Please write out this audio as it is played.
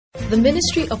The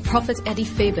ministry of Prophet Eddie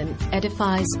Fabian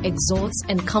edifies, exhorts,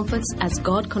 and comforts as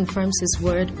God confirms His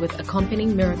word with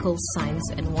accompanying miracles, signs,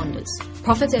 and wonders.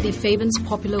 Prophet Eddie Fabian's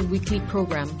popular weekly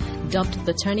program, dubbed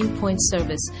the Turning Point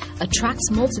Service,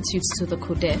 attracts multitudes to the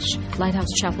Kodesh,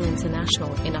 Lighthouse Chapel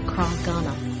International in Accra,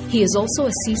 Ghana. He is also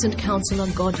a seasoned counselor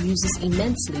God uses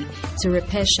immensely to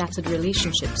repair shattered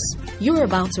relationships. You are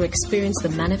about to experience the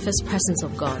manifest presence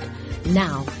of God.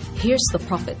 Now, here's the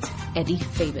Prophet Eddie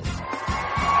Fabian.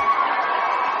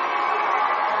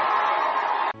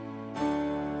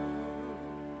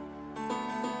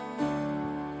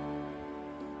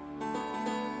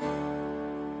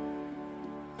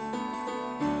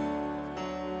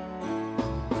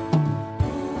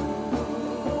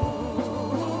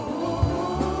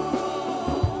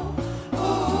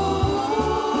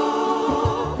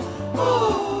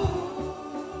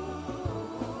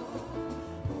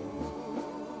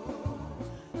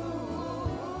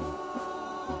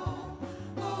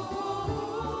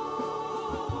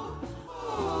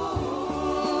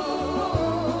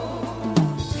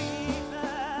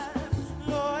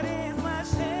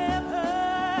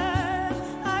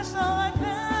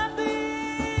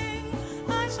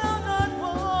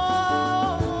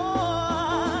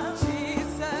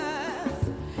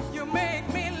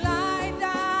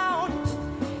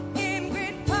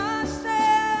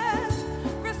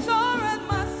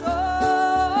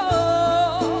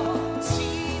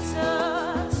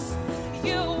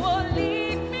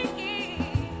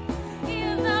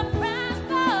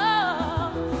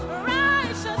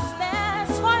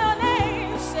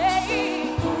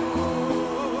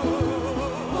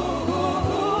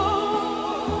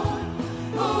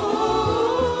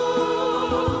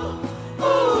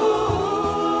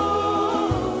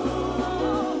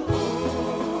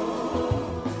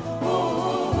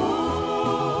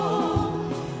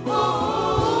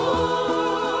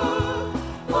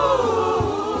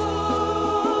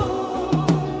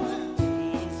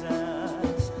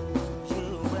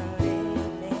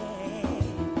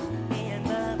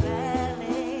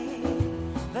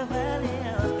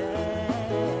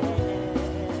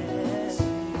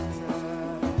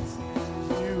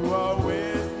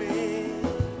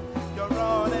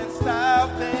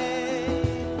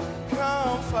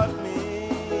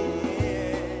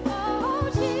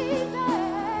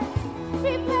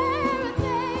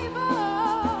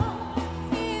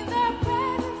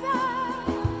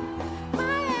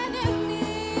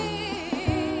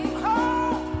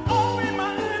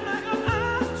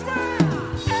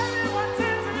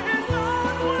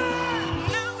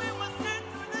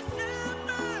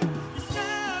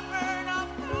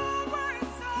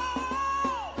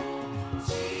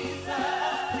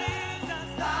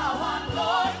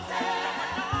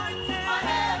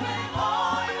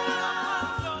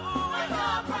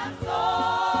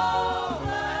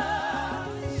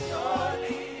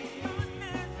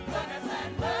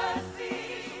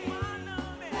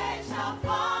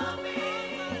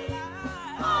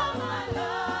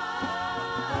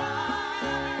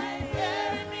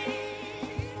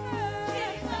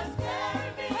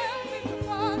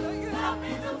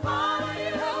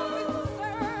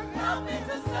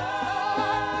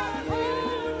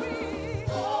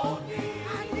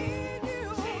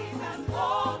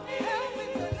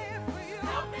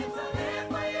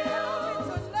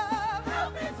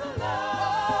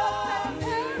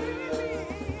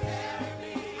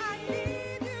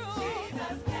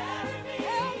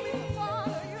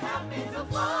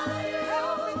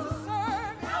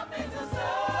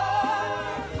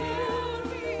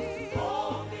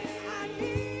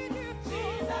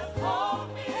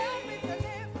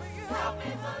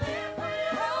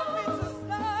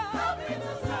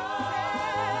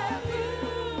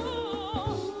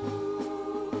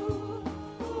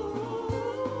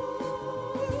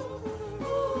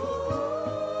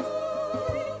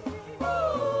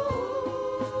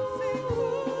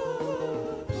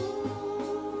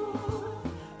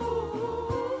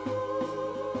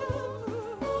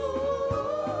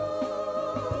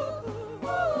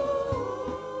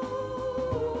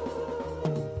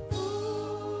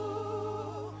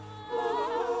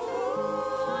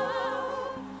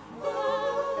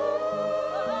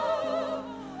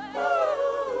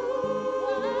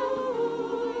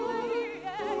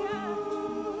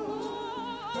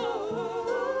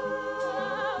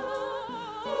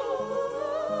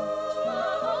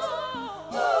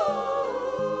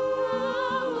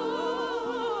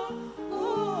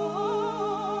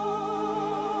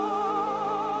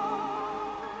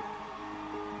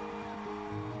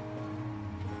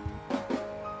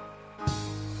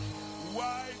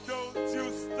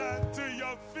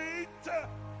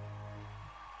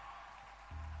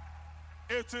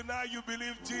 tonight you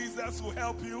believe Jesus will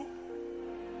help you,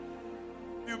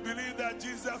 you believe that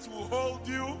Jesus will hold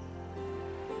you,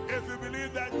 if you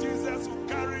believe that Jesus will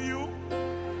carry you,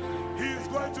 He is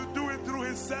going to do it through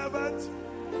His servant.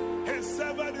 His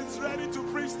servant is ready to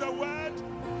preach the word.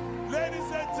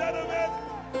 Ladies and gentlemen,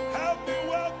 help me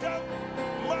welcome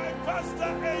my pastor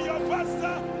and your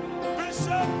pastor,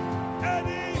 Bishop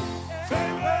Eddie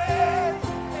Fabian.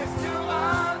 It's you,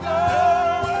 our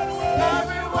God.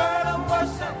 Every word of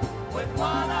worship with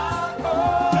one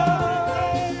accord.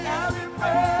 Every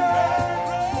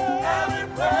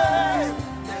praise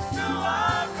is to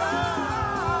our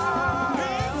God.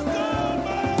 He's God,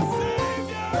 my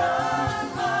Savior. God,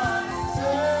 my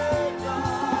Savior.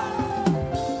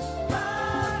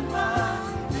 God, my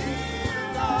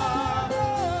healer.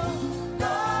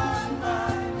 God, my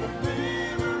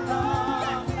deliverer.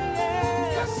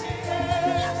 Yes, He is.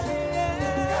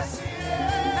 Yes, He is.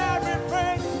 Every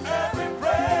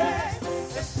praise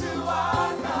is to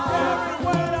our God. Every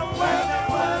word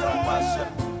of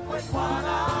worship with one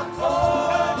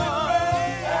accord.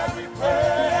 Every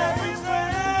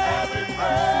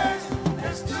praise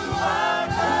is to our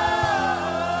God.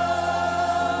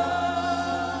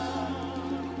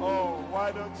 Oh, why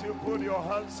don't you put your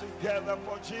hands together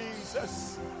for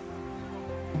Jesus?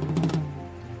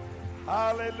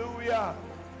 Hallelujah.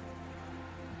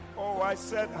 Oh, I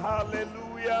said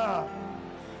hallelujah.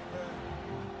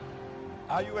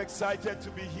 Are you excited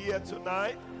to be here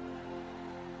tonight?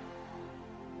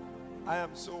 I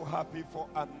am so happy for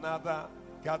another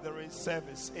gathering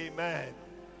service. Amen.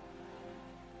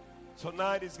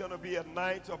 Tonight is going to be a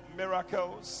night of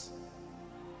miracles.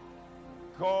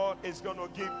 God is going to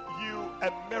give you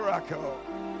a miracle.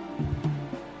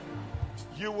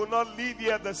 You will not leave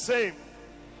here the same.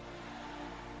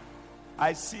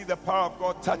 I see the power of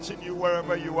God touching you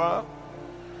wherever you are.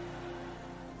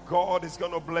 God is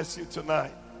going to bless you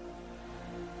tonight.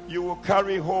 You will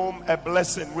carry home a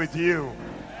blessing with you.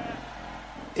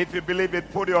 If you believe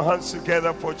it, put your hands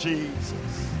together for Jesus.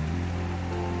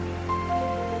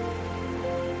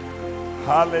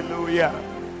 Hallelujah.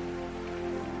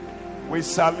 We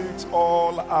salute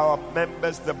all our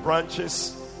members, the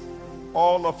branches,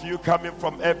 all of you coming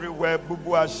from everywhere,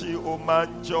 Bubuashi,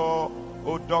 Omanjo,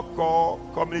 Odoko,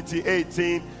 Community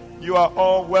 18. You are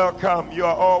all welcome. You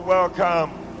are all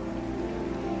welcome.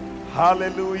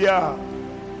 Hallelujah.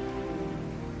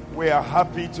 We are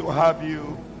happy to have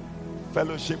you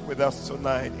fellowship with us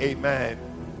tonight. Amen.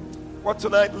 Well,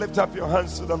 tonight, lift up your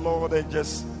hands to the Lord and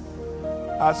just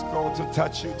ask God to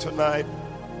touch you tonight.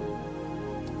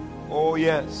 Oh,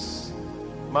 yes.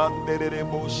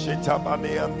 Manderebo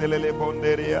shetabane andelele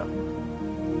bonderia.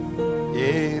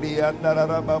 Eri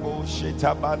andarababo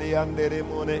shetabane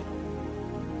anderemone.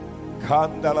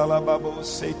 Kandala babo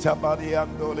setabane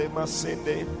andole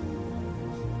masende.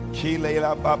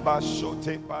 Kilela baba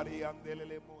shote pari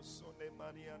andelele mosone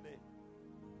maniane.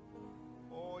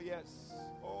 Oh, yes.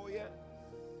 Oh, yes.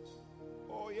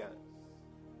 Oh, yes.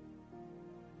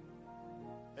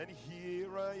 And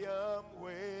here I am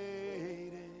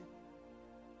waiting,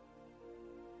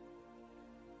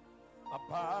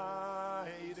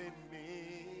 abide in me,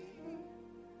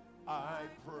 I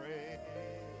pray.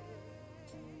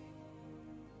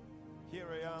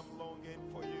 Here I am longing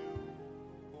for you.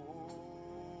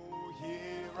 Oh,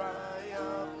 here I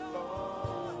am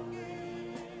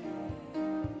longing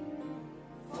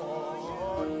for you.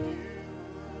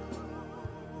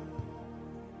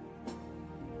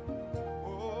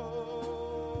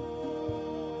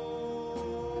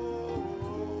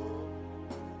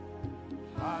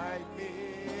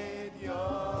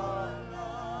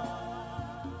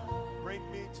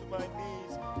 My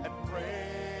knees and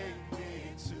bring me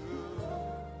to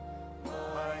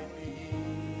my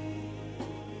knees.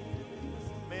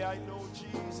 May I know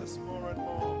Jesus more and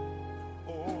more.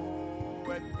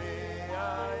 Oh, and may I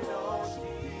know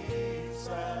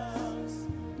Jesus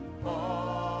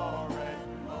more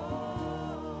and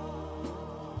more.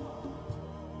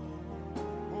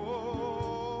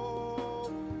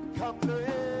 Oh, come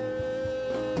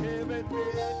live in me.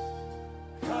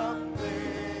 Come live.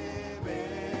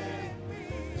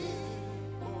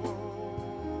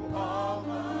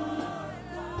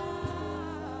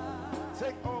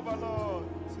 Take over, Lord.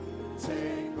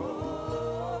 Take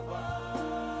over.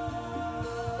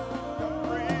 Come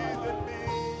breathe in me.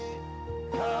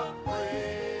 Come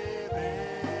breathe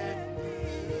in me.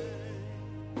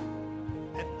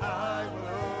 And I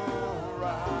will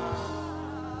rise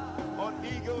on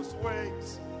eagle's wings.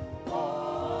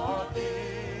 On eagle's.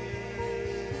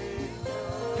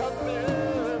 Come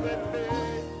live in me.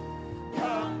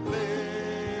 Come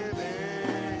live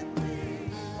in me.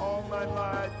 All my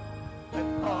life.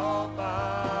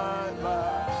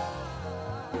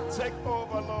 Take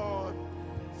over, Lord.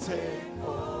 Take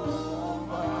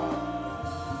over.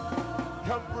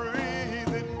 Come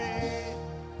breathe in me.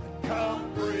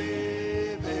 Come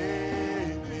breathe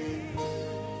in me.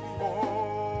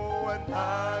 Oh, and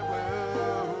I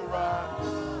will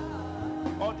rise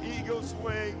on eagle's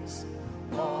wings.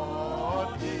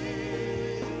 On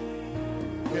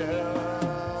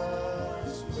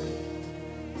eagle's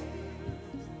wings.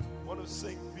 Want to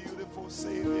sing Beautiful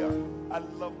Savior. I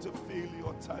love to feel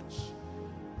your touch.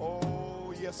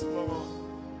 Oh, yes, Lord.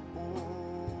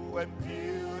 Oh, and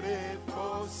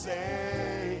beautiful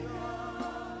Savior.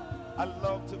 I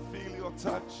love to feel your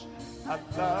touch. I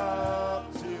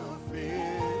love to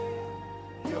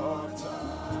feel your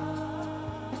touch.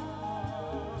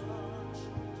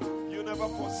 You never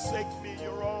forsake me.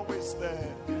 You're always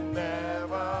there.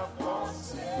 Never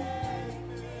forsake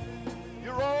me.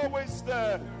 You're always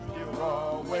there. You're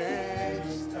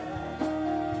always there.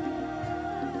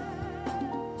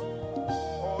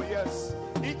 Oh yes,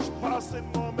 each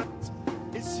passing moment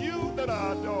is you that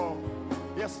I adore.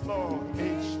 Yes, Lord,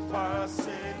 each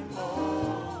passing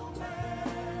moment,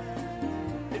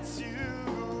 it's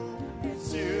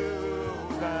you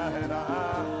that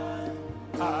I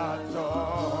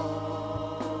adore.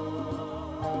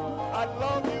 I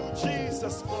love you,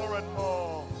 Jesus, more and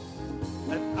more,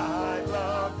 and I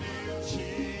love you,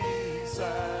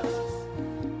 Jesus,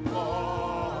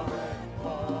 more and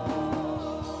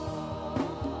more.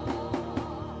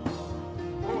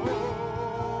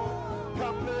 Oh,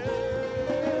 come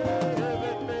live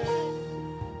in me,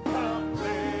 come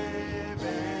live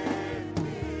in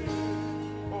me.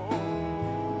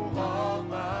 Oh, all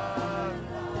my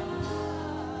life.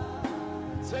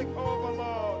 Take over,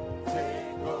 Lord.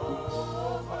 Take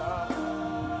over.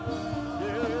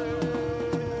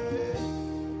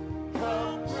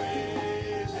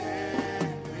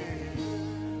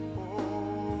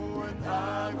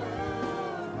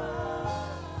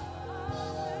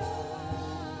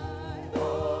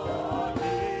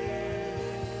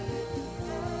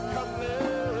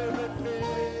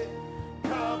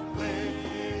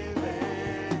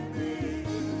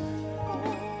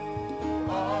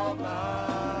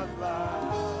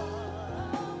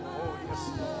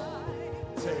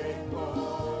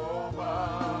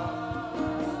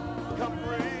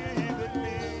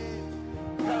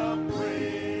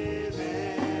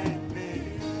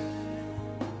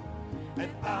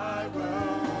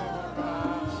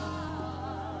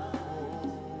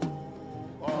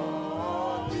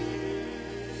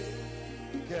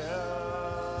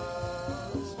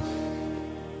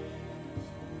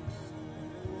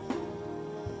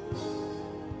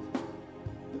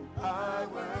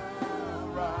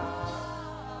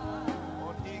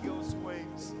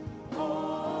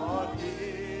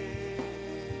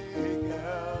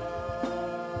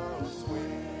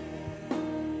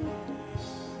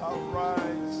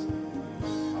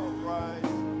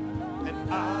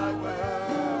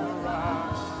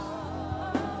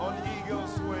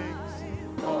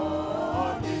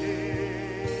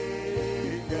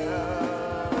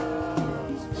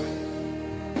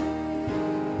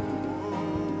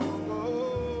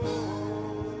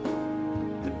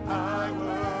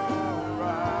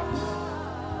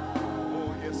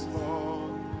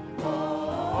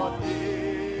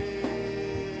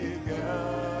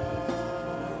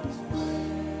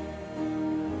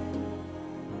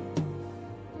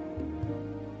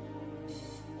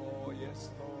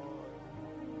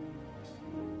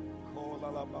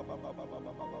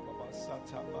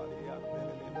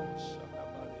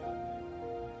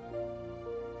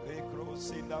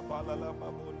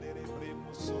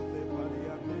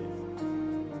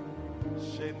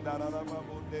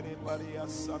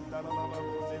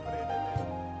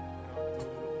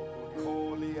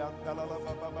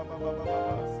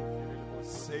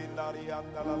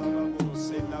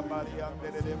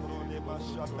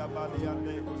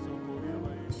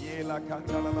 Yela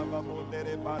cantala la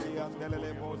babondere baria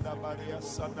delle bonda baria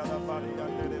sandala baria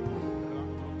delle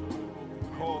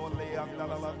Holy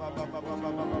andala la baba baba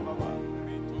baba baba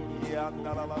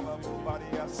Yandala la babu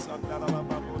baria sandala la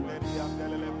babondere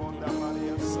delle bonda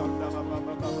baria sandala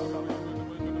baba baba baba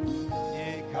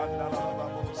Ye candala la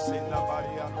babu senda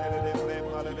baria delle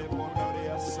brema delle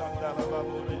bondaria sandala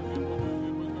babone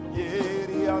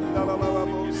Ye andala la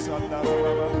babu sandala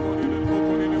baba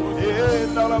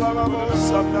Andala la babu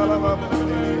sandala baba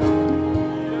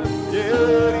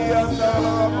Yeri andala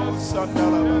la babu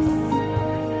sandala baba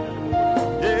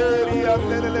Yeri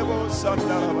andele le babu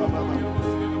sandala baba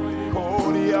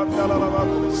Kori andala la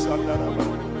babu sandala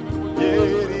baba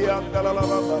Yeri andala la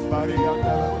baba bari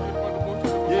andala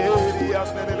Yeri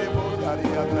andele le babu dari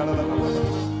andala la baba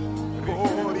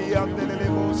Kori We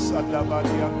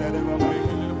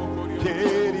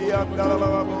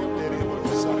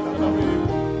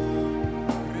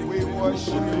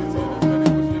worship you, Lord.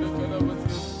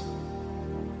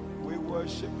 We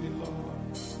worship you,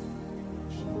 Lord.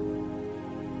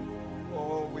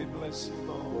 Oh, we bless you,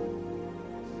 Lord.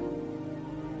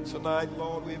 Tonight,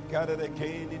 Lord, we've gathered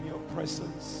again in your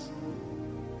presence.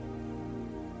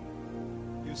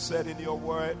 You said in your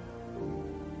word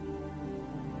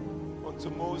unto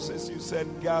Moses, you said,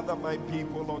 gather my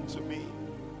people unto me,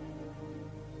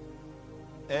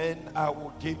 and I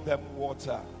will give them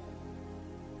water.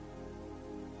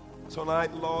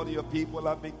 Tonight, Lord, your people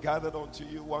have been gathered unto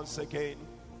you once again.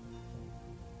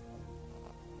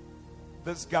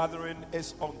 This gathering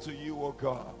is unto you, O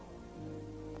God.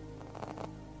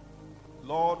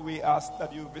 Lord, we ask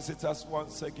that you visit us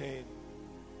once again.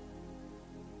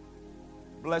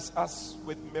 Bless us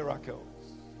with miracles.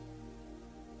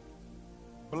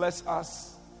 Bless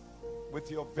us with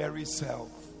your very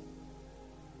self.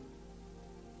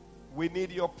 We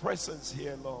need your presence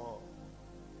here, Lord.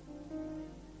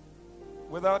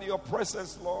 Without your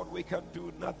presence, Lord, we can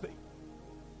do nothing.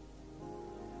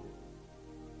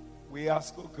 We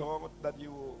ask, oh God, that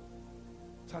you will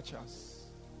touch us.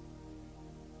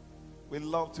 We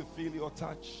love to feel your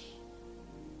touch.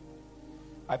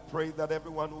 I pray that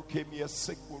everyone who came here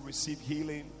sick will receive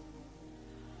healing.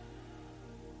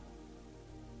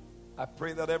 I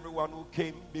pray that everyone who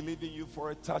came believing you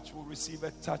for a touch will receive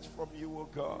a touch from you, O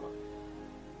God.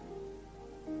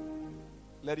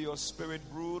 Let your spirit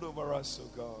brood over us, O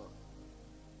God.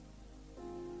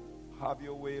 Have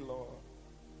your way, Lord.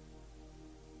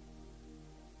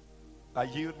 I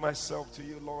yield myself to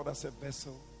you, Lord, as a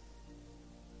vessel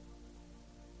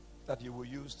that you will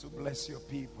use to bless your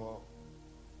people.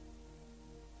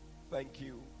 Thank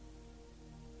you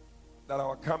that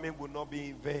our coming will not be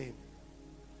in vain,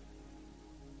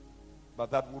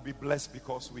 but that we'll be blessed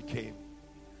because we came.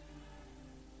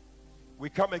 We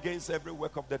come against every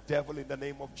work of the devil in the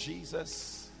name of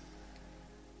Jesus.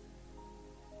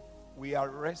 We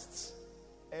arrest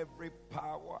every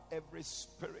power, every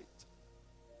spirit.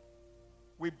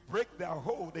 We break their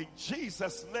hold in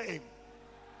Jesus' name.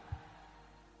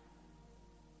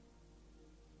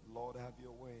 Lord, have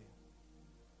your way.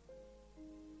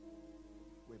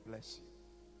 We bless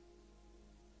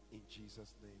you. In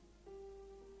Jesus' name.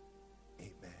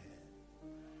 Amen.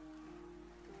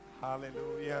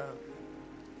 Hallelujah.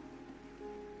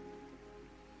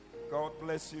 God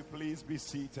bless you. Please be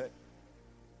seated.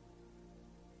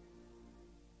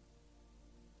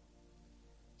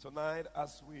 Tonight,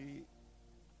 as we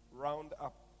round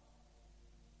up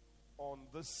on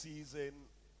this season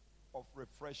of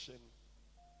refreshing,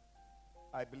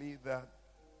 I believe that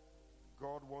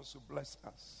God wants to bless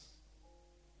us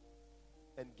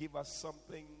and give us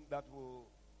something that will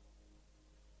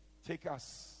take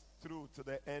us through to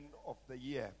the end of the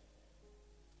year.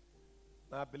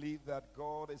 And I believe that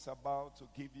God is about to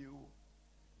give you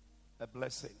a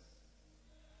blessing.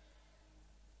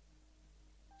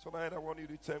 Tonight I want you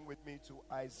to turn with me to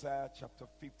Isaiah chapter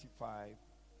 55.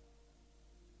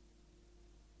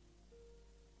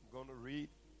 I'm going to read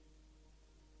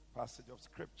a passage of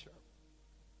scripture,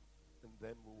 and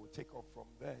then we will take off from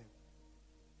there.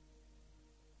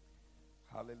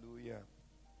 Hallelujah.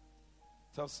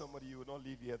 Tell somebody you will not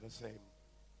leave here the same.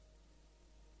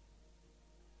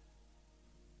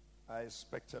 I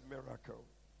expect a miracle.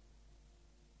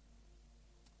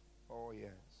 Oh, yes.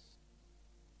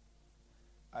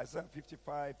 Isaiah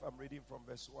 55, I'm reading from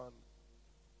verse 1.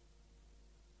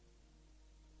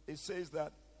 It says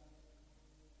that,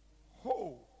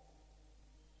 ho.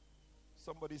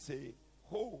 Somebody say,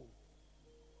 ho.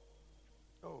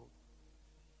 Oh.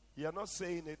 You're not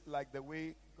saying it like the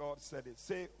way God said it.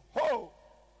 Say, ho.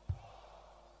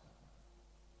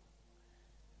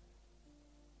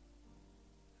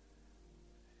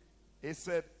 He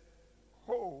said,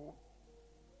 ho,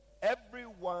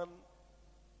 everyone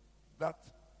that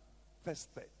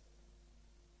thirsted,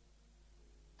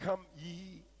 come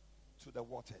ye to the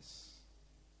waters.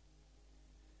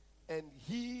 And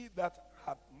he that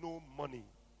had no money.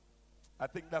 I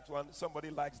think that one, somebody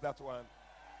likes that one.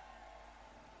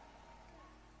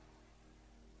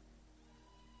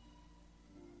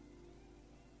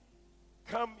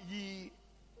 Come ye,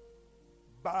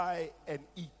 buy and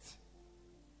eat.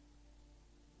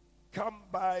 Come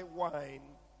buy wine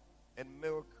and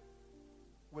milk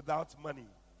without money.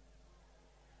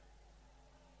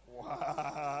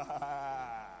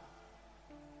 Wow.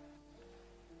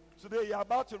 Today you're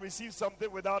about to receive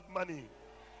something without money.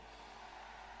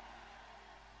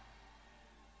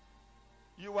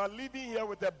 You are leaving here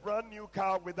with a brand new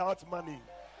car without money.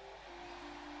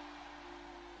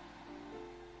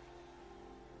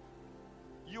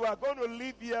 You are going to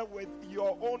live here with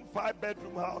your own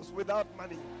 5-bedroom house without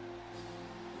money.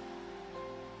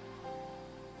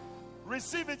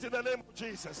 Receive it in the name of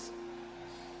Jesus.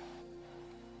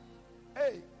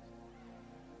 Hey.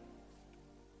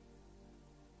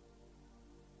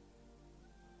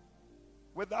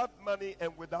 Without money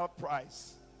and without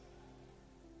price.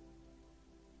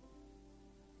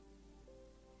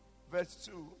 Verse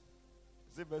 2.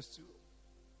 Is it verse 2?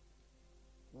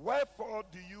 Wherefore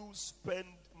do you spend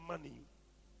money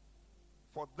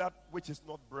for that which is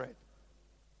not bread,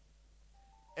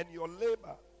 and your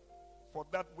labor for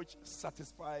that which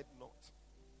satisfied not?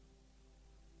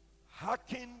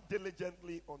 Hearken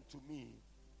diligently unto me,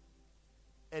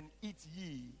 and eat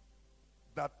ye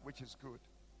that which is good,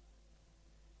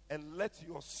 and let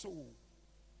your soul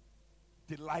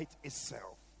delight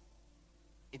itself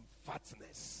in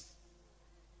fatness.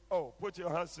 Oh, put your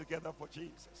hands together for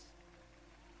Jesus.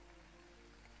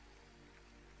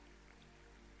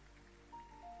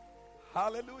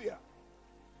 Hallelujah.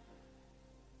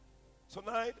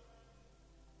 Tonight,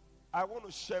 I want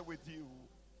to share with you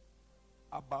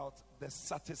about the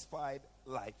satisfied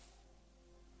life.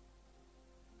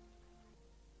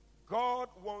 God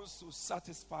wants to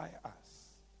satisfy us.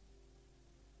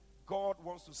 God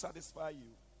wants to satisfy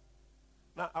you.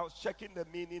 Now, I was checking the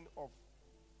meaning of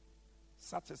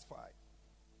satisfied.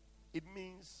 It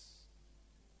means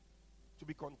to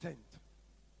be content.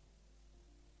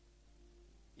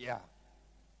 Yeah,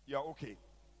 you're okay.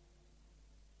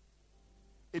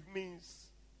 It means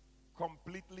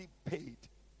completely paid.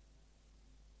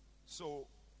 So,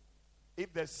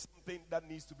 if there's something that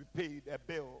needs to be paid, a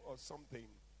bill or something,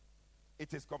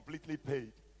 it is completely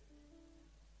paid.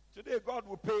 Today, God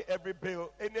will pay every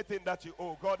bill. Anything that you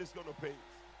owe, God is going to pay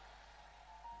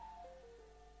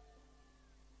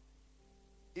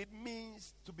it. It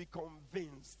means to be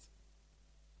convinced.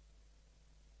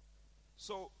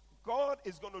 So, God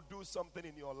is going to do something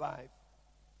in your life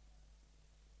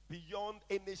beyond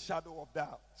any shadow of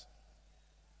doubt.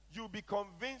 You'll be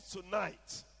convinced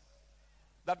tonight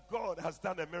that God has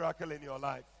done a miracle in your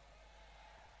life.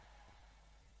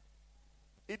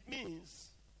 It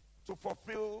means to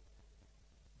fulfill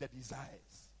the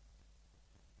desires,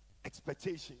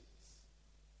 expectations,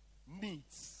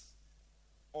 needs,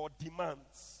 or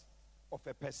demands of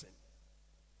a person.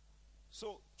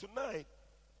 So tonight,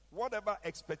 whatever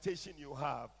expectation you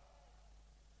have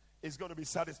is going to be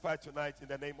satisfied tonight in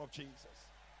the name of Jesus.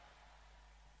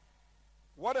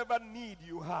 Whatever need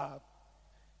you have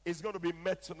is going to be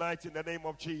met tonight in the name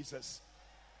of Jesus.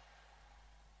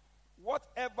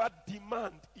 Whatever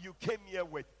demand you came here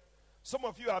with, some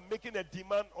of you are making a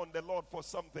demand on the Lord for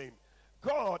something.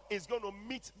 God is going to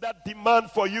meet that demand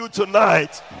for you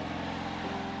tonight.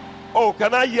 Oh,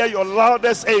 can I hear your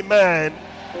loudest amen?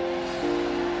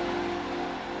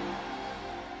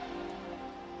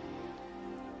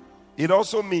 It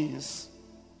also means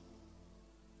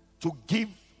to give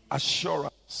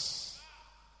assurance,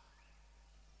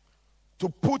 to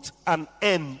put an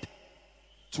end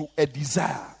to a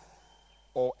desire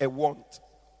or a want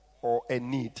or a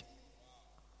need.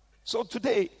 So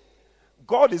today,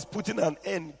 God is putting an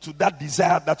end to that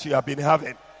desire that you have been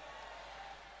having.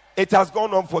 It has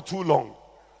gone on for too long.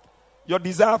 Your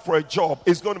desire for a job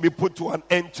is going to be put to an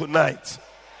end tonight.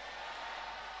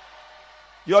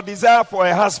 Your desire for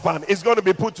a husband is going to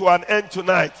be put to an end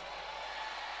tonight.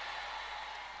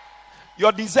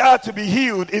 Your desire to be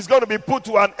healed is going to be put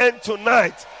to an end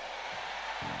tonight.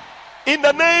 In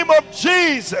the name of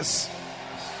Jesus.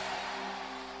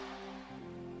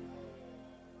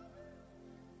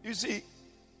 You see,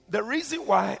 the reason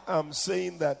why I'm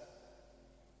saying that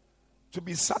to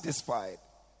be satisfied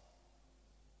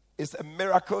is a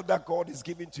miracle that God is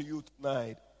giving to you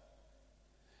tonight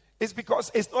is because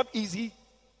it's not easy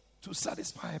to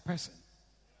satisfy a person.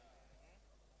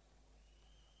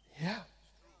 Yeah.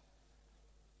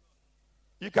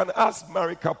 You can ask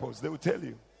married couples, they will tell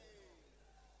you.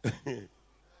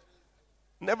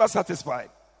 Never satisfied.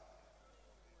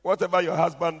 Whatever your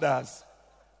husband does,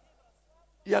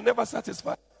 you are never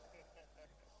satisfied.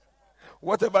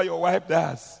 Whatever your wife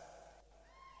does,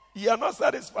 you are not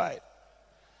satisfied.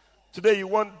 Today you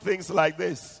want things like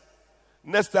this.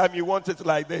 Next time you want it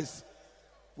like this.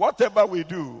 Whatever we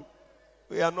do,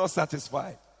 we are not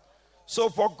satisfied. So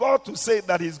for God to say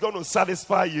that He's going to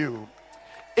satisfy you,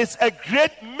 it's a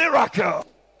great miracle.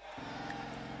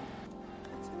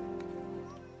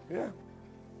 Yeah.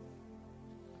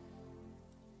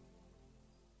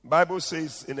 Bible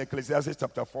says in Ecclesiastes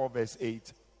chapter 4 verse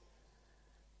 8,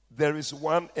 there is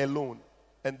one alone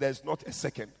and there's not a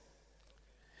second.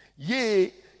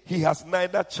 Yea, he has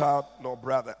neither child nor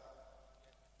brother,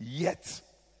 yet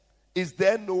is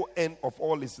there no end of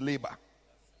all his labor.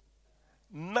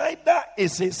 Neither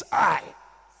is his eye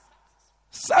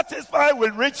satisfied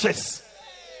with riches.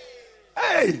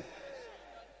 Hey!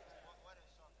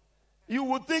 You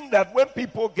would think that when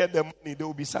people get the money, they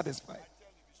will be satisfied.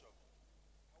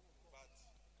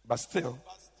 But still,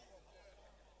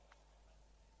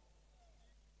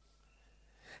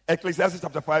 Ecclesiastes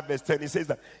chapter 5 verse 10, it says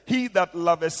that he that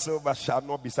loveth silver shall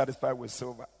not be satisfied with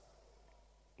silver.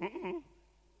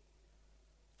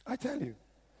 I tell you.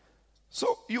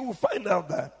 So you will find out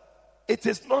that it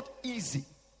is not easy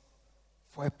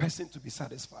for a person to be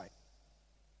satisfied.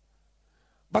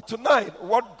 But tonight,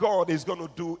 what God is going to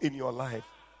do in your life,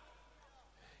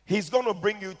 He's going to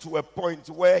bring you to a point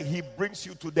where He brings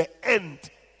you to the end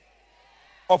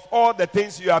of all the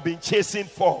things you have been chasing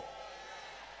for.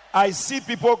 I see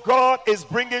people, God is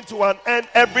bringing to an end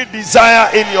every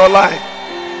desire in your life.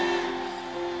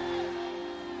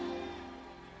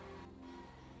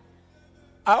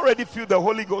 I already feel the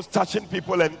Holy Ghost touching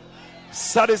people and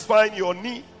satisfying your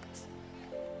needs.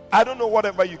 I don't know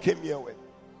whatever you came here with,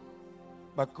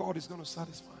 but God is going to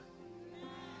satisfy.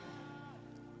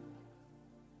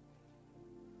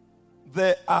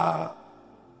 There are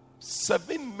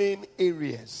 7 main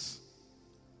areas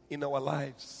in our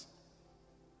lives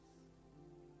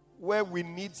where we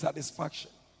need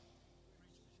satisfaction.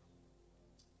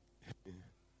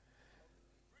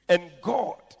 And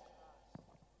God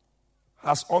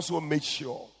has also made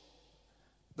sure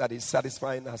that He's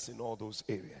satisfying us in all those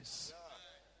areas.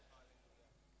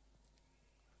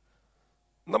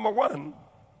 Number 1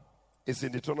 is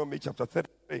in Deuteronomy chapter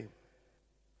 33,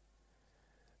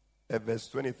 verse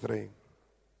 23.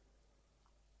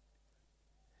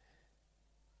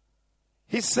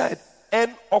 He said,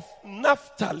 and of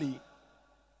Naphtali,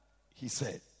 he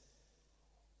said,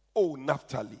 O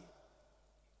Naphtali,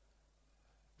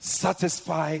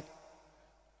 satisfied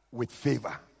with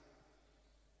favor.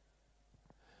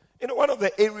 You know, one of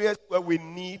the areas where we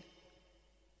need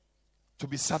to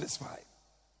be satisfied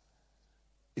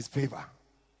is favor.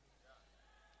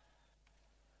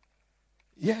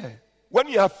 Yeah. When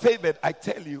you are favored, I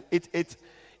tell you,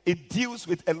 it deals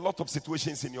with a lot of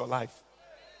situations in your life.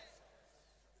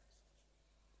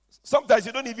 Sometimes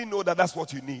you don't even know that that's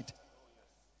what you need.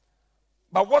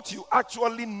 But what you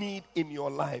actually need in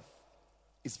your life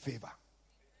is favor.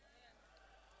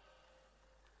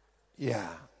 Yeah.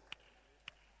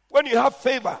 When you have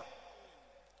favor,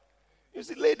 you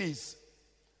see, ladies,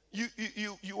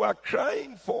 you are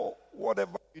crying for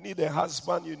whatever. You need a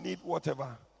husband, you need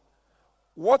whatever.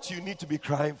 What you need to be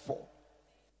crying for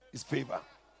is favor.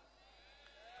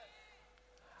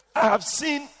 I have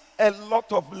seen a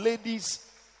lot of ladies.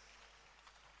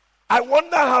 I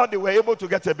wonder how they were able to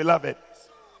get a beloved.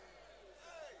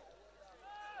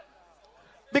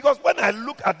 Because when I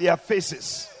look at their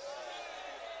faces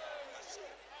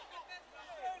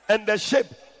and the shape,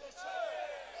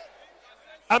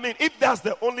 I mean, if that's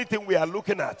the only thing we are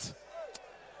looking at,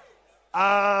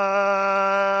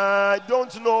 I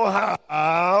don't know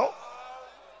how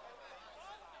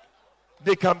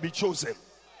they can be chosen.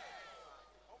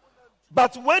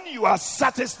 But when you are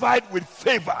satisfied with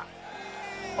favor,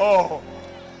 oh,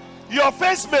 your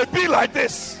face may be like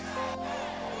this.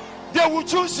 They will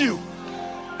choose you.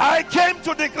 I came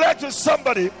to declare to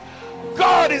somebody,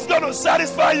 God is going to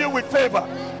satisfy you with favor.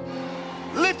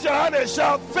 Lift your hand and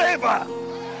shout, favor.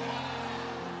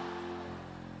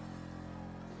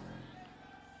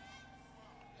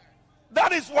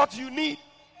 That is what you need.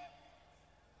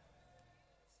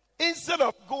 Instead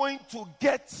of going to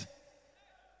get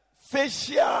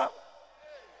facial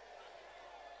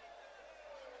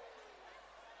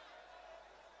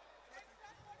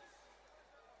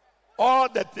all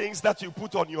the things that you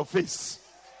put on your face.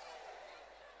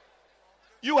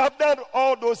 You have done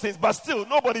all those things, but still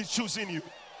nobody's choosing you.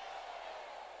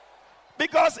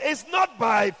 Because it's not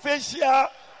by facial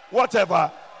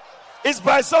whatever. It's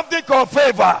by something called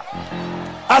favor.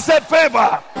 I said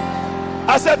favor.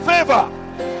 I said favor.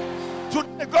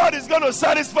 Today God is going to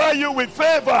satisfy you with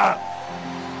favor.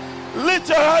 Lift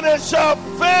your hand and shout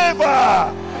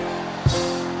favor.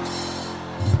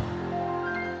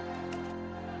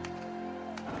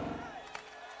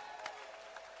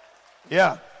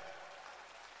 Yeah.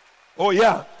 Oh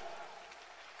yeah.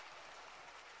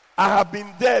 I have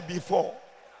been there before.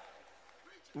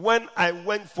 When I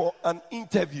went for an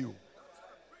interview,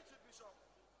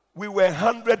 we were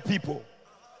 100 people.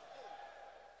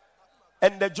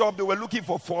 And the job, they were looking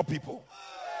for 4 people.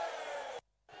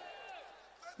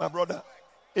 My brother,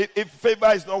 if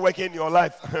favor is not working in your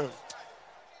life,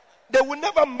 they will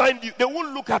never mind you. They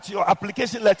won't look at your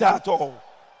application letter at all.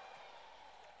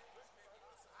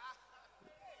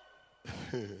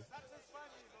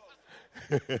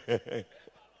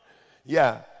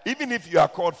 Yeah, even if you are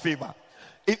called favor,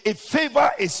 if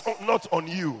favor is not on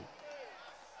you,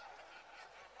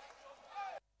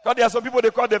 because there are some people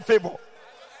they call them favor.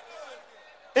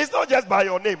 It's not just by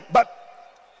your name, but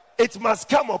it must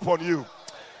come upon you.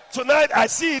 Tonight, I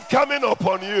see it coming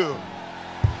upon you.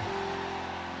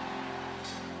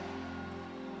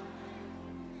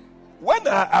 When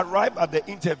I arrived at the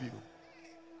interview,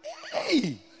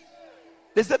 hey,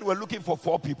 they said we're looking for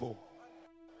 4 people.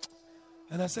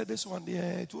 And I said, this one,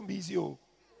 yeah, it won't be easy. Oh.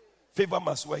 Favor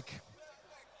must work.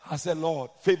 I said,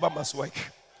 Lord, favor must work.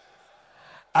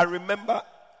 I remember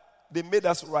they made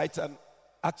us write an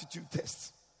attitude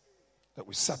test. That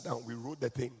we sat down, we wrote the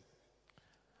thing.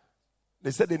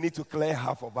 They said they need to clear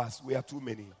half of us. We are too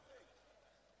many.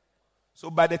 So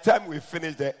by the time we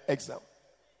finished the exam,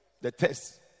 the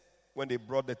test, when they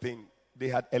brought the thing, they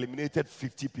had eliminated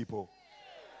 50 people.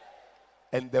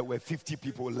 And there were 50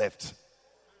 people left.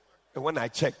 And when I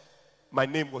checked, my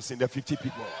name was in the 50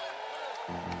 people.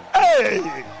 Hey!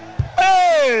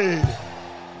 Hey!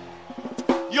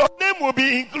 Your name will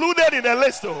be included in the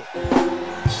list. Oh.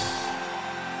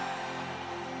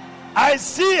 I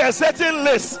see a certain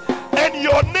list, and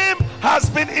your name has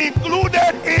been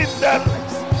included in the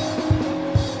list.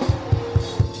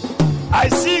 I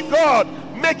see God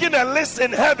making a list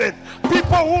in heaven,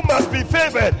 people who must be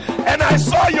favored, and I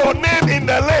saw your name in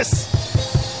the list.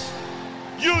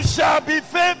 You shall be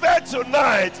favored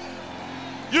tonight.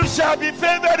 You shall be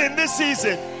favored in this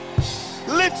season.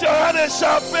 Lift your hand and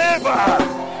shout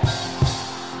favor.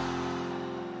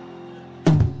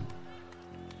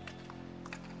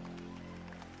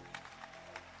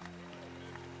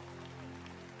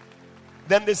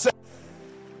 Then they said,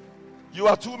 you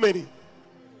are too many.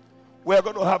 We are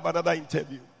going to have another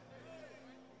interview.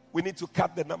 We need to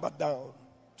cut the number down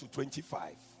to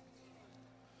 25.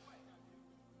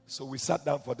 So we sat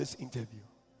down for this interview.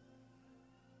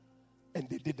 And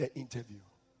they did the interview.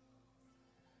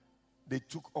 They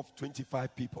took off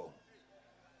 25 people.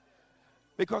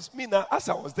 Because me now, as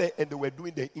I was there and they were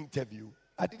doing the interview,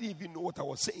 I didn't even know what I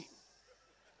was saying.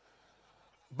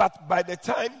 But by the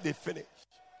time they finished,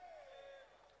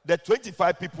 the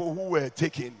 25 people who were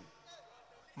taken,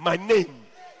 my name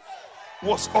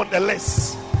was on the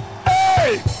list.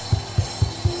 Hey!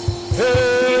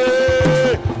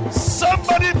 Hey!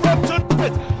 Somebody from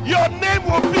tonight, your name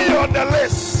will be on the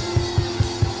list.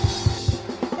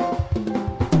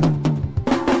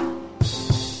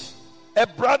 A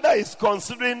brother is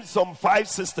considering some 5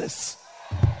 sisters.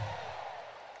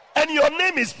 And your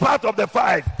name is part of the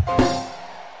 5.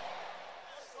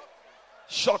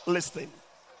 Shortlisting.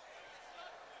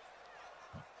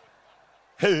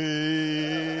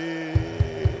 Hey.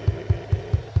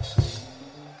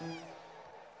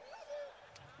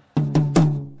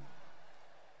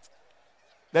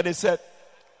 Then they said,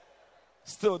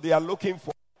 still they are looking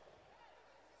for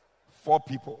 4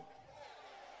 people.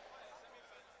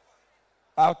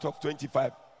 Out of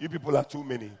 25, you people are too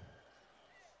many.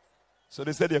 So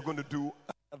they said they're going to do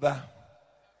another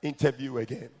interview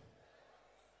again.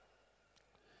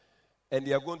 And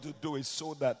they are going to do it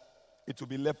so that it will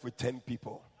be left with 10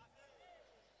 people.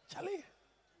 Charlie.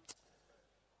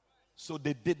 So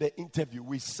they did the interview.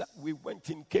 We went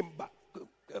in, came back.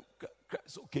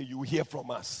 It's okay, you hear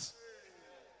from us.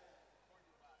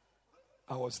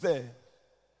 I was there.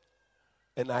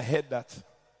 And I heard that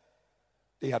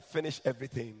they had finished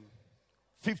everything.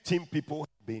 15 people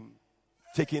had been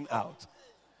taken out.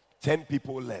 10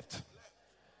 people left.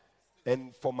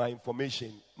 And for my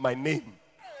information, my name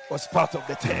was part of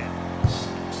the 10.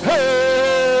 Hey!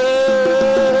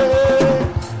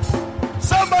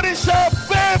 Somebody shout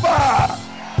favor!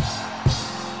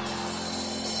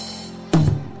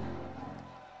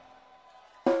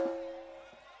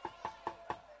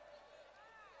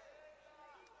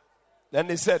 Then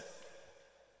they said,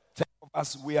 10 of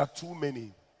us, we are too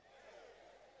many.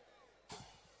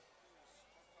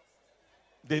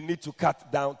 They need to cut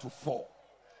down to 4.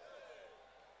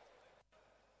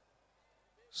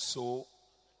 So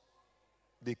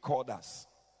they called us.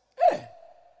 Hey.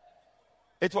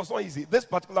 It was not easy. This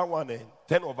particular one,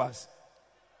 10 of us,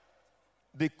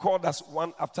 they called us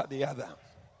one after the other.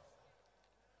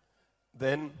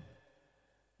 Then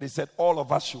they said all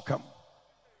of us should come.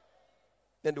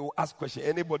 Then they will ask questions.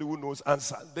 Anybody who knows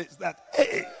answer. This, that.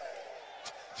 Hey,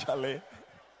 Charlie.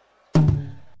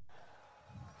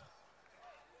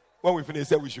 When we finished,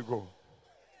 they said we should go.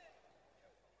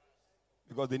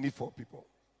 Because they need 4 people.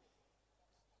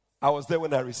 I was there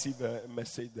when I received a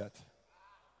message that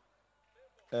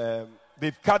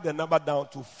they've cut the number down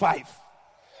to 5.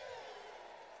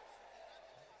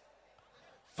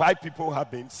 5 people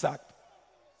have been sacked.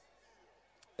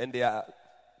 And there are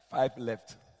 5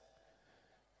 left.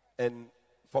 And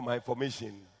for my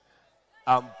information,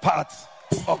 I'm part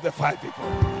of the 5 people.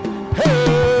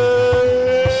 Hey!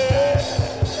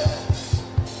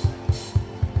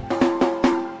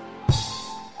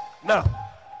 Now,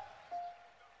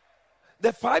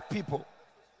 the 5 people,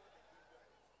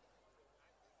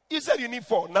 you said you need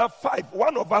 4, now 5.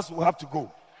 One of us will have to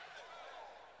go.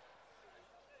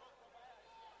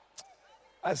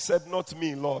 I said, not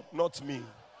me, Lord, not me.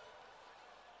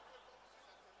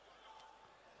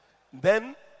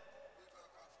 Then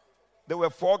there were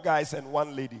 4 guys and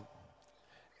 1 lady.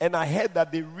 And I heard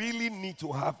that they really need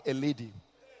to have a lady.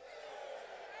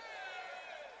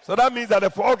 So that means that the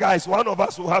 4 guys, one of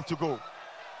us will have to go.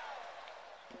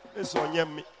 It's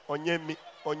onyemi, onyemi,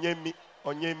 onyemi,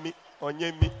 onyemi,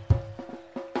 onyemi.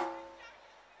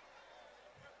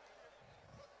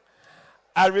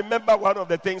 I remember one of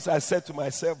the things I said to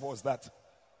myself was that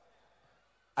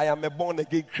I am a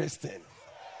born-again Christian.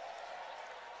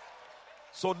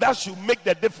 So that should make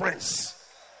the difference.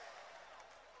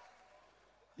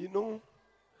 You know,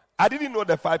 I didn't know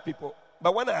the 5 people.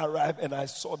 But when I arrived and I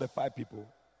saw the 5 people,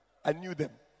 I knew them.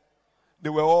 They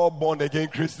were all born-again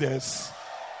Christians.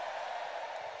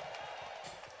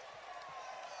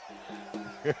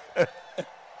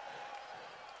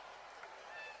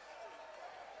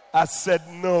 I said,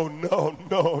 no.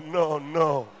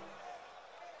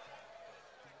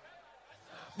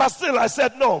 But still, I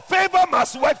said, no. Favor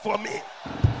must work for me.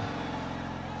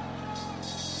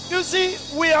 You see,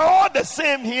 we are all the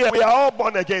same here. We are all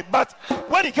born again. But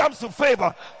when it comes to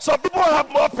favor, some people have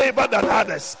more favor than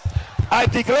others. I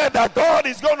declare that God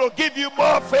is going to give you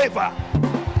more favor.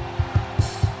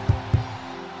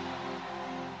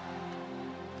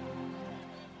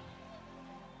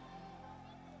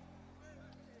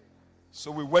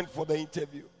 So we went for the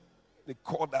interview. They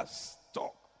called us,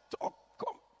 talk,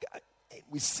 come. Hey,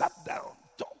 we sat down,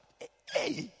 talk,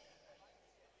 hey.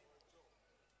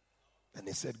 And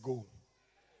they said, go.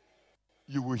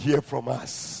 You will hear from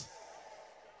us.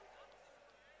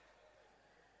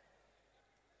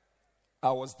 I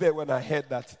was there when I heard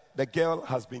that the girl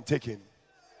has been taken.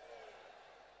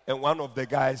 And one of the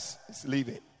guys is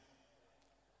leaving.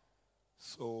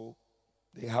 So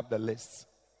they have the list.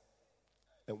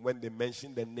 And when they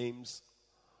mentioned the names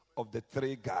of the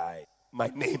 3 guys, my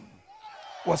name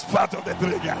was part of the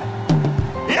 3 guys.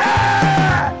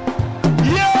 Yeah!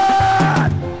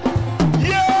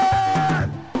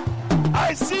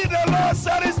 I see the Lord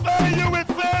satisfying you with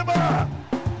favor.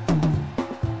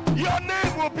 Your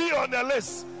name will be on the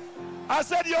list. I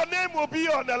said your name will be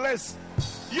on the list.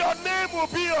 Your name will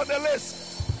be on the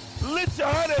list. Lift your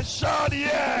hand and shout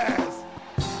yes.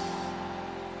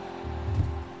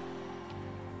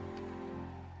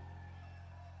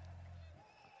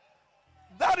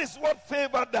 That is what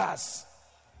favor does.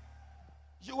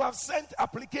 You have sent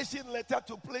application letter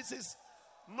to places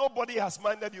nobody has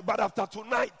minded you. But after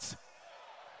tonight,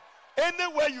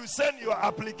 anywhere you send your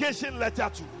application letter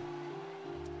to,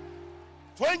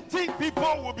 20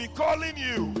 people will be calling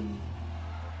you.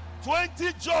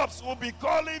 20 jobs will be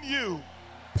calling you.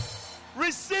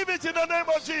 Receive it in the name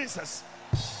of Jesus.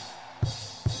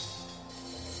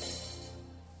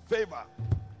 Favor.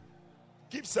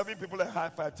 Give 7 people a high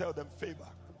five. Tell them favor.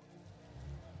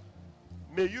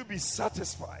 May you be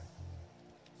satisfied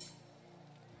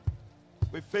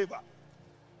with favor.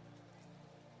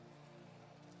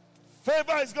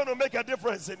 Favor is going to make a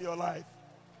difference in your life.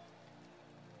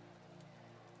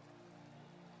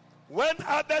 When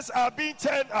others are being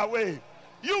turned away,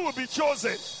 you will be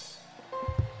chosen.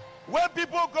 When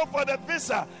people go for the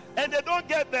visa and they don't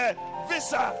get the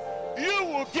visa, you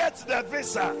will get the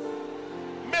visa.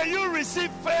 May you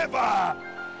receive favor.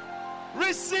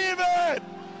 Receive it.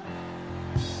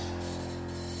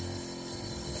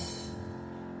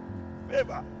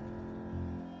 Favor.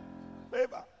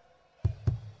 Favor.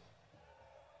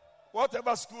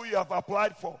 Whatever school you have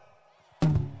applied for,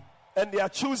 and they are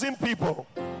choosing people,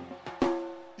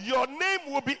 your name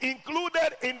will be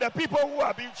included in the people who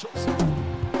are being chosen.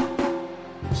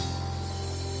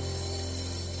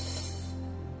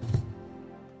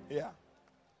 Yeah.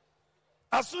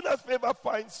 As soon as favor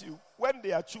finds you, when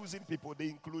they are choosing people, they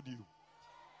include you.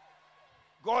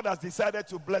 God has decided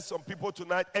to bless some people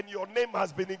tonight, and your name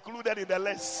has been included in the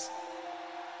list.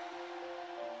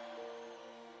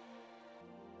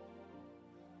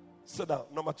 Sit down.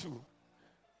 Number 2.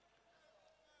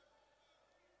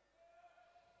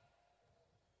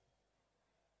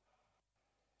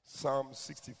 Psalm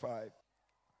 65,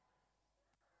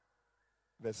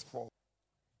 verse 4.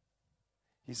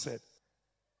 He said,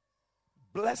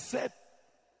 blessed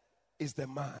is the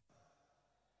man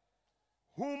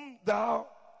whom thou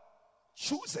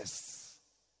choosest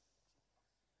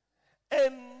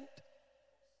and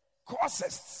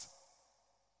causest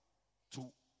to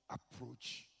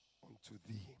approach unto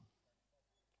thee,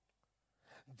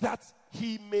 that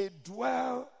he may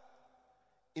dwell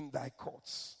in thy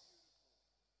courts.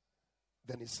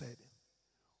 Then he said,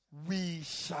 we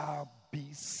shall be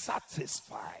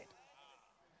satisfied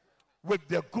with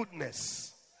the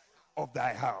goodness of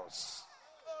thy house,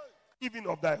 even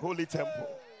of thy holy temple.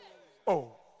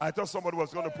 Oh, I thought somebody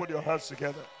was going to put your hands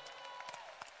together.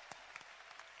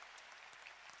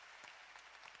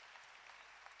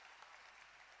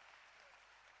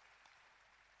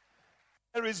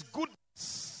 There is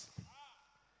goodness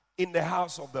in the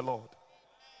house of the Lord.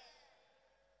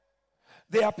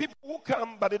 There are people who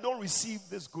come, but they don't receive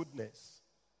this goodness.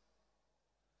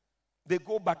 They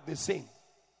go back the same.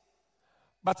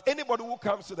 But anybody who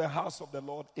comes to the house of the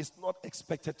Lord is not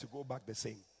expected to go back the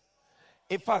same.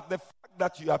 In fact, the fact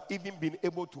that you have even been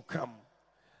able to come,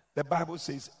 the Bible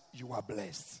says you are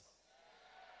blessed.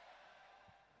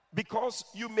 Because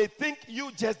you may think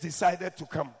you just decided to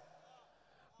come,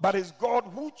 but it's God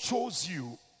who chose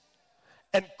you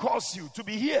and caused you to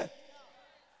be here.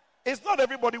 It's not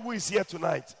everybody who is here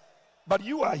tonight, but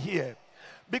you are here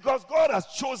because God has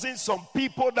chosen some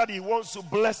people that he wants to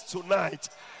bless tonight.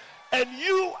 And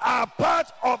you are part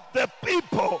of the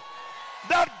people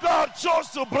that God chose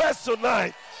to bless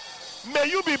tonight. May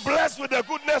you be blessed with the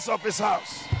goodness of his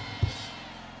house.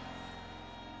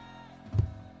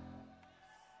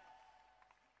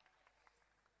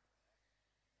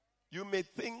 You may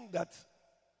think that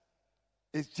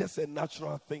it's just a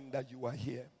natural thing that you are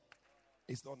here.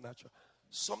 It's not natural.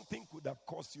 Something could have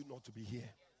caused you not to be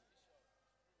here.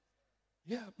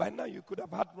 Yeah, by now you could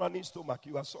have had running stomach.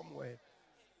 You are somewhere.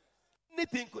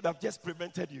 Anything could have just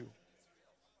prevented you.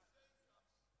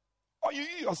 Or you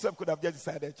yourself could have just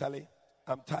decided, Charlie,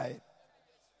 I'm tired.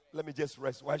 Let me just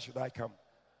rest. Why should I come?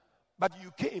 But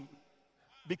you came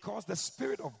because the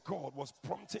Spirit of God was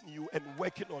prompting you and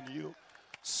working on you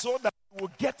so that you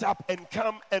will get up and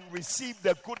come and receive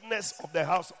the goodness of the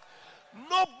house.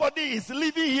 Nobody is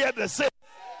living here the same.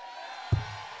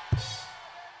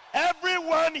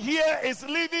 Everyone here is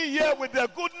living here with the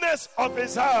goodness of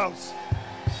his house.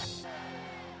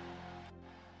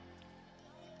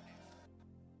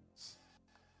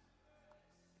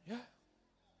 Yeah.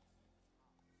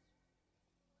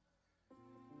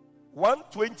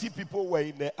 120 people were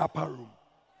in the upper room.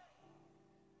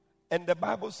 And the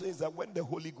Bible says that when the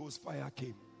Holy Ghost fire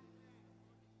came,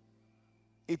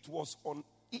 it was on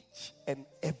each and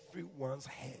everyone's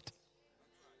head.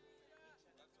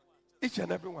 Each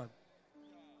and everyone.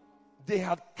 They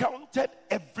had counted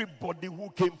everybody who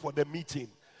came for the meeting.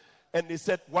 And they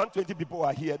said 120 people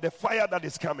are here. The fire that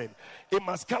is coming, it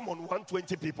must come on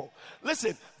 120 people.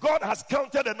 Listen, God has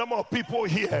counted the number of people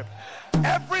here.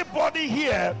 Everybody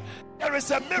here, there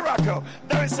is a miracle,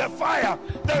 there is a fire,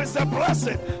 there is a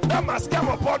blessing that must come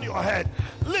upon your head.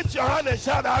 Lift your hand and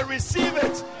shout, I receive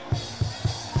it.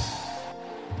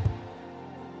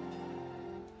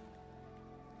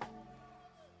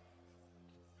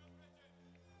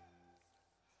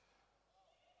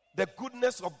 The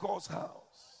goodness of God's house,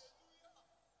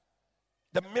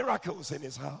 the miracles in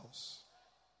his house,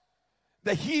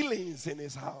 the healings in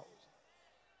his house.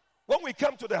 When we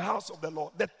come to the house of the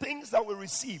Lord, the things that we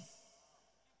receive,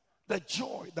 the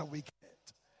joy that we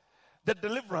get, the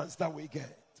deliverance that we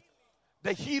get,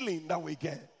 the healing that we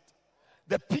get,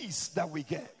 the peace that we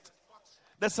get,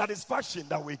 the satisfaction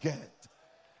that we get,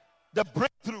 the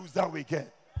breakthroughs that we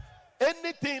get,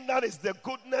 anything that is the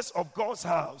goodness of God's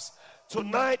house,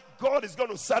 tonight, God is going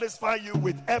to satisfy you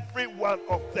with every one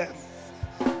of them.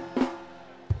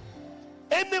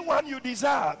 Anyone you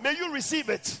desire, may you receive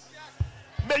it.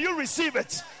 May you receive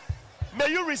it. May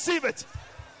you receive it.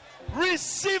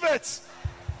 Receive it.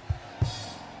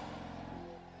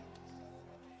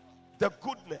 The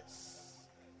goodness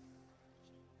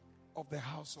of the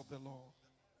house of the Lord.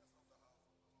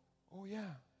 Oh,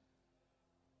 yeah.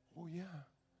 Oh, yeah.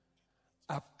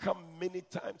 I've come many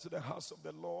times to the house of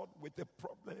the Lord with a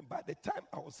problem. By the time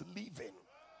I was leaving,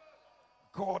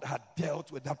 God had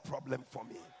dealt with that problem for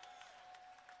me.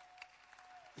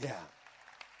 Yeah.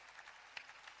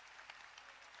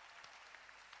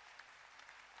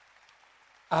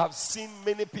 I've seen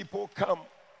many people come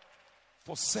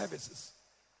for services.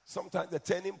 Sometimes the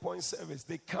Turning Point service,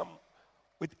 they come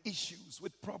with issues,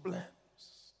 with problems.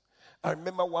 I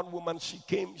remember one woman, she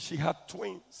came, she had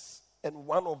twins, and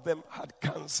one of them had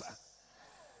cancer.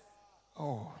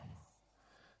 Oh,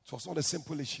 it was not a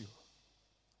simple issue.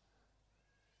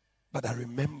 But I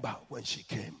remember when she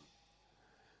came,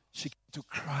 to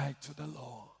cry to the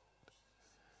Lord.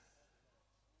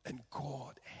 And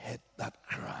God heard that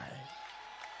cry.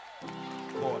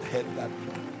 God heard that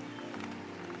cry.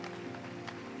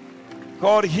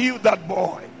 God healed that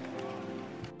boy.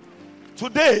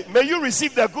 Today, may you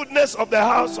receive the goodness of the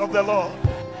house of the Lord.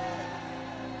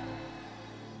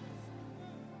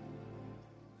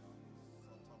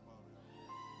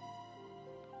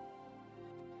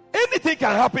 Anything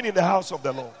can happen in the house of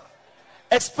the Lord.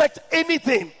 Expect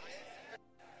anything.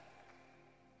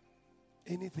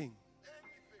 Anything.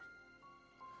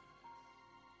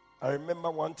 I remember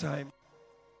one time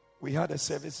we had a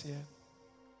service here.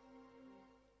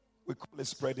 We call it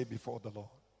Spread It Before the Lord.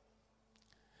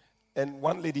 And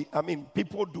one lady,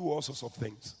 people do all sorts of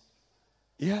things.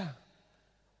 Yeah.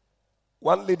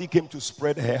 One lady came to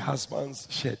spread her husband's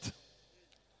shirt.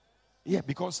 Yeah,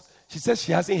 because she says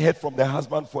she hasn't heard from the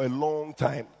husband for a long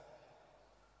time.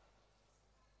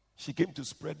 She came to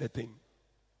spread the thing.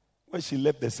 When she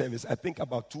left the service, I think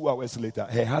about 2 hours later,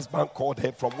 her husband called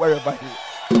her from wherever he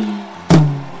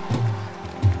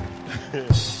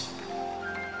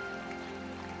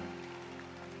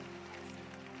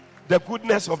the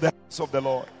goodness of the house of the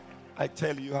Lord. I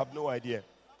tell you, you have no idea.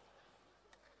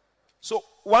 So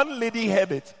one lady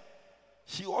heard it.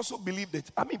 She also believed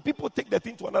it. People take the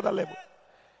thing to another level.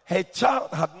 Her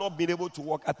child had not been able to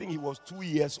walk. I think he was 2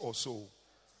 years or so.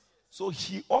 So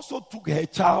she also took her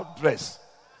child dress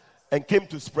and came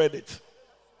to spread it.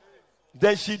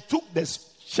 Then she took the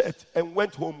shirt and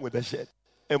went home with the shirt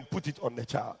and put it on the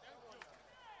child.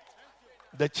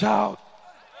 The child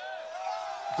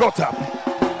got up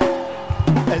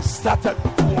and started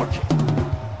walking.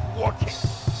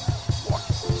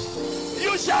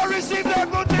 You shall receive the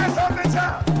goodness of the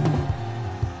child.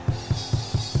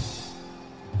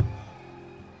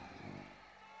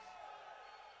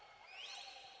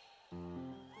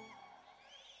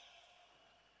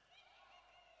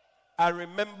 I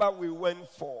remember we went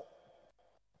for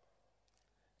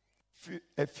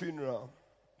a funeral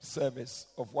service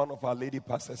of one of our lady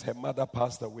pastors. Her mother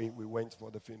passed away. We went for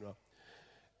the funeral.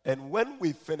 And when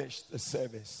we finished the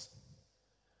service,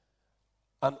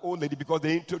 an old lady, because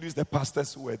they introduced the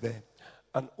pastors who were there,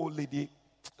 an old lady,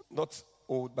 not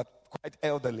old, but quite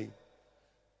elderly,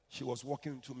 she was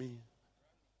walking to me,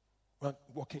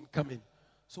 coming.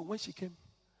 So when she came,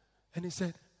 and he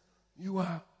said, you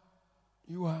are,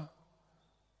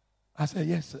 I said,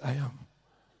 yes, I am.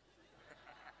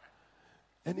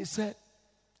 And he said,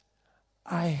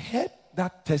 I heard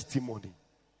that testimony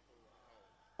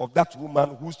of that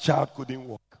woman whose child couldn't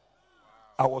walk.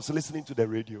 I was listening to the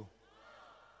radio.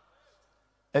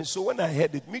 And so when I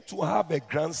heard it, me too have a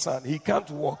grandson. He can't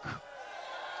walk.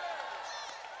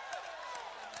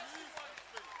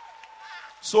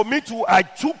 So me too, I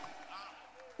took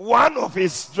one of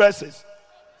his dresses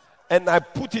and I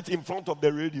put it in front of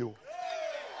the radio.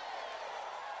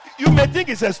 You may think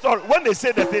it's a story. When they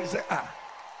say the thing, they say,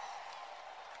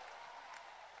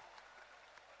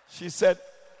 She said,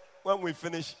 when we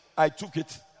finished, I took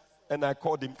it and I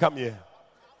called him, come here.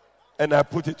 And I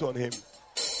put it on him.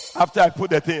 After I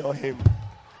put the thing on him,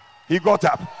 he got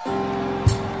up.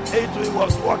 Adrian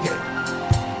was walking.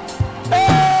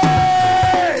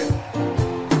 Hey!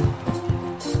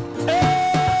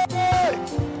 Hey!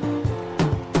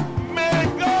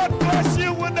 May God bless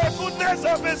you with the goodness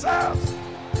of his house.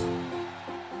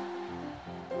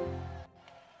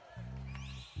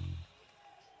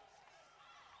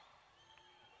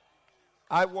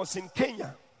 I was in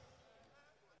Kenya.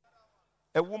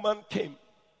 A woman came.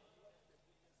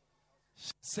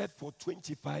 She said for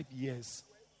 25 years,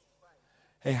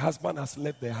 her husband has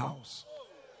left the house.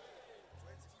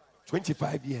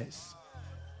 25 years.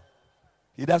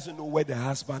 He doesn't know where the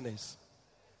husband is.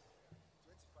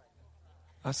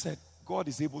 I said, God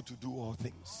is able to do all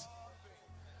things.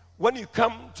 When you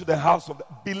come to the house of,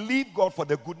 believe God for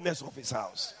the goodness of his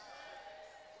house.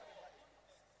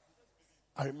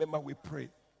 I remember we prayed,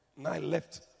 and I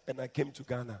left and I came to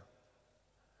Ghana.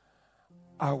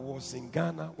 I was in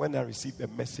Ghana when I received a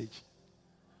message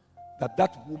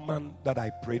that woman that I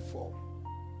prayed for,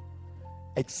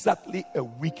 exactly a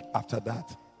week after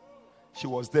that, she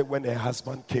was there when her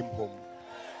husband came home.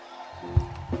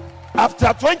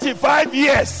 After 25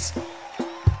 years,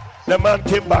 the man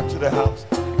came back to the house.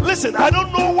 Listen, I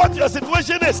don't know what your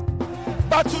situation is,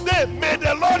 but today, may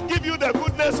the Lord give you the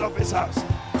goodness of his house.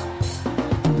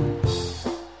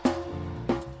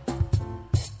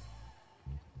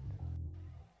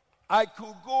 I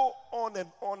could go on and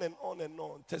on and on and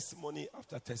on, testimony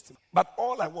after testimony. But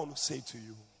all I want to say to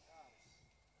you,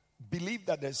 believe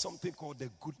that there's something called the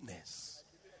goodness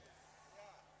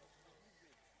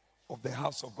of the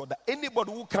house of God. That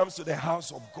anybody who comes to the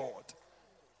house of God,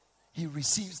 he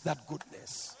receives that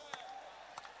goodness.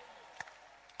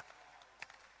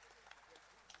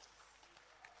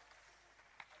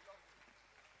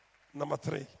 Number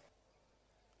 3,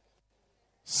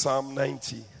 Psalm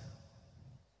 90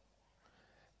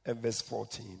 and verse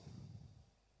 14.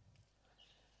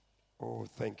 Oh,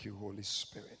 thank you, Holy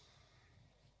Spirit.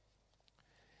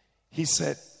 He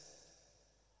said,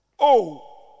 oh,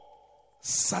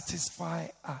 satisfy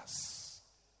us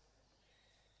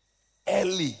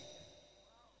early,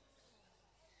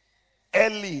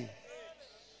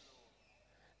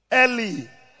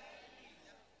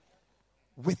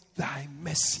 with thy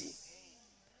mercy,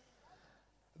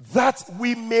 that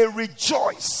we may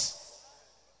rejoice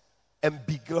and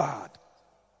be glad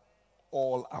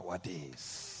all our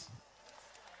days.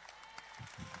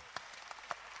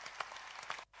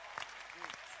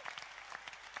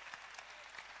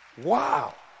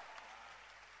 Wow.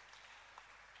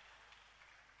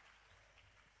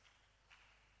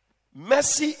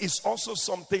 Mercy is also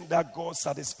something that God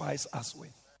satisfies us with.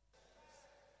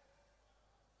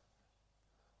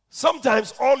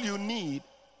 Sometimes all you need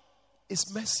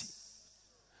is mercy.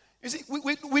 You see,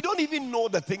 we don't even know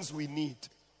the things we need.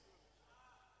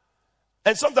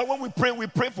 And sometimes when we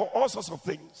pray for all sorts of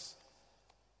things.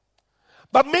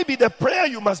 But maybe the prayer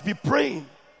you must be praying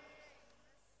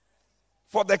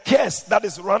for the curse that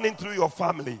is running through your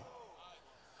family,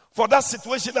 for that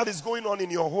situation that is going on in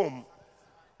your home.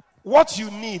 What you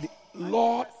need,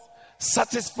 Lord,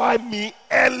 satisfy me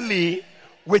early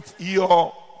with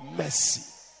your mercy.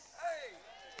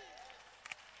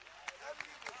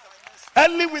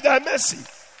 Early with thy mercy.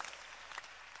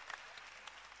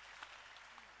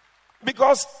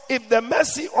 Because if the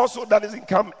mercy also doesn't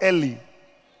come early,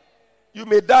 you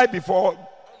may die before.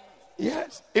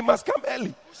 Yes, it must come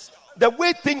early. The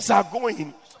way things are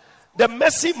going, the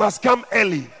mercy must come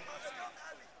early.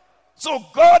 So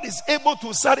God is able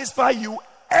to satisfy you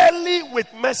early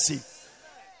with mercy.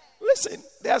 Listen,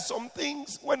 there are some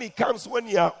things when it comes when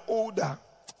you are older,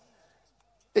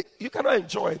 you cannot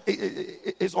enjoy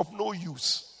it. It's of no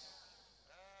use.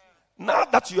 Now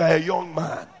that you are a young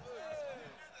man,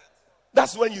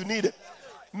 that's when you need it.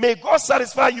 May God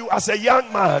satisfy you as a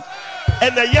young man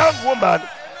and a young woman.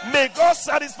 May God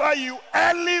satisfy you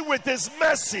early with his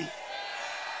mercy.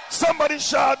 Somebody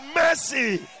shout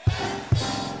mercy.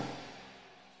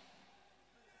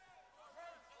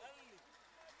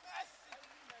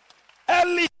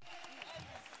 Early.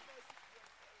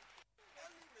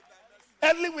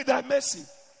 Early with thy mercy.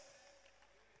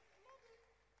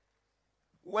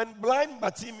 When blind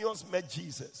Bartimaeus met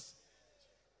Jesus,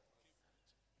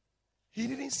 he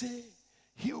didn't say,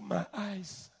 heal my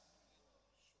eyes.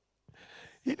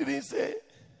 He didn't say,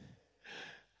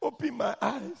 open my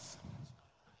eyes,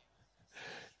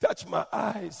 touch my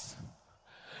eyes.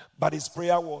 But his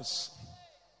prayer was,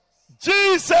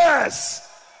 Jesus,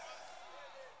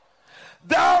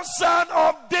 thou son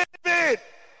of David,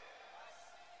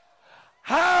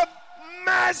 have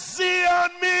mercy on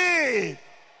me.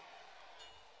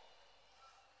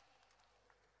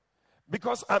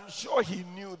 Because I'm sure he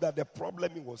knew that the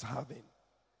problem he was having,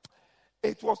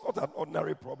 it was not an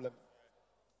ordinary problem.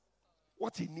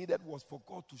 What he needed was for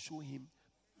God to show him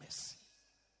mercy.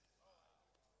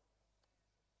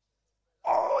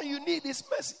 All you need is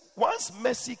mercy. Once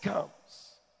mercy comes,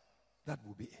 that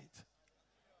will be it.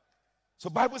 So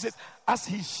Bible says, as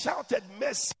he shouted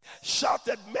mercy,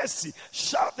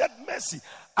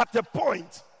 at the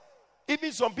point,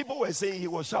 even some people were saying he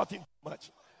was shouting too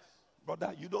much.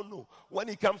 Brother, you don't know. When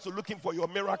it comes to looking for your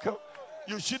miracle,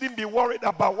 you shouldn't be worried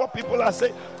about what people are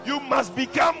saying. You must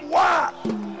become what?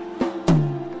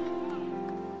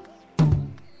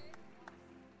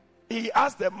 He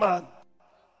asked the man,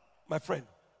 my friend,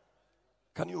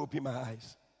 can you open my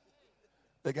eyes?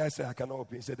 The guy said, I cannot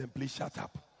open. He said, then please shut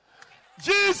up.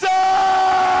 Jesus!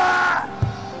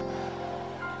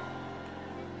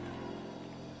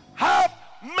 Have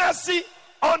mercy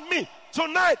on me.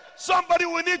 Tonight, somebody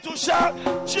will need to shout,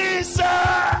 Jesus!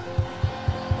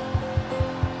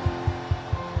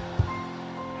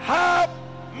 Have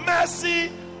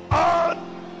mercy on me.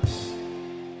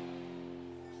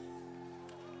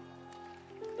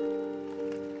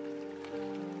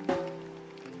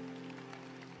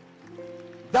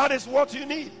 That is what you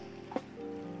need.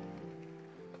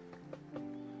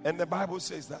 And the Bible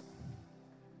says that.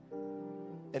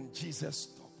 And Jesus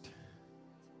stopped.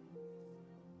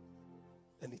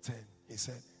 And he turned. He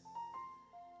said,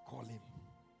 call him.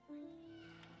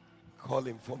 Call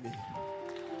him for me.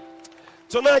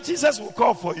 Tonight, Jesus will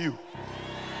call for you.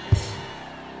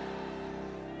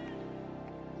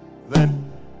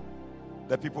 Then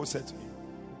The people said to him,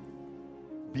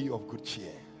 be of good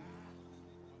cheer.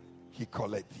 He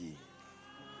called thee.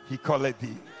 He called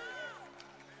thee.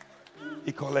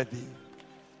 He called thee.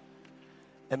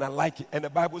 And I like it. And the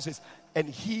Bible says, and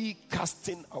he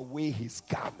casting away his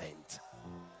garment.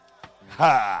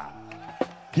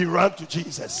 He ran to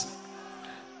Jesus.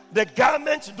 The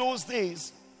garment those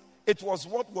days, it was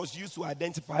what was used to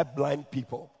identify blind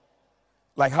people.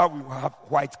 Like how we have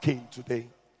white cane today.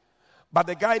 But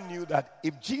the guy knew that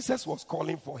if Jesus was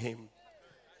calling for him,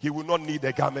 he would not need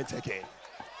the garment again.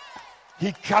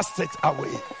 He cast it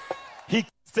away. He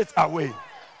cast it away.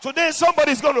 Today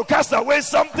somebody's going to cast away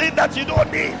something that you don't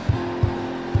need.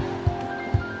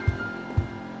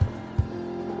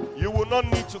 You will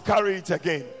not need to carry it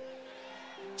again.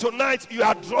 Tonight you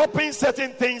are dropping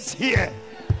certain things here.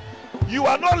 You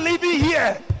are not living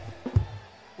here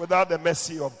without the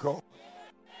mercy of God.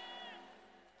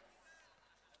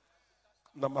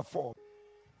 Number 4.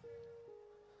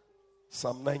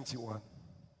 Psalm 91.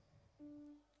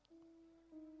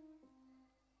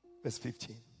 Verse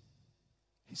 15.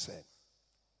 He said,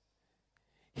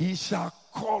 he shall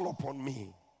call upon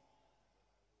me,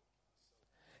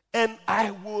 and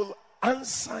I will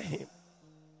answer him.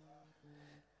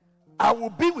 I will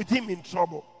be with him in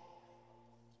trouble.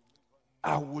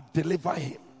 I will deliver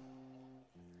him.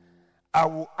 I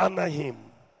will honor him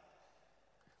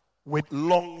with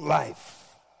long life.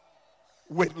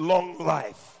 With long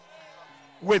life.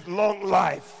 With long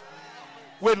life.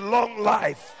 With long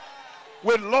life.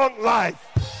 With long life.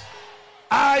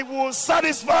 I will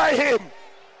satisfy him.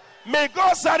 May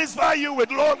God satisfy you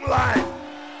with long life.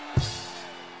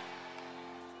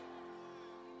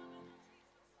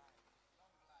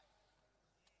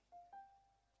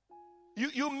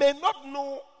 You may not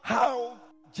know how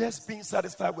just being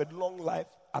satisfied with long life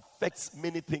affects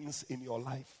many things in your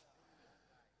life.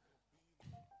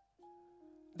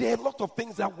 There are a lot of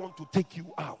things that want to take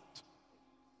you out.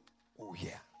 Oh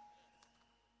yeah.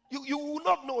 You will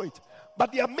not know it.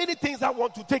 But there are many things that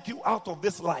want to take you out of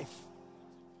this life.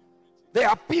 There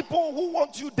are people who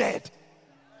want you dead.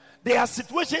 There are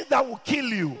situations that will kill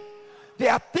you.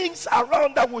 There are things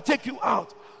around that will take you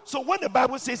out. So when the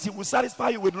Bible says he will satisfy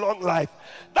you with long life,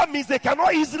 that means they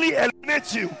cannot easily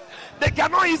eliminate you. They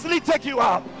cannot easily take you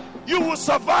out. You will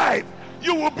survive.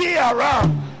 You will be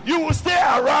around. You will stay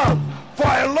around for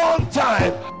a long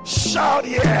time. Shout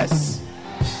yes.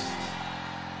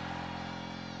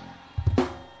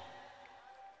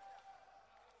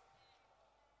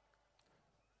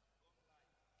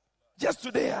 Just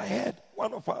today I heard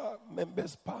one of our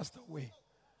members passed away.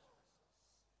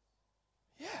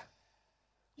 Yeah.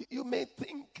 You may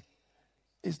think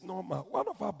it's normal. One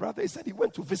of our brothers said he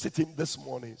went to visit him this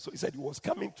morning. So he said he was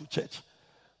coming to church.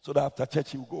 So that after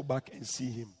church he would go back and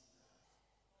see him.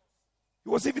 He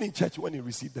was even in church when he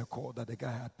received the call that the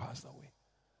guy had passed away.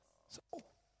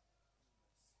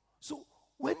 So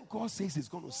when God says he's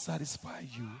going to satisfy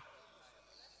you,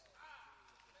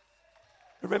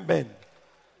 remember,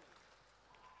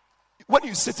 when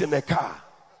you sit in a car,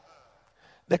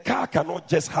 the car cannot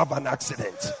just have an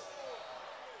accident.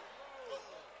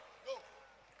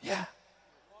 Yeah.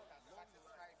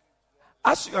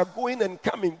 As you are going and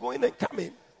coming,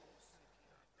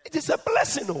 it is a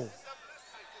blessing. Oh.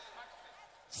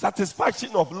 Satisfaction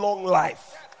of long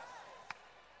life.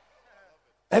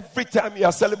 Every time you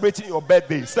are celebrating your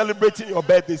birthday.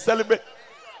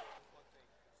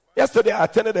 Yesterday I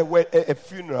attended a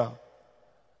funeral.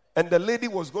 And the lady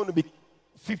was going to be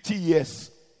 50 years.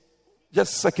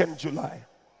 Just 2nd July.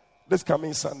 This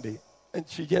coming Sunday. And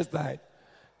she just died.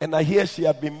 And I hear she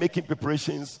had been making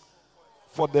preparations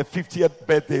for the 50th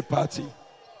birthday party.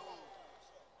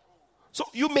 So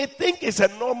you may think it's a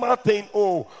normal thing.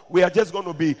 Oh, we are just going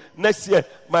to be next year,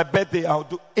 my birthday, I'll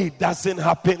do. It doesn't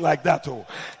happen like that. Oh,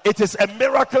 it is a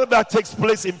miracle that takes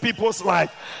place in people's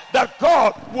life. That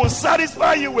God will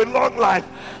satisfy you with long life.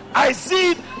 I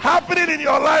see it happening in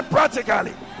your life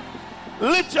practically.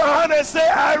 Lift your hand and say,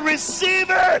 I receive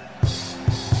it.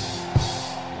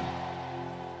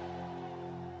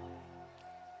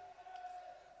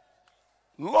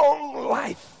 Long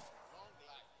life.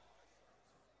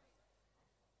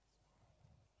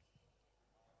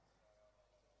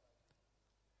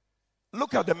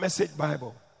 Look at the Message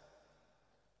Bible.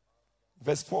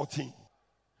 Verse 14.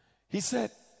 He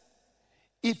said,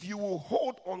 if you will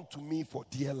hold on to me for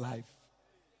dear life,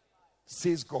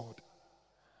 says God,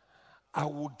 I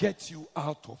will get you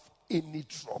out of any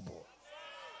trouble.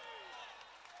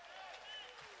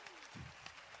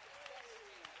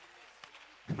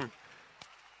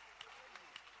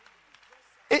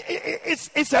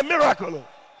 It's a miracle.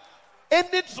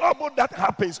 any trouble that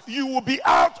happens, you will be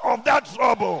out of that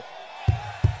trouble.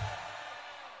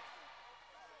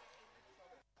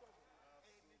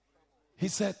 He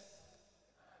said,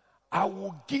 I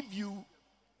will give you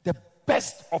the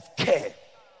best of care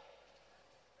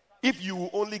if you will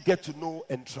only get to know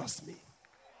and trust me.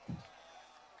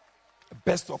 The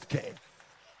best of care.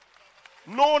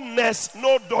 No nurse,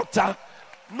 no doctor,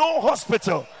 no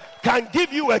hospital can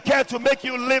give you a care to make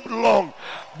you live long.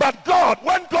 But God,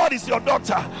 when God is your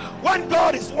doctor, when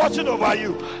God is watching over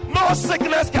you, no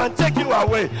sickness can take you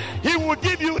away. He will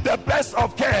give you the best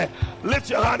of care. Lift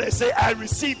your hand and say, I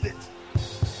received it.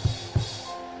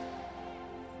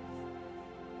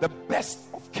 The best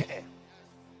of care.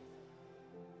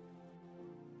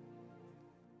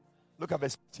 Look at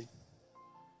verse 15.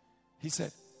 He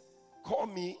said, call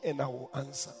me and I will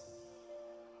answer.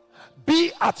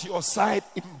 Be at your side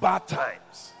in bad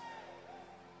times.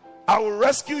 I will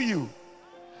rescue you.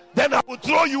 Then I will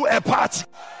throw you a party.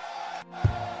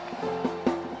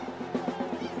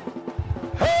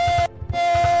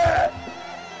 Hey!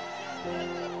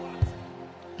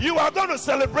 You are going to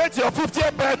celebrate your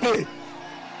 50th birthday,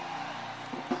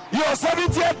 your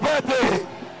 70th birthday,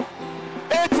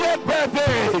 80th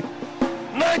birthday,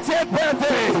 90th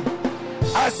birthday.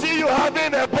 I see you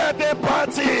having a birthday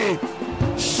party.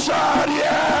 Sharia.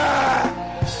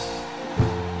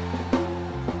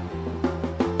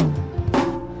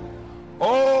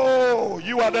 Oh,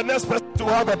 you are the next person to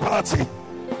have a party.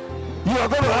 You are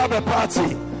going to have a party.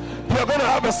 You are going to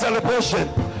have a celebration.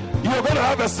 You are going to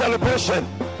have a celebration.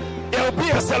 There will be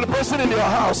a celebration in your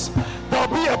house. There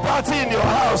will be a party in your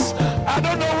house. I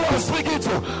don't know who I'm speaking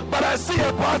to, but I see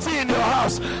a party in your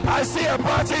house. I see a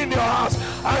party in your house.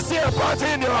 I see a party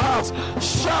in your house.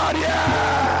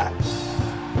 Sharia.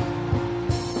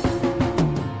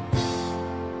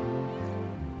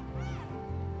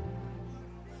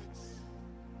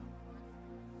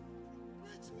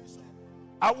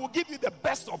 I will give you the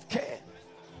best of care.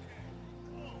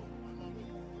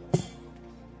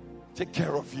 Take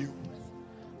care of you.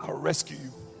 I'll rescue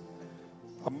you.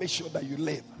 I'll make sure that you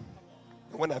live.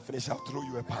 And when I finish, I'll throw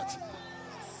you a party.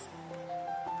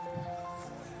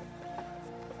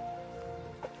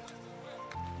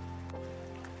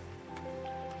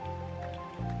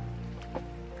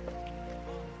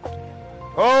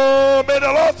 Oh, may the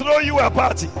Lord throw you a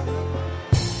party.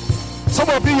 Some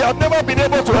of you have never been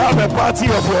able to have a party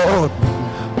of your own,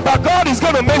 but God is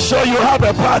going to make sure you have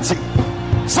a party.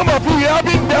 Some of you have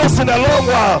been dancing a long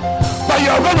while, but you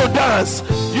are going to dance.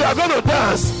 You are going to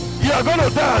dance. You are going to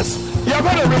dance. You are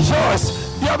going to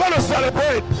rejoice. You are going to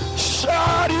celebrate.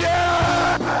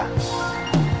 Sharia.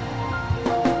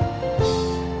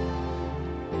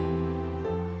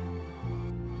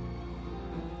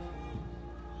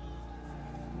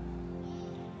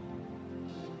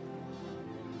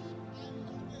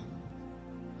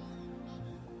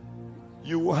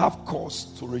 You will have cause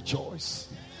to rejoice.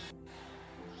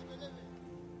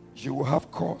 You will have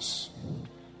cause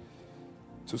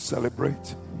to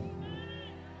celebrate.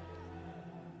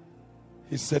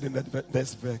 He said in that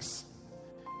next verse,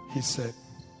 he said,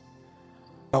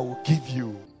 I will give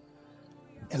you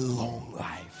a long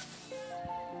life,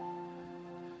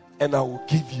 and I will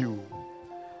give you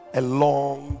a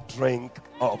long drink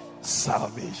of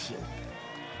salvation.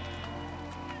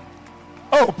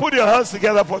 Oh, put your hands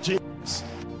together for Jesus.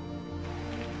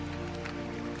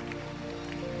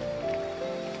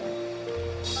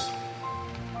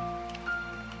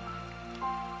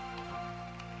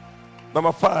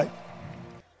 Number 5.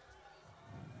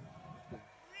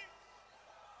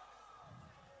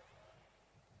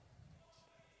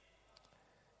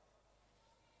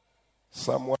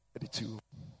 Psalm 132,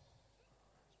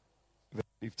 verse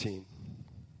 15.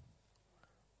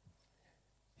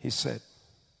 He said,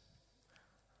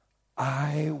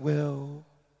 I will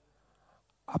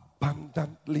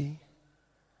abundantly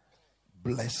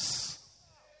bless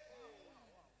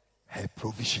her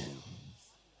provision,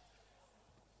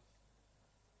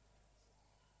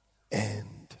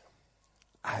 and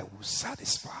I will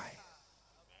satisfy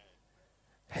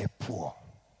her poor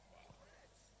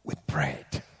with bread.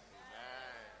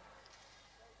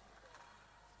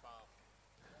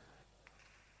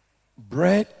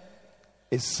 Bread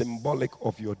is symbolic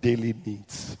of your daily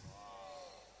needs.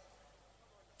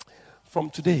 From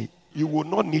today, you will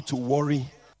not need to worry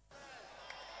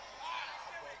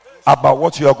about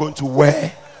what you are going to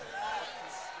wear,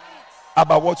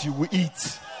 about what you will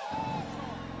eat,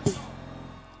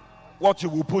 what you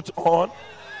will put on,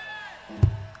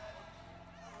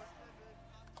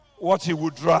 what you will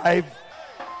drive,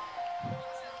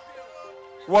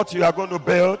 what you are going to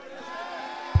build.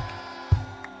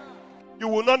 you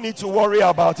will not need to worry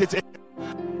about it.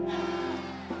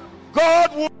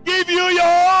 God will give you your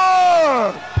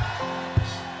own.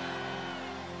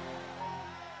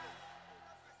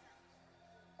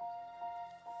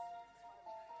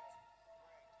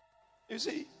 You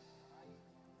see,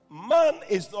 man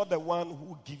is not the one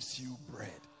who gives you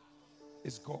bread.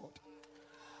 It's God.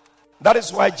 That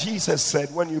is why Jesus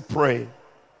said, when you pray,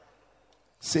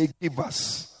 say, give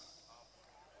us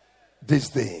this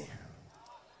day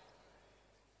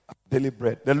daily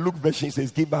bread. The Luke version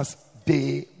says, give us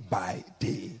day by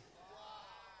day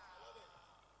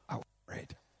our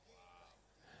bread.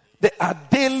 There are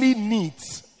daily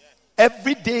needs.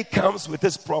 Every day comes with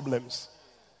its problems.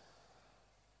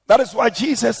 That is why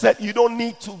Jesus said you don't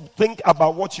need to think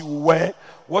about what you will wear,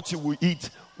 what you will eat,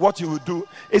 what you will do.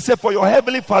 He said, for your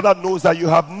heavenly Father knows that you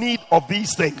have need of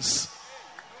these things.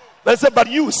 They said, but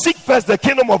you seek first the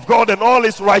kingdom of God and all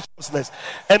his righteousness,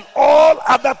 and all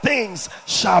other things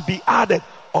shall be added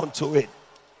unto it.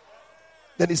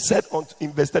 Then he said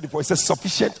in verse 34, he says,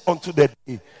 sufficient unto the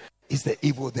day is the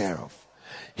evil thereof.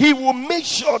 He will make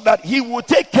sure that he will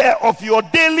take care of your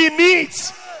daily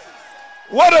needs.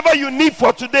 Whatever you need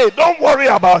for today, don't worry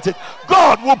about it.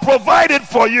 God will provide it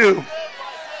for you.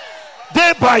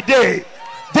 Day by day,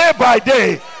 day by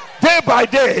day, day by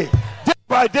day, day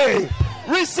by day.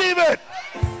 Receive it.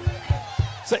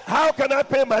 Say, how can I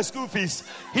pay my school fees?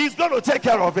 He's going to take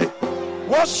care of it.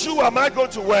 What shoe am I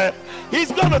going to wear?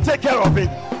 He's going to take care of it.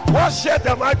 What shirt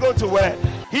am I going to wear?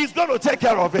 He's going to take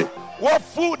care of it. What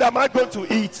food am I going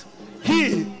to eat?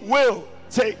 He will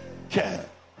take care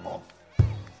of.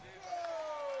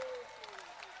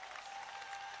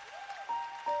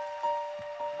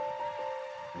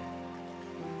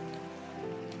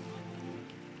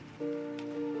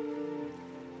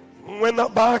 When the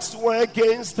backs were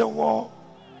against the wall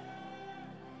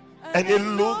and it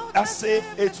looked as if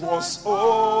it was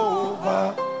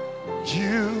over,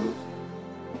 you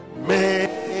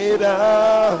made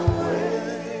a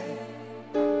way.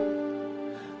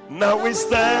 Now we're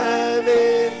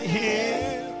standing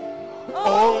here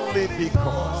only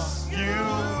because you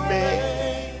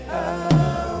made a way.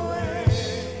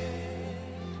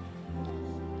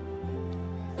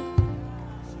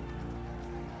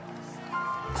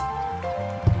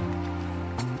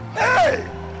 Hey!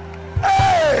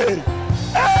 Hey!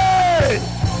 Hey!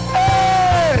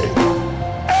 Hey!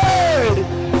 Hey!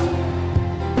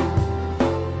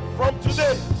 From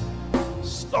today,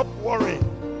 stop worrying.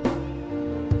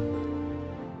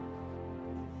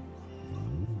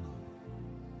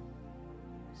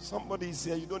 Somebody is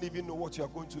here, you don't even know what you are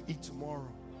going to eat tomorrow.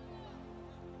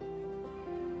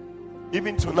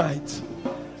 Even tonight,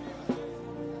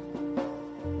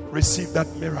 receive that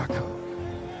miracle.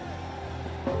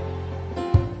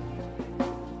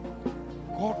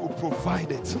 God will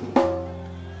provide it.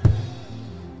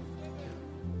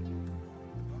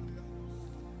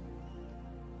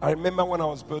 I remember when I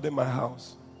was building my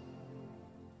house,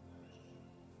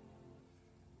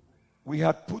 we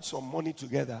had put some money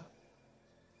together.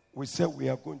 We said we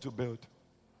are going to build.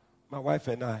 My wife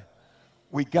and I.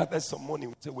 We gathered some money.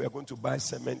 We said we are going to buy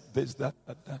cement, this, that,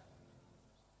 that.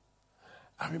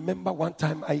 I remember one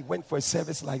time I went for a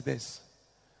service like this.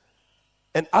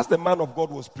 And as the man of God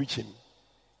was preaching,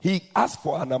 he asked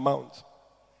for an amount.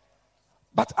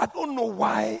 But I don't know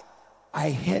why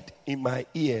I heard in my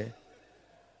ear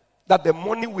that the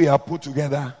money we have put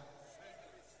together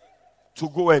to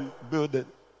go and build it,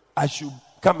 I should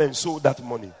come and sow that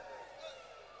money.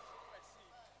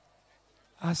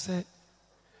 I said,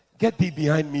 get thee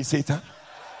behind me, Satan.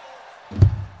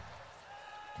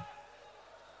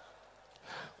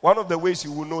 One of the ways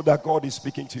you will know that God is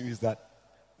speaking to you is that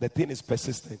the thing is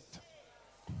persistent.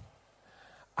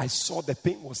 I saw the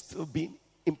thing was still being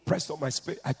impressed on my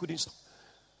spirit. I couldn't stop.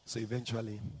 So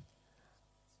eventually,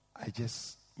 I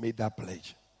just made that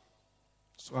pledge.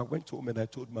 So I went home and I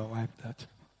told my wife that.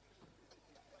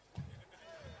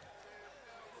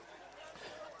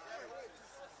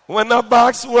 When our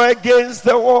backs were against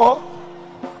the wall,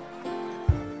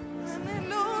 And it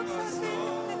looks as if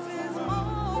it is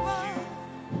over.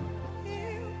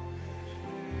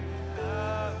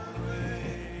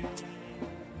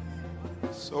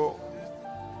 so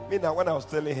now when I was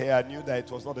telling her, I knew that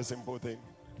it was not a simple thing.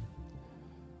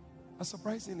 But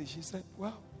surprisingly, she said,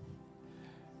 well,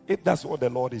 if that's what the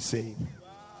Lord is saying,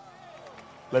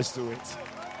 let's do it.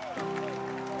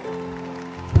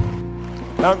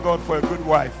 Thank God for a good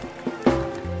wife.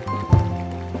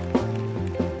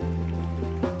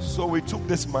 So we took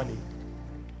this money.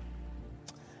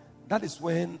 That is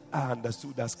when I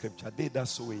understood that scripture. They that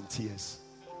sow in tears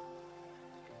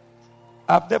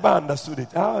I've never understood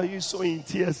it. How are you so in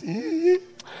tears?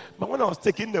 But when I was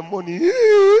taking the money,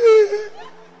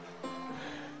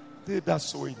 they that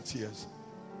so in tears.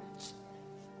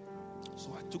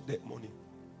 So I took that money.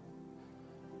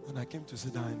 When I came to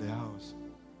sit down in the house,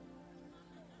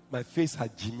 my face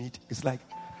had jimmied. It's like,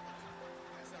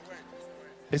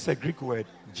 it's a Greek word,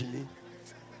 Jimmy.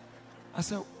 I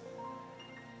said,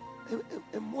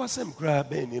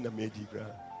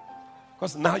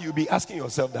 because now you'll be asking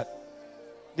yourself that,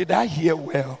 did I hear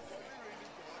well?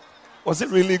 Was it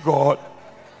really God?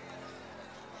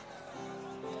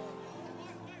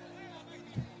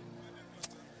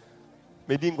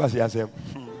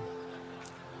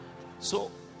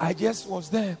 So I just was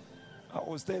there. I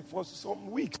was there for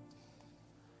some weeks.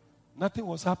 Nothing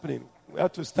was happening. We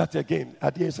had to start again.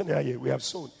 At the end of the year, we have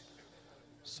sown.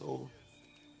 So,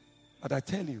 but I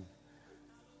tell you,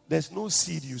 there's no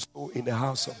seed you sow in the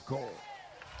house of God.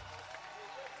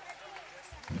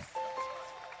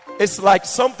 It's like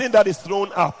something that is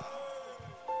thrown up.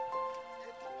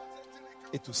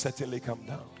 It will certainly come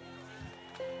down.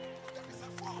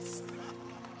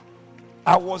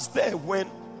 I was there when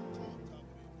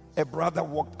a brother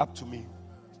walked up to me.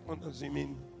 What does he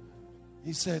mean?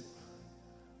 He said,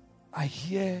 I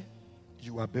hear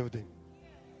you are building.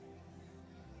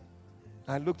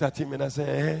 I looked at him and I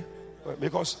said,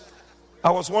 because I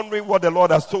was wondering what the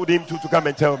Lord has told him to come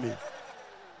and tell me.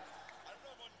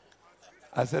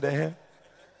 I said,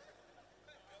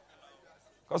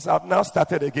 because I've now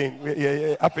started again.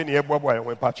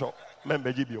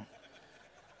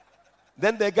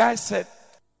 Then the guy said,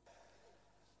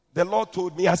 the Lord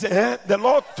told me. I said, the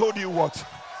Lord told you what?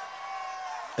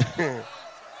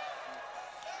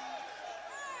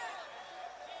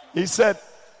 He said,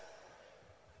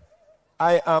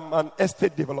 I am an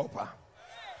estate developer.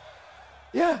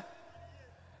 Yeah.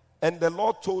 And the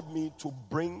Lord told me to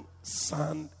bring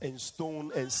sand and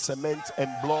stone and cement and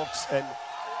blocks and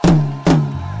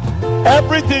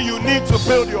everything you need to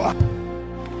build your house.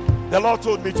 The Lord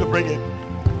told me to bring it.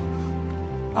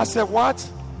 I said, what?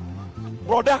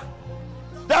 Brother,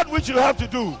 that which you have to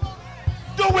do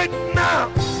it now.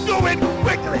 Do it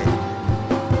quickly.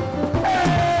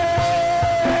 Hey!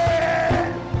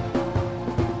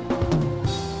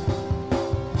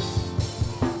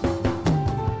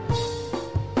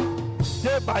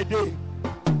 Day by day,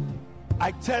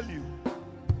 I tell you,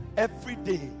 every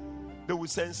day they will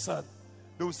send sand,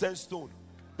 they will send stone,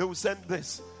 they will send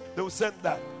this, they will send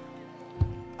that.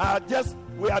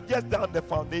 We are just down the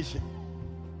foundation.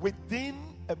 Within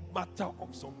a matter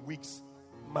of some weeks,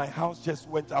 my house just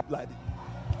went up like that.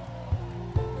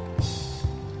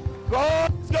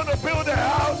 God is going to build a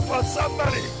house for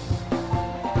somebody.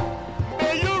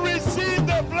 May you receive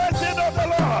the blessing of the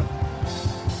Lord.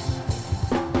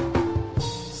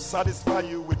 Satisfy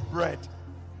you with bread.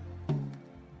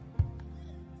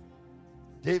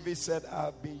 David said,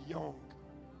 I've been young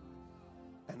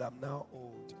and I'm now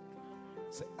old.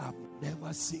 Say, I've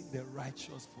never seen the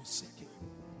righteous forsaken,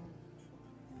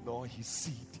 nor his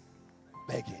seed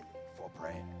begging for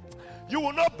bread. You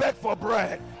will not beg for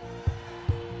bread.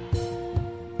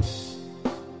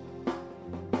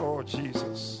 Oh,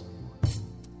 Jesus.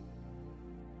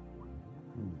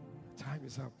 Time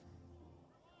is up.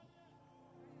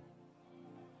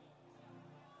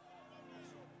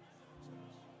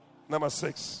 Number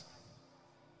 6.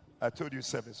 I told you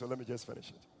 7, so let me just finish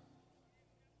it.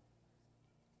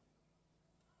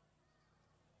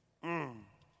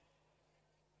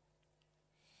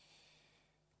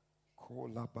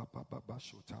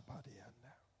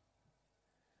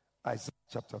 Isaiah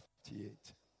chapter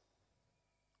 58.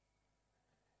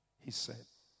 He said,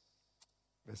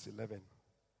 verse 11,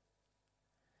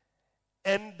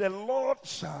 and the Lord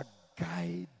shall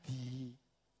guide thee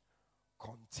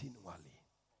continually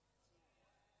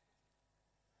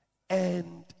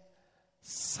and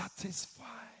satisfy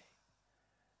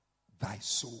thy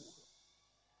soul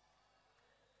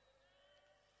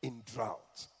in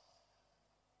drought,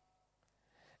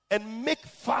 and make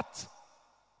fat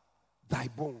thy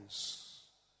bones,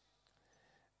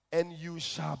 and you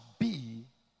shall be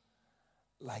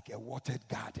like a watered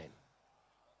garden,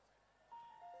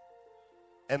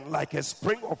 and like a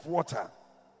spring of water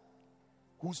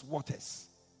whose waters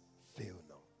fail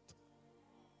not.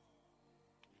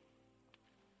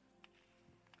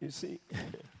 You see,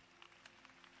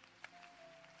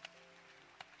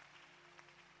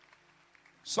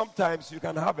 sometimes you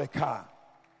can have a car,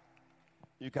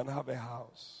 you can have a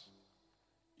house,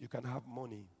 you can have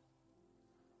money,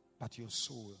 but your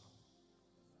soul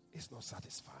is not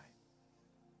satisfied.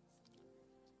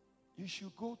 You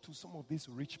should go to some of these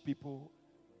rich people,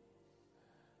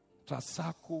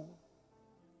 Trasacco,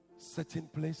 certain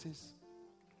places,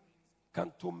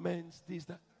 cantonments, this,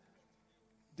 that.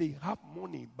 They have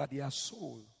money, but their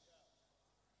soul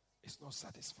is not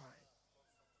satisfied.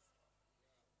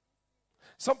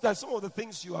 Sometimes some of the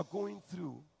things you are going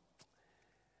through,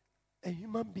 a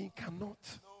human being cannot.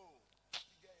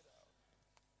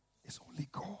 It's only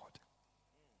God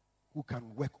who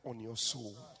can work on your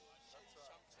soul.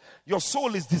 Your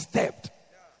soul is disturbed.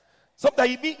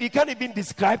 Sometimes you can't even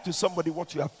describe to somebody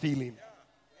what you are feeling.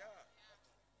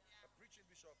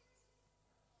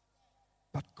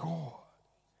 But God,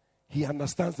 He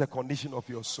understands the condition of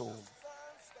your soul.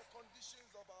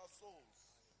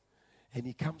 And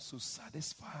He comes to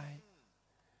satisfy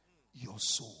your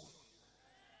soul.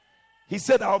 He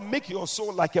said, I'll make your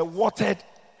soul like a watered.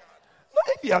 Not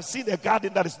if you have seen a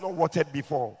garden that is not watered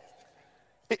before.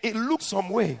 It looks some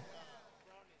way.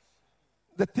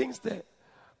 The things there.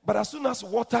 But as soon as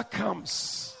water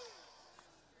comes,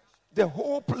 the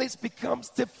whole place becomes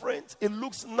different. It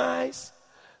looks nice.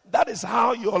 That is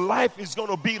how your life is going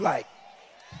to be like.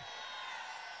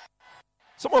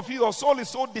 Some of you, your soul is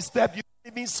so disturbed, you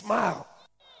can't even smile.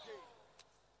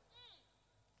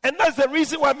 And that's the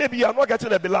reason why maybe you are not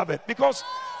getting a beloved. Because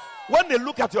when they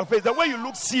look at your face, the way you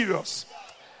look serious,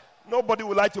 nobody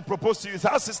would like to propose to you. It's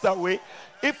our sister way.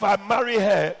 If I marry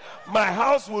her, my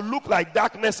house will look like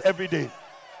darkness every day.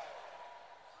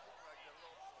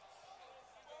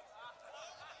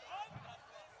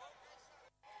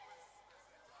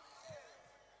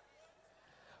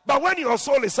 But when your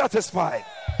soul is satisfied,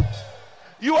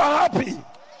 you are happy,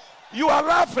 you are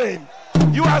laughing,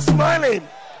 you are smiling.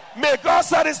 May God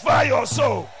satisfy your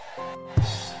soul.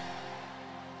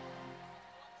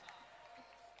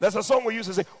 There's a song we used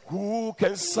to say, who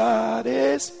can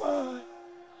satisfy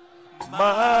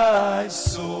my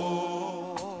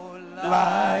soul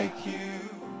like you?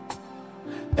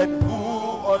 And who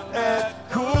on earth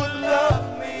could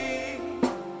love me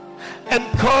and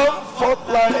comfort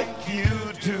like you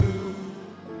do?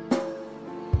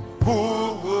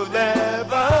 Who will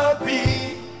ever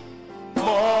be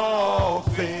more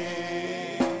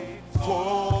faithful,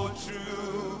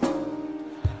 true?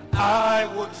 I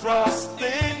will trust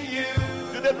in you.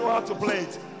 Do they know how to play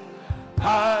it?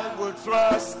 I will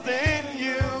trust in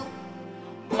you,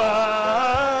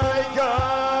 my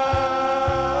God.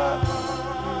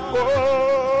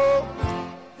 Oh,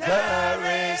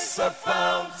 there is a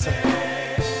fountain.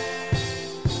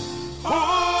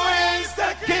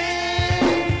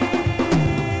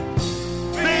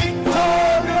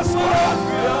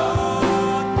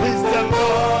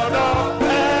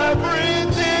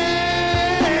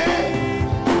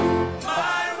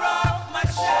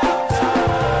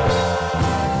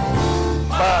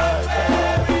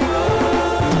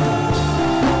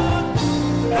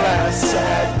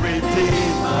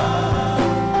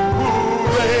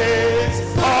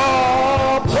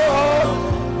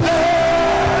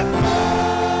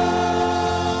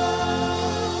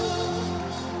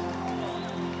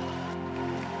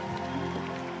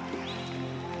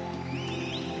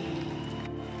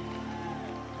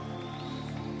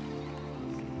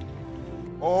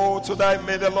 Tonight,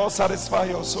 may the Lord satisfy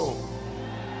your soul.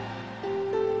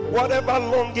 Whatever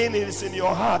longing is in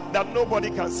your heart that nobody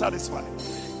can satisfy,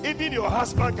 even your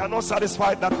husband cannot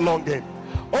satisfy that longing.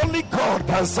 Only God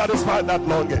can satisfy that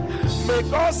longing. May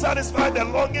God satisfy the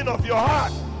longing of your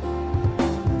heart.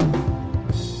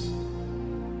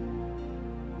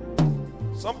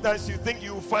 Sometimes you think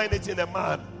you find it in a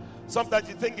man. Sometimes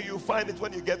you think you find it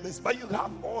when you get this. But you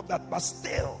have all that, but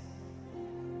still,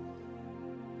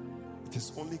 it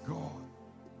is only God.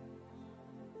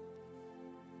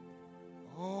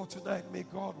 Oh, tonight may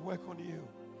God work on you.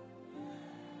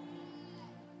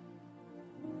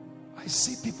 I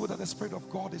see people that the Spirit of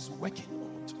God is working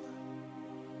on tonight.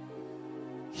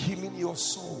 Healing your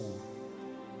soul.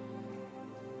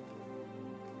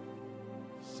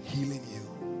 Healing you.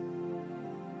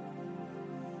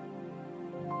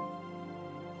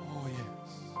 Oh,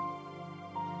 yes.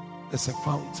 There's a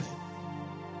fountain.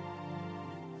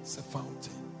 It's a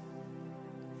fountain.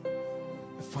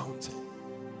 A fountain.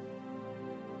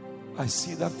 I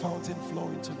see that fountain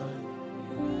flowing tonight.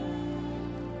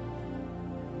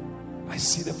 I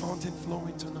see the fountain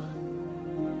flowing tonight.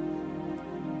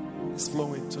 It's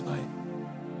flowing tonight.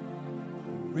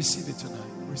 Receive it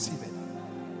tonight. Receive it.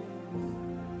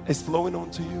 It's flowing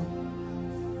onto you.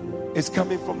 It's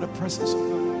coming from the presence of the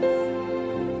Lord.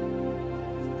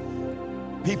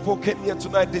 People came here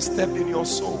tonight disturbed in your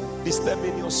soul, disturbed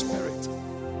in your spirit.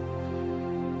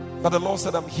 But the Lord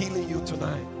said, I'm healing you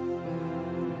tonight.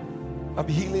 I'm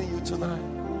healing you tonight.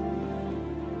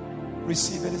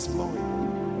 Receive it, it's flowing.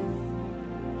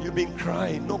 You've been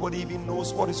crying. Nobody even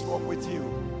knows what is wrong with you.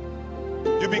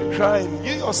 You've been crying.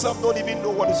 You yourself don't even know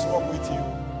what is wrong with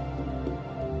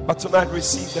you. But tonight,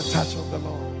 receive the touch of the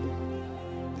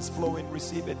Lord. It's flowing.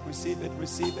 Receive it, receive it,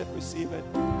 receive it, receive it.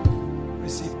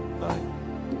 Receive it tonight.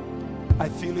 I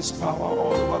feel His power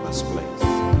all over this place.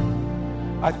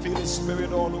 I feel His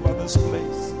Spirit all over this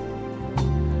place.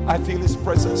 I feel His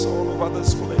presence all over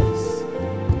this place.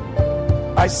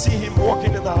 I see Him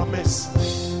walking in our midst.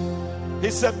 He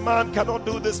said, man cannot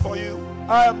do this for you.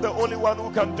 I am the only one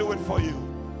who can do it for you.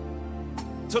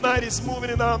 Tonight He's moving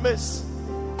in our midst.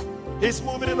 He's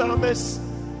moving in our midst.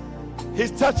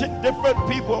 He's touching different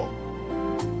people.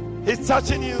 He's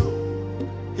touching you.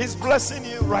 He's blessing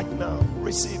you right now.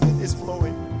 Receive it. It's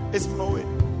flowing. It's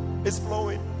flowing. It's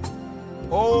flowing.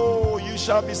 Oh, you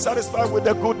shall be satisfied with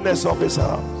the goodness of His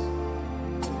house.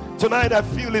 Tonight I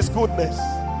feel His goodness.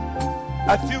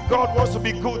 I feel God wants to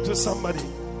be good to somebody.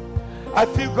 I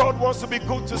feel God wants to be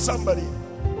good to somebody.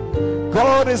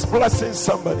 God is blessing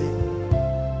somebody.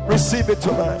 Receive it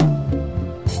tonight.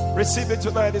 Receive it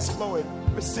tonight. It's flowing.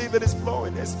 Receive it. It's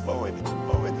flowing. It's flowing. It's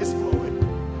flowing. It's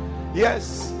flowing.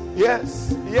 Yes.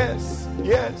 Yes. Yes.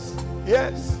 Yes.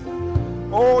 Yes.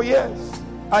 Oh yes.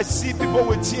 I see people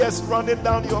with tears running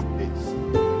down your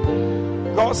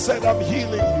face. God said, I'm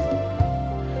healing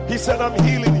you. He said, I'm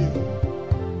healing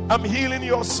you. I'm healing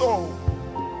your soul.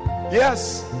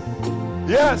 Yes.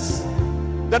 Yes.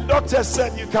 The doctor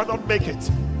said you cannot make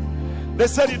it. They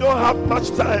said you don't have much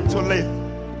time to live.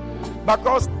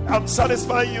 Because I'm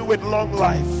satisfying you with long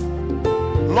life.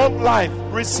 Long life.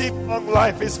 Receive long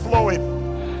life. It's flowing.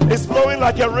 It's flowing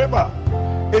like a river.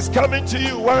 It's coming to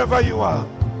you wherever you are.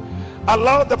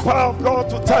 Allow the power of God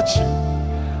to touch you.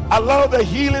 Allow the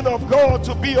healing of God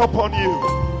to be upon you.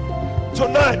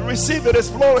 Tonight, receive it. It's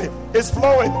flowing. It's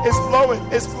flowing. It's flowing.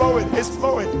 It's flowing. It's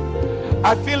flowing.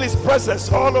 I feel His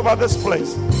presence all over this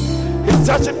place. He's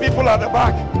touching people at the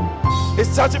back.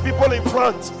 He's touching people in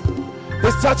front.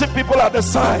 He's touching people at the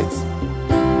sides.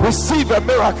 Receive a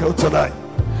miracle tonight.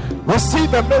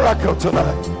 Receive a miracle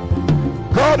tonight.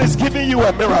 God is giving you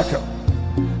a miracle.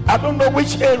 I don't know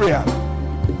which area,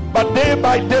 but day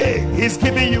by day He's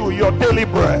giving you your daily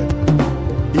bread.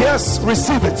 Yes,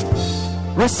 receive it.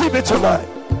 Receive it tonight.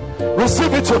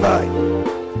 Receive it tonight.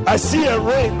 I see a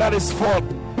rain that is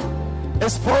falling.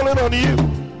 It's falling on you.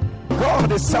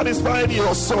 God is satisfying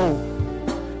your soul.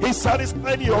 He's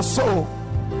satisfying your soul.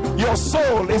 Your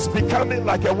soul is becoming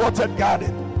like a watered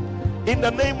garden. In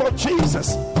the name of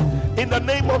Jesus. In the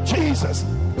name of Jesus.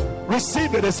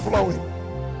 Receive it. It's flowing.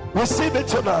 Receive it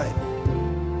tonight.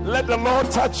 Let the Lord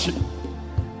touch you.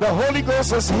 The Holy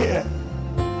Ghost is here.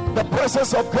 The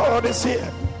presence of God is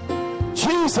here.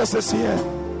 Jesus is here.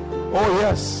 Oh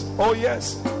yes. Oh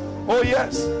yes. Oh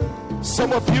yes.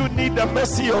 Some of you need the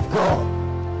mercy of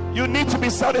God. You need to be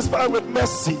satisfied with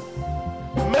mercy.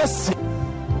 Mercy.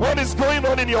 What is going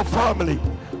on in your family?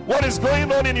 What is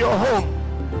going on in your home?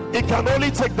 It can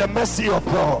only take the mercy of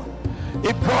God.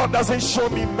 If God doesn't show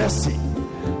me mercy,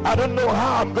 I don't know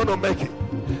how I'm going to make it.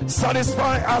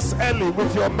 Satisfy us early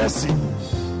with your mercy.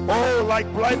 Oh,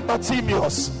 like blind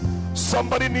Bartimaeus,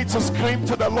 somebody needs to scream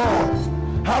to the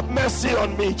Lord, have mercy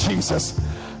on me, Jesus.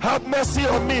 Have mercy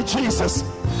on me, Jesus.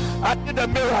 I need a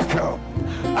miracle.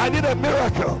 I need a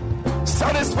miracle.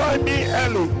 Satisfy me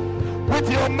early with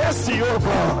your mercy, oh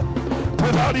God.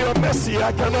 Without your mercy,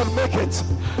 I cannot make it.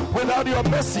 Without your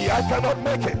mercy, I cannot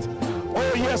make it.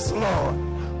 Oh yes, Lord.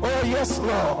 Oh yes,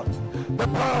 Lord. The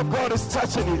power of God is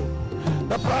touching you.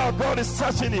 The power of God is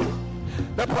touching you.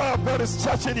 The power of God is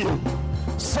touching you.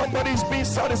 Somebody's being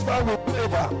satisfied with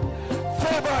favor.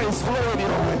 Favor is flowing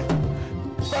your way.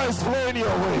 Favor is flowing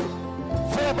your way.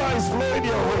 Favor is flowing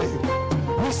your way.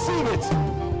 Receive it.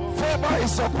 Favor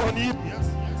is upon you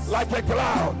like a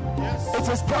cloud. It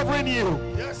is covering you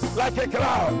like a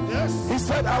cloud. He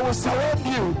said, I will surround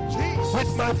you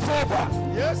with my favor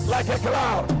like a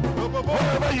cloud.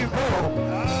 Wherever you go,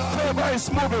 favor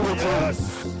is moving with you.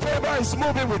 Favor is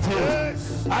moving with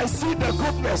you. I see the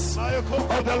goodness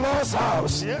of the Lord's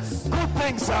house. Good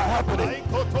things are happening.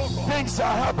 Things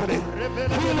are happening.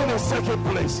 Healing is taking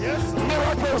place.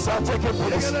 Miracles are taking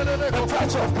place. The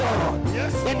touch of God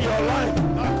in your life.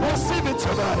 Receive it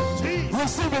tonight.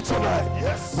 Receive it tonight.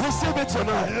 Receive it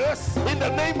tonight. In the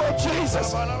name of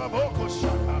Jesus.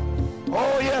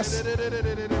 Oh yes.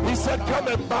 He said, come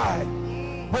and buy.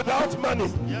 Without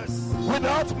money.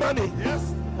 Without money.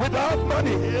 Without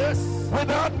money.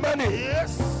 Without money.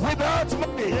 Without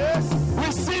money.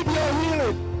 Receive your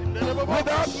healing.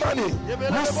 Without money,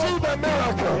 receive a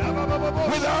miracle.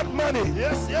 Without money,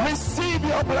 receive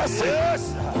your blessing.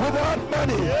 Without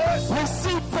money,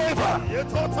 receive favor.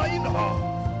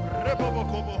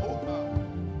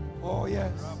 Oh,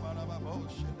 yes.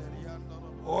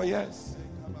 Oh, yes.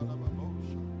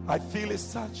 I feel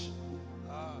his touch.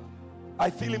 I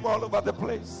feel him all over the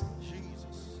place.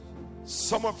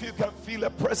 Some of you can feel a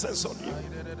presence on you.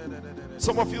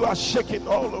 Some of you are shaking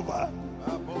all over.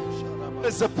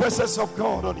 There's the presence of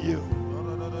God on you.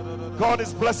 God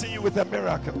is blessing you with a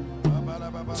miracle.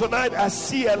 Tonight I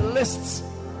see a list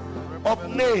of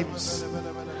names,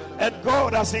 and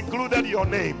God has included your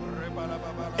name.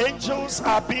 Angels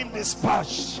are being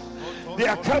dispatched. They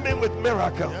are coming with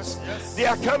miracles. They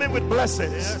are coming with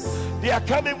blessings. They are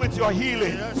coming with your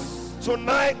healing.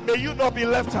 Tonight, may you not be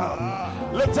left out.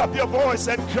 Lift up your voice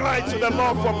and cry to the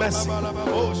Lord for mercy.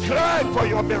 Cry for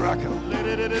your miracle.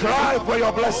 Cry for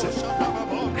your blessing.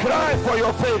 Cry for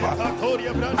your favor.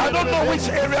 I don't know which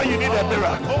area you need a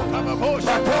miracle,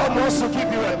 but God wants to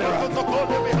give you a miracle.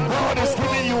 God is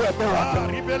giving you a miracle.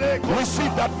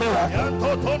 Receive that miracle.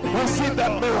 Receive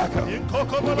that miracle.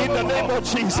 In the name of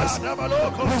Jesus.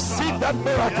 Receive that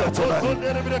miracle tonight.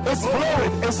 It's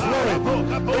flowing. It's flowing.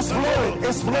 It's flowing.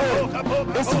 It's flowing.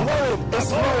 It's flowing. It's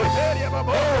flowing.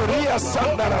 Oh, Ria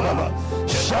Sandarababa.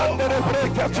 Shandere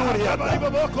Breka Turianda.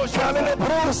 Kalele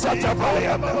Brusa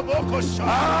Tapalianda.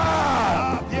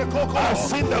 I've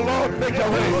seen the Lord make a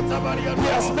way. He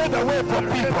has made a way for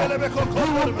people. He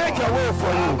will make a way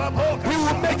for you. He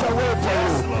will make a way for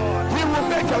you. He will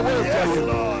make a way for you.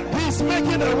 He's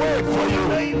making a way for you.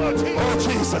 Oh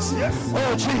Jesus.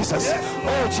 Oh Jesus.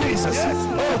 Oh Jesus.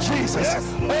 Oh Jesus.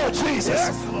 Oh Jesus.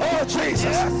 Oh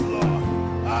Jesus.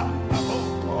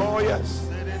 Oh yes.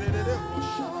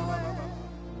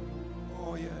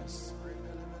 Oh yes.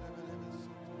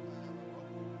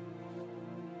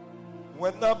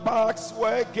 When the backs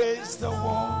were against the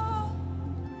wall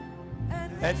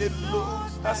and it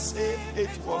looked as if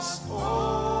it was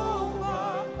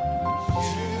over,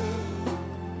 you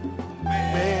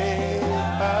made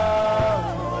a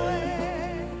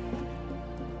way.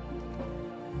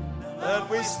 And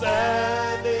we're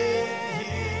standing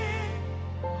here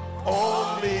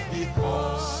only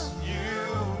because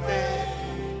you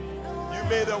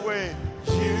made a way.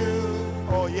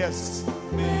 Oh yes.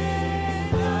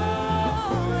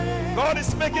 God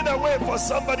is making a way for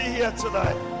somebody here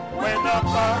tonight. When the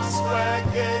backs were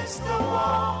against the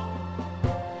wall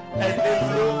and it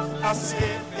looked as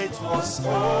if it was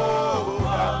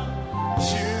over,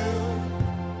 you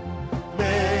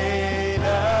made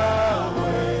a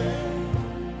way.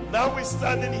 Now we're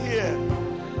standing here.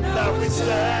 Now we're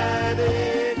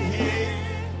standing here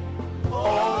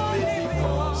only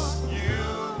because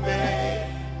you made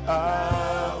a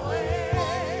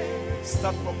way.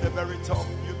 Start from the very top.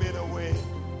 You made a way.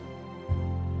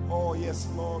 Oh yes,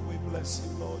 Lord, we bless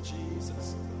you, Lord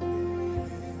Jesus.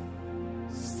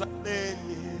 Standing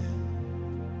here.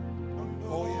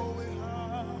 Oh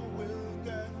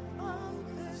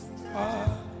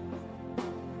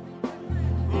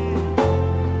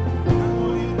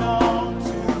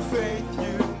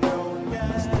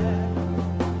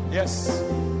yes. Yes,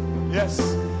 yes.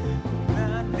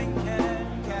 Nothing can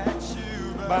catch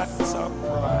you By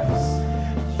surprise.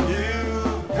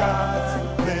 You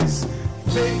got this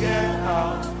figured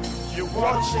out. You're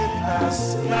watching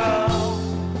us now.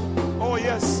 Oh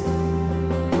yes.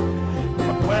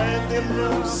 But when it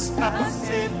looks as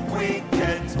if we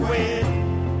can't win,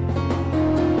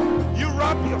 you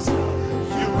wrap yourself.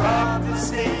 You wrap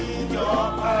this in your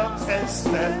arms and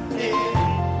step in.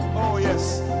 Oh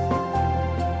yes.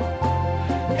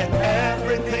 And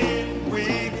everything we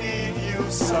need you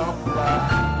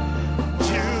supply.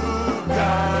 You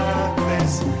got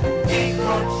this in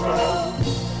control.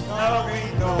 Now we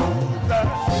know that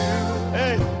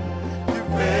you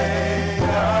made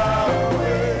our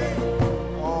way.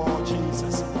 Oh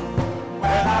Jesus.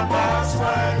 When our backs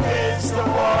were against the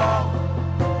wall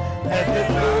and it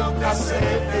looked as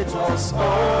if it was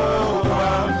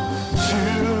over,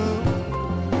 you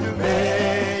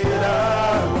made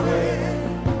our way.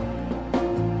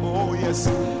 Oh yes,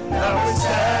 now we're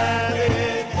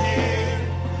standing here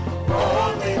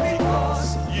only because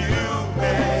you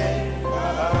made a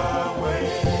way.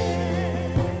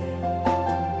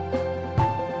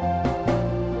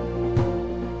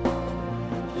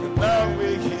 Now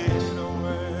we're here,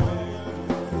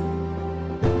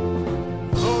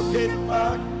 looking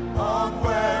back on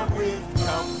where we've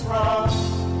come from.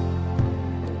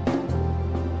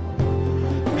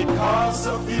 Because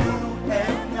of you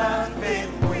and nothing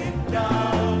we've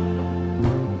done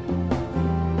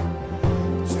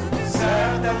to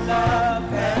deserve the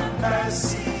love and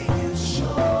mercy you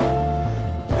show.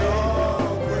 Your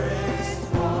grace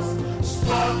was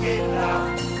strong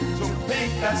enough to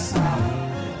pick us up.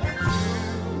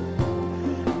 You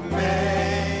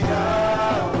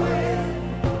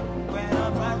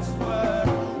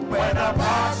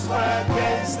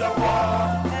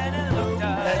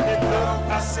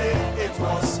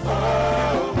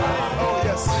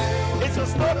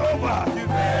is not over.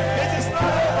 It is not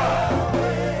over.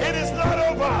 It is not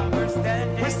over.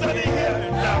 We're standing here.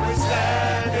 Now we're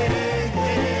standing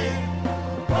here.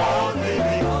 Only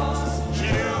because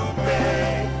you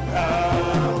made a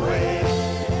way.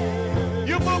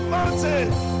 You move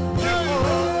mountains. You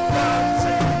move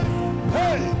mountains.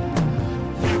 Hey.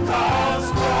 You cause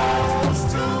walls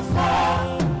to fall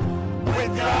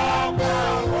with your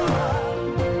power.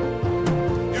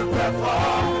 You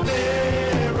perform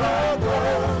miracles.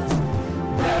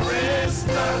 There is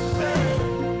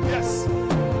nothing, yes,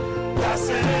 that's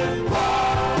impossible.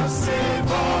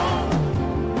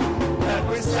 And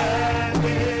we're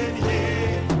standing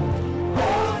here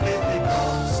only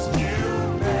because you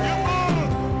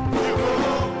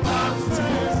move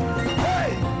mountains.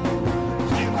 Hey,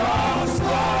 you cause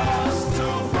walls to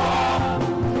fall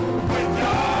with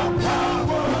your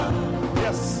power.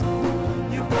 Yes,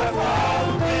 you perform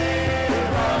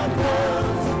miracles.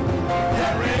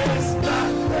 There is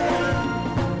nothing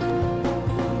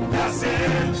that's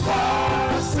impossible.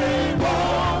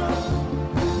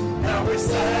 Now we're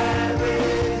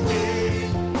standing here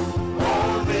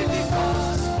only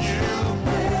because you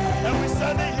made. And we're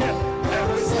standing here. And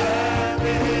we're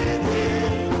standing here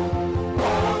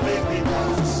only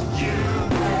because you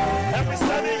made. And we're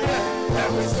standing here. And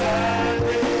we're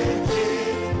standing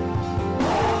here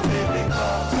only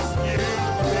because you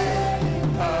made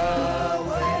a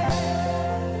way.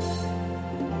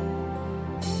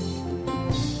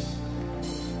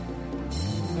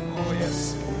 Oh yes.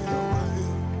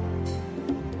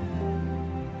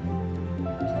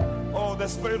 Oh, the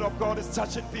Spirit of God is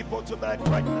touching people tonight,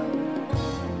 right now.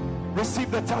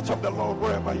 Receive the touch of the Lord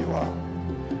wherever you are.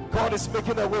 God is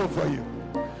making a way for you.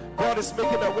 God is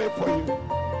making a way for you.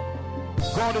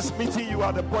 God is meeting you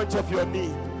at the point of your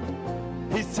need.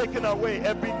 He's taking away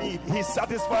every need. He's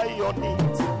satisfying your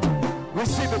needs.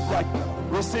 Receive it right now.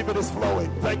 Receive it, is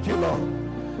flowing. Thank you, Lord.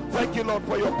 Thank you, Lord,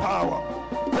 for your power.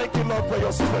 Thank you, Lord, for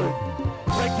your spirit.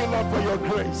 Thank you, Lord, for your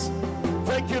grace.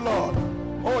 Thank you, Lord.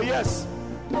 Oh, yes.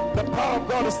 The power of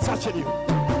God is touching you.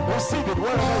 Receive it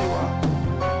wherever you are.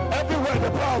 Everywhere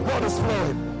the power of God is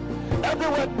flowing.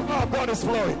 Everywhere the power of God is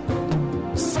flowing.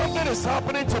 Something is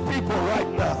happening to people right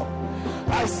now.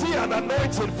 I see an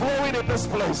anointing flowing in this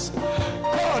place.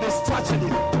 God is touching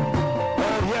you.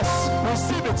 Oh, yes.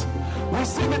 Receive it.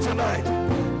 Receive it tonight.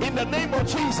 In the name of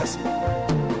Jesus.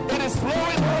 It is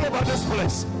flowing all over this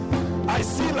place. I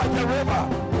see like a river.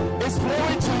 It's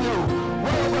flowing to you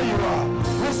wherever you are.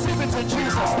 Receive it in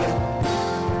Jesus' name.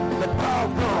 The power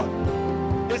of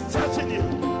God is touching you.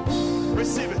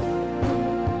 Receive it.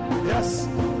 Yes.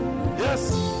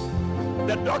 Yes.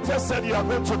 The doctor said you are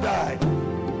going to die.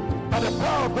 But the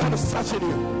power of God is touching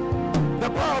you. The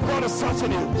power of God is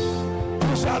touching you.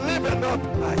 You shall live and not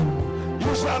die.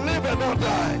 You shall live and not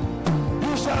die.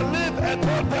 You shall live and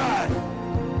not die.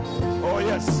 Oh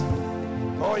yes.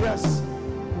 Oh yes.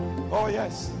 Oh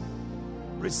yes.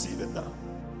 Receive it now.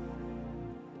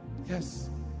 Yes.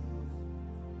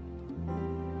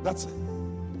 That's it.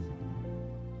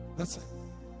 That's it.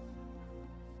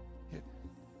 Here.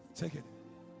 Take it.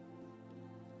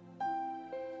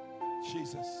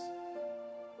 Jesus.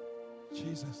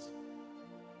 Jesus.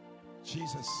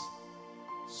 Jesus.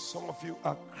 Some of you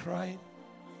are crying.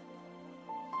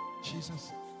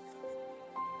 Jesus.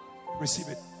 Receive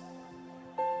it.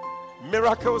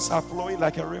 Miracles are flowing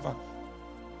like a river.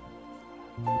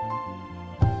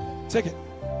 Take it.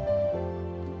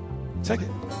 Take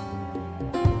it.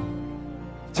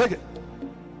 Take it.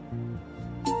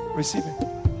 Receive it.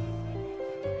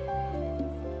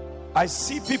 I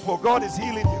see people, God is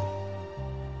healing you.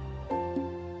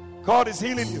 God is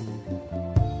healing you.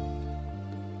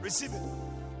 Receive it.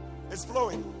 It's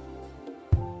flowing.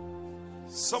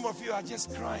 Some of you are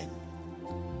just crying.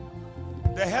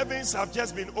 The heavens have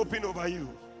just been opened over you.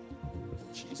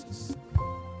 Jesus.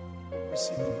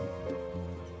 Receive it.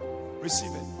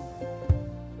 Receive it.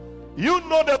 You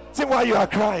know the reason why you are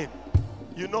crying.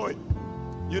 You know it.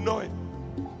 You know it.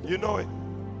 You know it.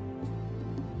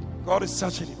 God is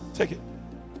touching you. Take it.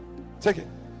 Take it.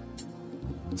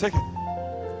 Take it.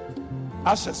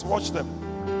 Ashes, watch them.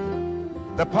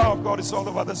 The power of God is all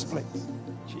over this place.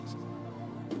 Jesus.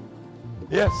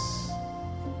 Yes.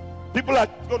 People are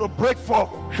going to break forth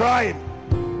crying.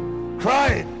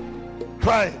 Crying.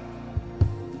 Crying.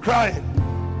 Crying.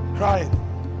 Crying.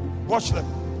 Watch them.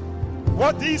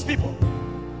 What these people?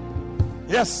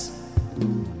 Yes.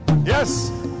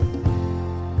 Yes.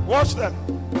 Watch them.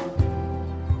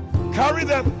 Carry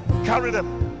them. Carry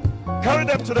them. Carry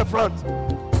them to the front.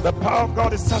 The power of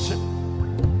God is touching.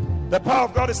 The power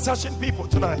of God is touching people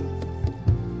tonight.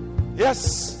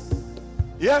 Yes.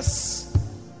 Yes.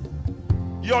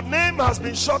 Your name has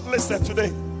been shortlisted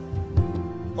today.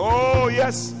 Oh,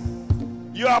 yes.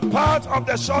 You are part of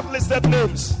the shortlisted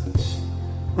names.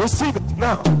 Receive it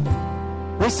now.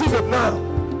 Receive it now.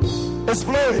 It's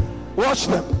flowing. Watch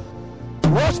them.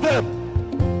 Watch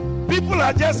them. People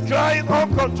are just crying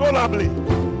uncontrollably.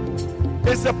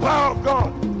 It's the power of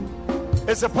God.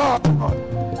 It's the power of God.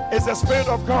 It's the Spirit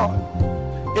of God.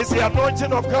 It's the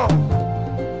anointing of God.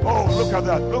 Oh, look at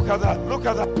that. Look at that. Look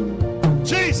at that.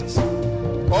 Jesus.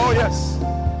 Oh, yes.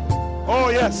 Oh,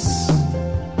 yes.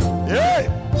 Yeah.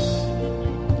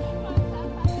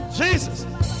 Jesus.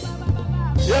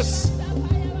 Yes.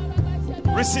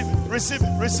 Receive it. Receive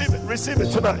it. Receive it. Receive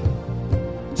it tonight.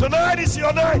 Tonight is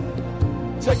your night.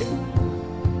 Take it.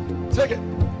 Take it.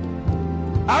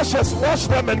 Ashes, wash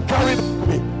them and carry them to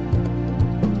me.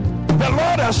 The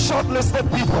Lord has shortlisted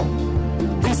people.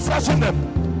 He's searching them.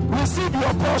 Receive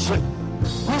your portion.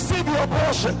 Receive your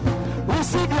portion.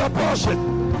 Receive your portion.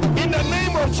 In the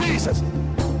name of Jesus.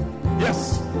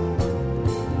 Yes.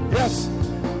 Yes.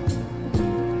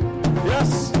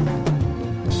 Yes.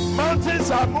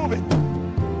 Mountains are moving.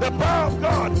 The power of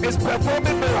God is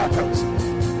performing miracles.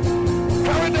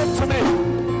 Carry them to me.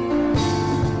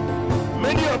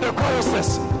 Many of the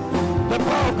choruses, the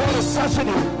power of God is searching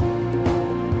you.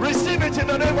 Receive it in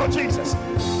the name of Jesus.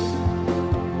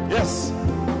 Yes.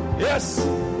 Yes.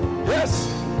 Yes.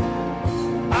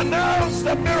 Announce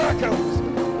the miracles.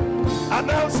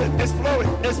 Announce it. It's flowing.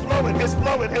 It's flowing. It's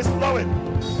flowing. It's flowing.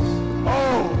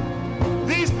 Oh,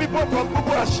 these people from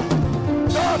Bubuashi,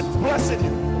 God is blessing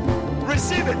you.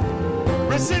 Receive it.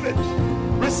 Receive it.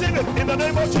 Receive it in the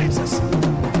name of Jesus.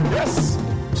 Yes.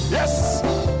 Yes.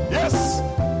 Yes.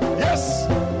 Yes.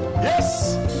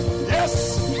 Yes. Yes.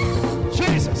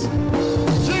 Jesus.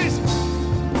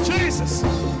 Jesus. Jesus.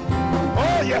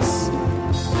 Oh, yes.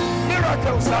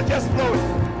 Miracles are just flowing.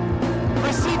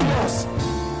 Receive yours.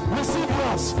 Receive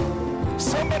yours.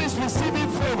 Somebody's receiving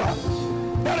favor.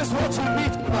 That is what you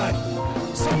need tonight.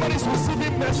 Somebody's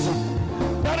receiving mercy.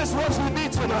 That is what you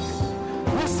need tonight.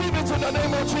 Receive it in the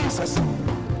name of Jesus.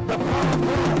 The power of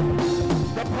God.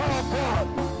 The power of God.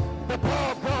 The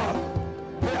power of God.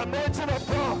 The anointing of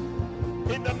God.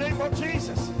 In the name of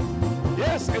Jesus.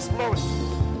 Yes, it's flowing.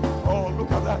 Oh,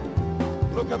 look at that.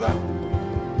 Look at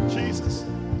that. Jesus.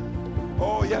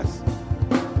 Oh, yes.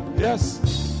 Yes.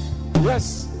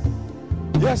 Yes.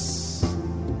 Yes.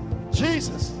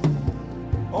 Jesus.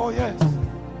 Oh, yes.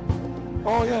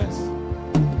 Oh, yes.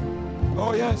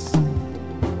 Oh, yes.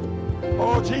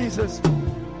 Oh, Jesus.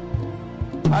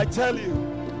 I tell you,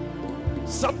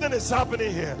 something is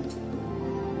happening here.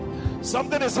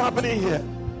 Something is happening here.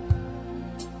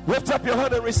 Lift up your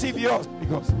hand and receive yours.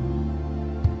 Because,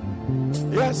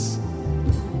 yes.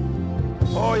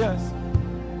 Oh, yes.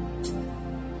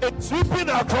 It's sweeping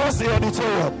across the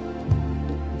auditorium.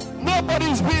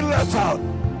 Nobody's being left out.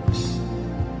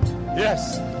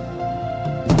 Yes.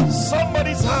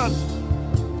 Somebody's hand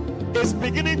is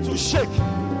beginning to shake.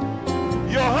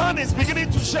 Your hand is beginning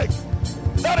to shake.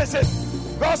 That is it.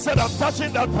 God said, I'm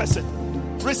touching that person.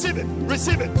 Receive it.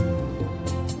 Receive it.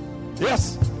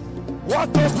 Yes.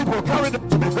 What those people carry them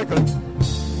to me quickly.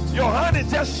 Your hand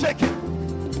is just shaking.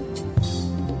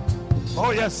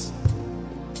 Oh, yes.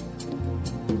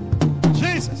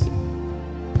 Jesus.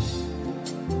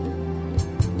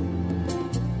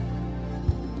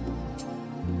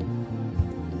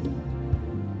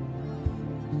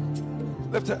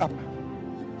 Lift it up.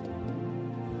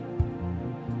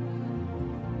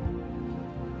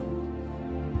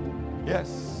 Yes.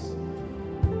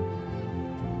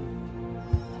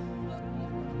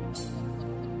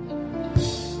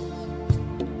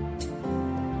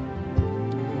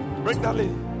 Bring that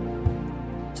lady.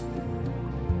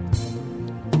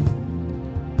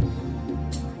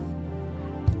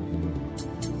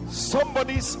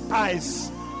 Somebody's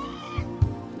eyes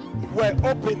were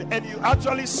open and you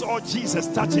actually saw Jesus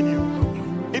touching you.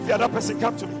 If you're that person,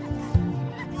 come to me.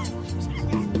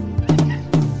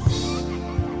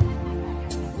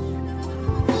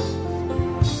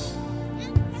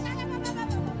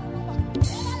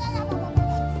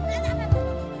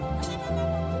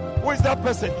 Who is that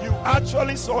person? You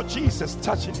actually saw Jesus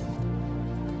touching you.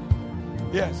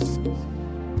 Yes.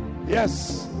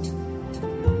 Yes.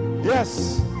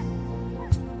 Yes.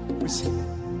 Receive it.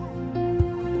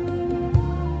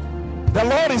 The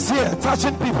Lord is here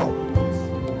touching people.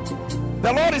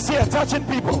 The Lord is here touching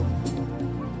people.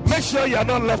 Make sure you are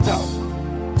not left out.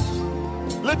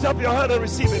 Lift up your hand and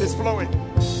receive it. It's flowing.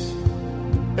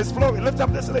 It's flowing. Lift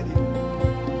up this lady.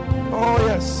 Oh,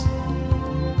 yes.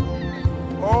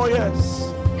 Oh, yes.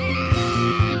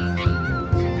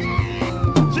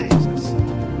 Jesus.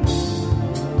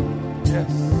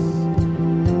 Yes.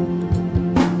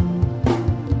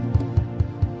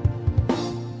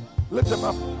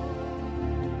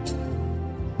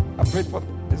 Pray for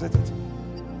them. Is it it?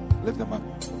 Lift them up.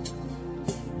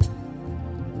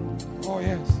 Oh,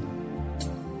 yes.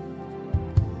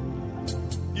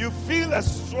 You feel a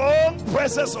strong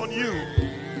presence on you.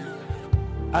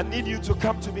 I need you to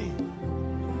come to me,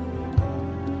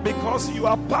 because you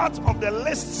are part of the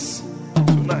lists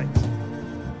tonight.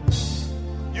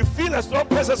 You feel a strong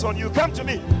presence on you. Come to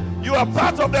me. You are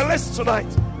part of the list tonight.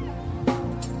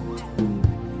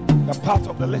 You are part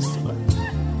of the list tonight.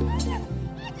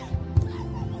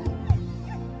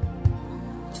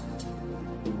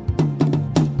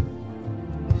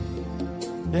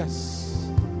 Yes.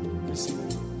 Receive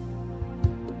it.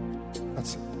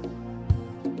 That's it.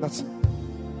 That's it.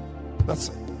 That's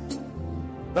it.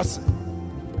 That's it.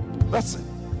 That's it.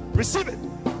 Receive it.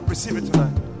 Receive it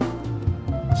tonight.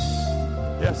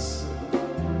 Yes.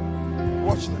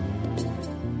 Watch them.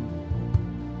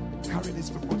 Carry these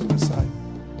people to the side.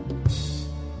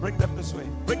 Bring them this way.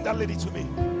 Bring that lady to me.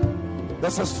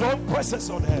 There's a strong presence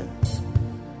on her.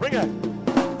 Bring her.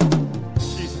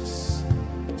 Jesus.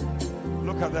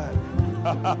 Look at that.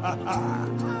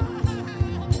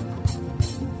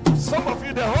 Some of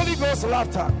you, the Holy Ghost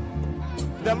laughter.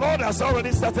 The Lord has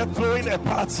already started throwing a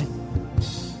party.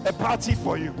 A party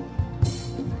for you.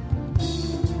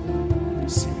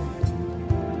 See.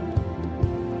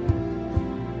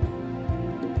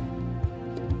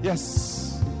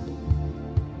 Yes.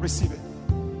 Receive it.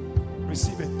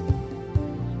 Receive it.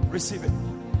 Receive it.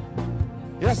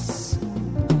 Yes.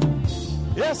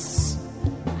 Yes.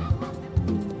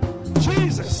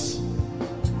 Jesus.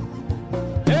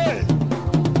 Hey.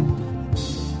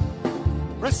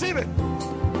 Receive it.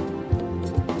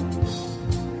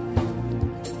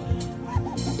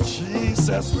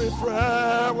 Jesus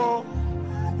refresh.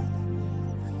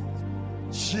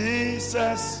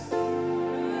 Jesus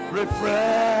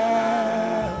refresh.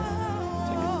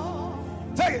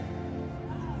 Take it.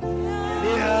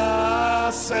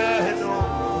 Yes, no.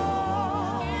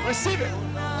 Receive it.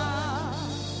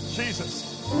 Jesus.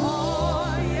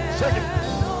 Take it.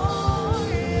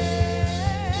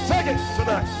 Take it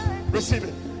tonight. Receive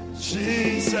it.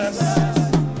 Jesus.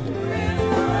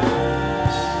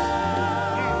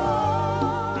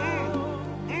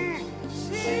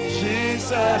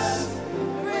 Jesus.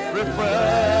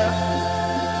 Refresh.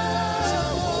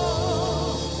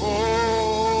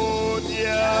 Oh,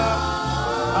 yeah.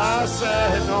 I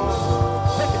said no.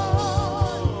 Take it.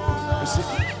 Receive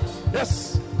it. Yes.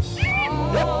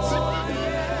 Yes.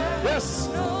 Yes.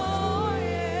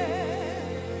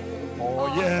 Oh,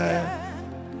 yeah.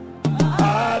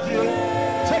 Adieu.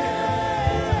 Take it.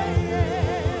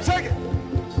 Take it.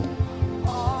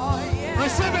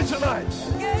 Receive it tonight.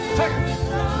 Take it.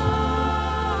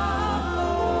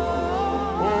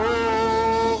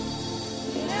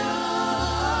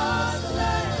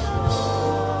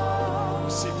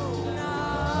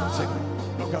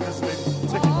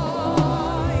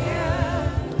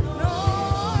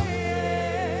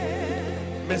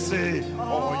 Say,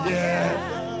 oh yeah,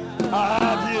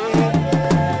 adieu.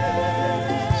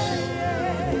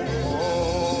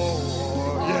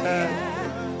 Oh yeah.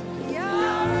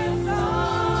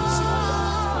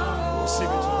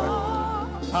 Receive it tonight.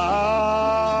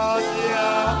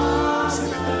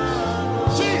 Receive it.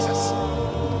 Jesus.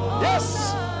 Yes.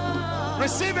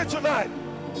 Receive it tonight.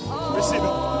 Receive it.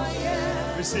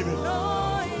 Receive it.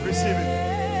 Receive it.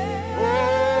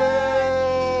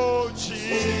 Oh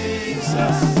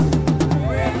Jesus.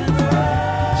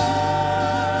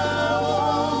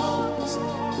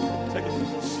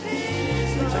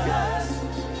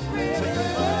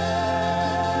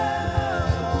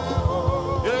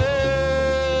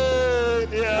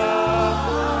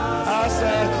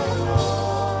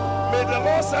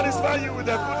 Satisfy you with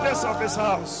the goodness of his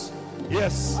house.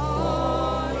 Yes.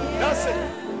 That's it.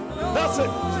 That's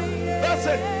it. That's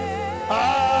it.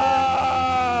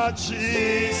 Ah,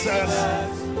 Jesus.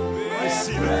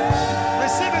 Receive it.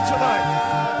 Receive it tonight.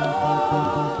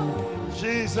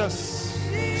 Jesus.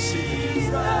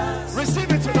 Receive it.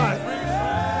 Receive it tonight.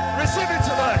 Receive it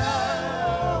tonight.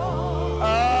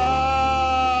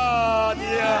 Ah,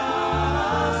 yeah.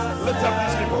 Lift up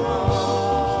these people.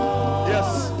 Yes.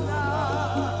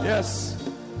 Yes.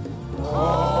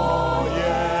 Oh,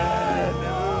 yeah.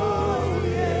 No,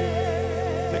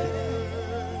 yeah. Take it.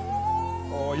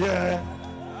 Oh, yeah.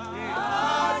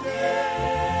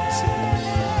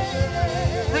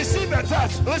 Receive that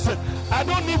touch. Listen, I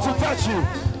don't need to touch you.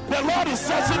 The Lord is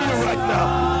touching you right now.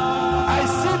 I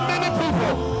see many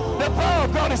people. The power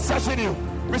of God is touching you.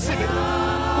 Receive it.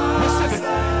 Receive it.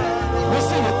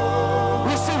 Receive it.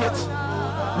 Receive it.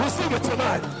 Receive it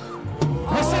tonight.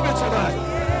 Receive it tonight.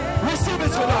 Receive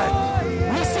it tonight.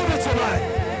 Receive it tonight.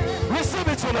 Receive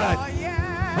it tonight.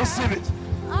 receive it.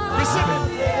 Receive it.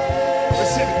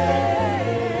 Receive it.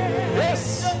 Yes,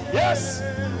 yes,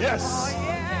 yes.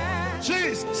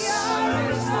 Jesus.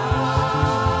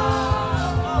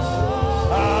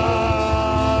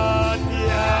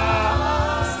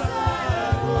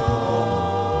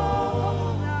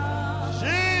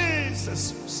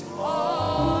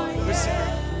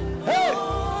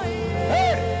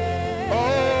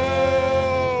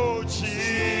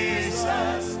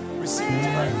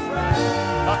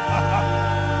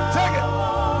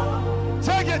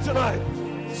 Tonight.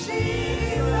 Receive it.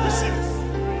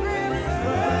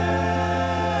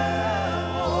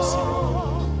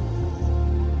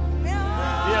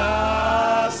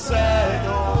 Yes,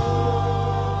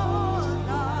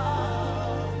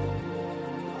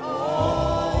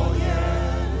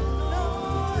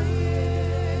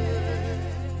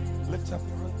 lift up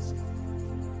your hands.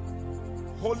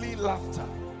 Holy laughter.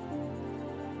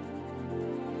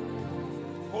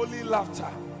 Holy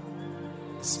laughter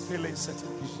is filling certain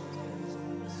people.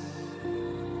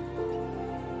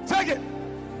 Take it.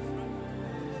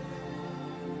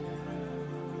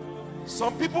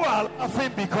 Some people are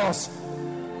laughing because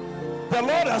the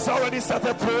Lord has already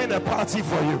started throwing a party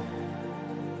for you.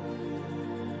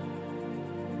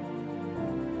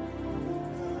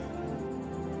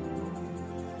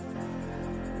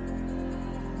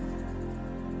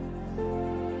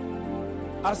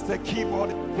 As the keyboard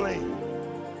is playing,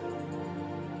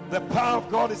 the power of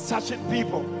God is touching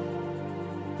people.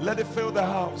 Let it fill the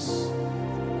house.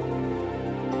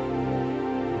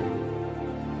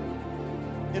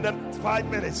 In the next 5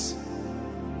 minutes,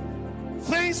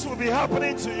 things will be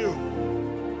happening to you.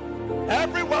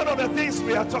 Every one of the things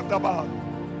we are talking about,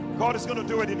 God is going to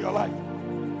do it in your life.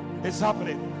 It's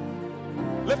happening.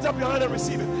 Lift up your hand and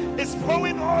receive it. It's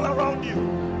flowing all around you,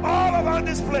 all around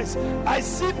this place. I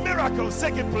see miracles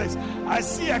taking place. I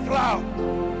see a cloud.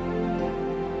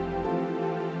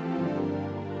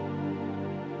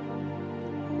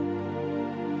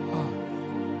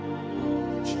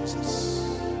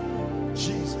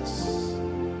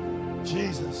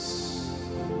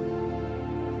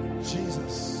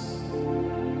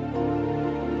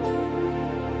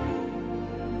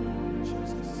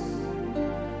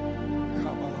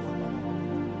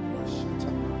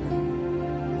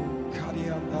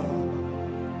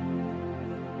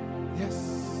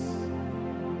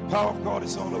 Power of God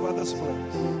is all over this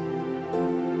place.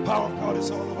 Power of God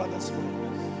is all over this place.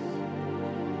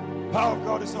 Power of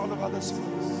God is all over this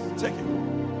place. Take it.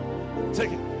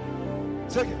 Take it.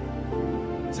 Take it.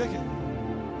 Take it.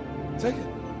 Take it.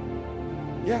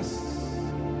 Yes.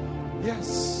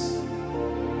 Yes.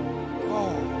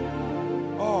 Oh.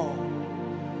 Oh.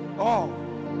 Oh.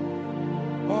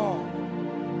 Oh.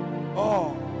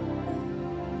 Oh.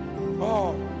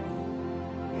 Oh.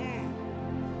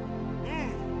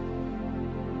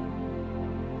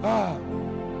 Ah.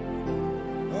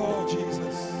 Oh,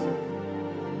 Jesus.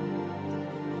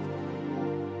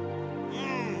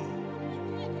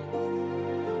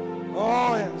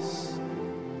 Oh, yes.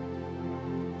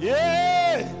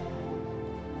 Yeah.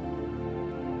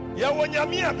 Yeah, when you're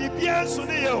me, be bien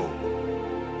sunio.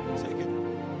 Take it.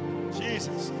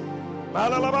 Jesus.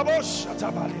 Malalababosh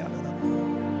atabalia.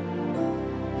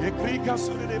 Yekrika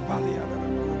sunide balia.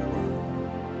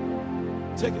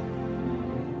 Take it.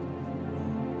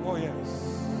 Oh, yes.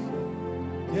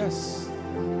 Yes.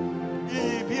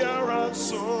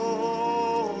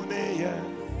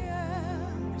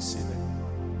 Receive it.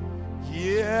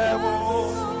 Yeah.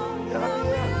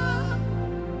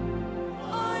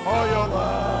 Oh, your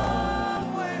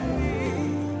love.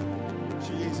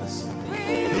 Jesus.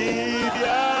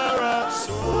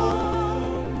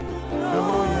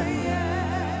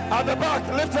 At the back,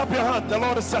 lift up your hand. The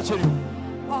Lord is touching you.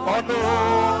 Oh,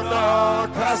 no,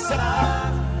 Casa.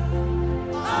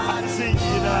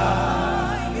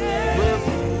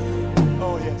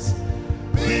 Oh, yes.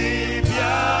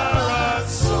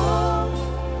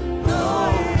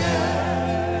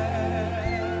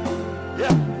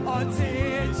 Yeah.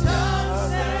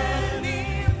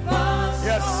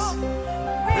 Yes.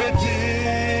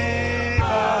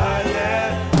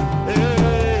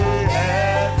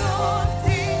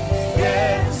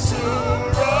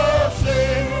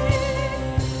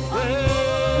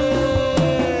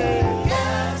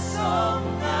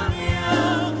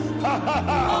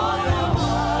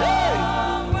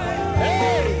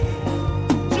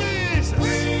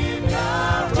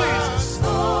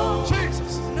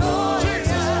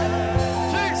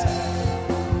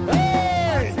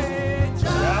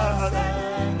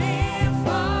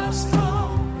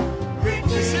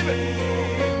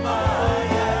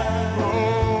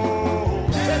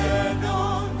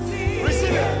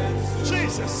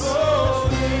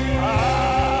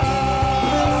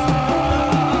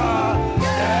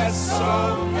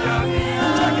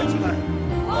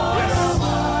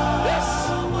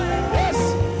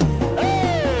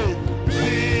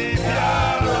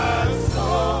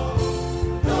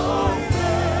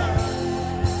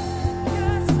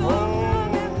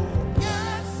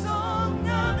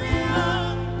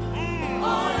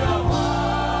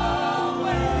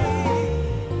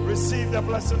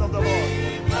 blessing of the Lord.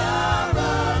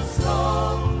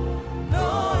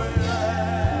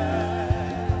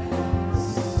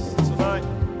 Tonight,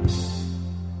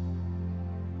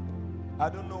 I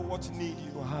don't know what need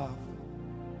you have,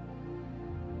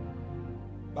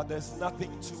 but there's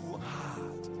nothing too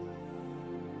hard.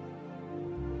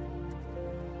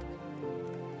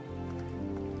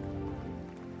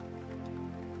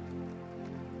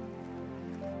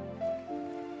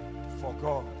 For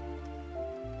God.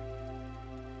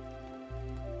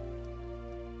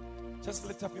 Just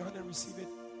lift up your hand and receive it.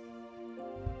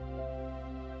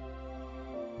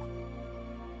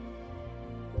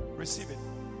 Receive it.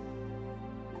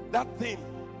 That thing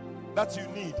that you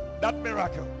need, that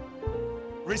miracle.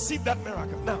 Receive that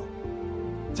miracle now.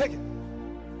 Take it.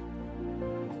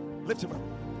 Lift him up.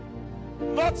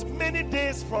 Not many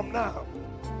days from now,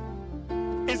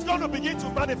 it's going to begin to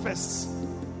manifest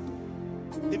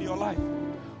in your life.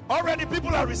 Already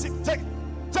people are receiving. Take it.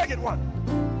 Take it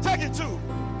 1. Take it 2.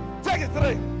 Take it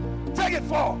 3. Take it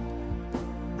 4.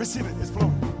 Receive it. It's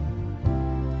flowing.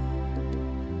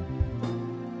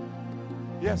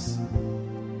 Yes.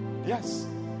 Yes.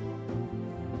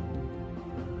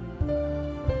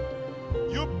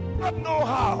 You don't know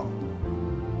how,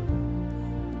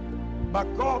 but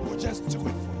God will just do it for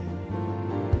you.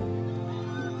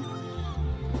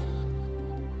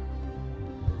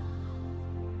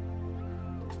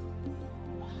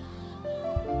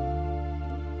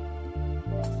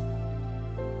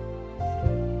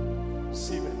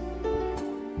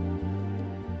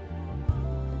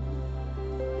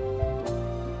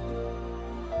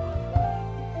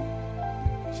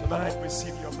 Tonight,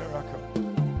 receive your miracle.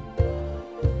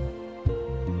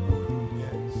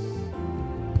 Yes.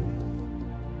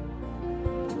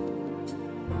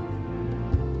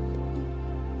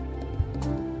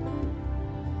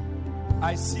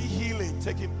 I see healing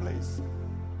taking place,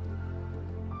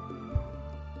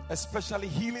 especially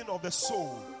healing of the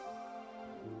soul.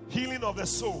 Healing of the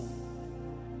soul.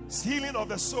 It's healing of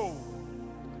the soul.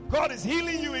 God is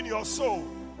healing you in your soul.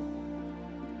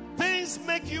 Things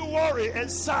make you worry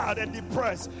and sad and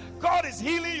depressed. God is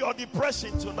healing your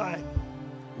depression tonight.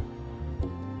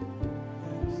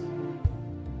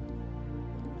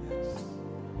 Yes.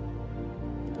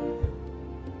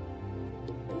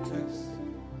 Yes.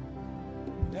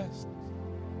 Yes.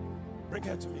 Bring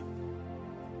her to me.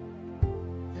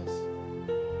 Yes.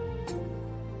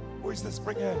 Who is this?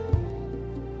 Bring her.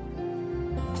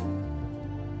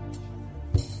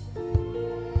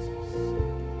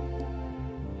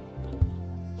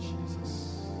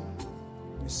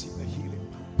 Receive the healing.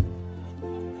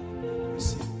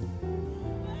 Receive it.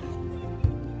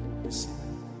 Receive it.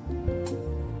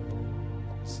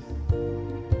 Receive it.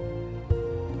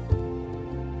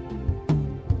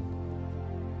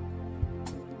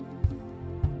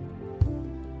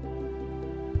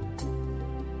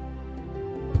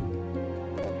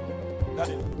 Got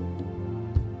it.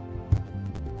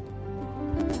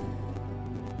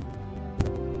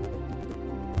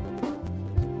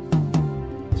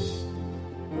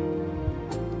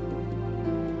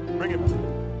 Bring it back.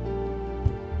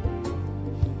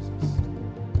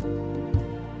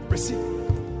 Receive it.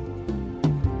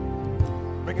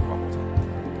 Bring it one more time.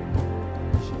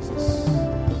 Jesus.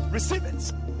 Receive it.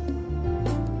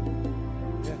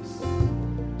 Yes.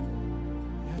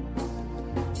 Yes.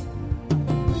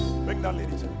 Bring that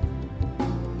lady to me.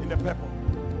 In the purple.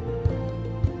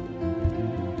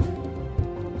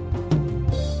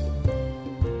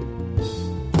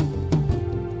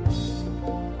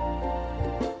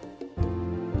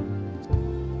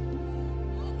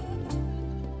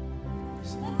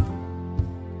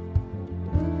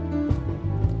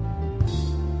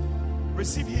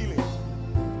 Receive healing.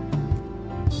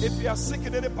 If you are sick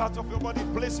in any part of your body,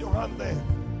 place your hand there.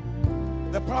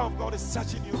 The power of God is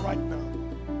touching you right now.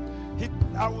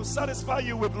 I will satisfy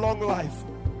you with long life.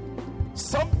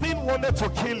 Something wanted to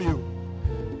kill you,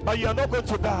 but you are not going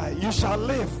to die. You shall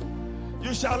live.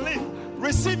 You shall live.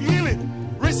 Receive healing.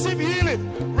 Receive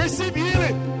healing. Receive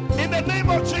healing in the name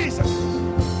of Jesus.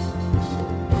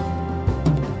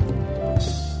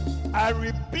 I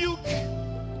rebuke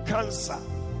cancer.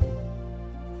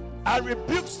 I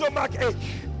rebuke stomach ache.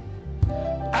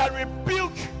 I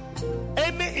rebuke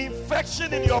any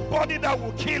infection in your body that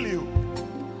will kill you.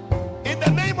 In the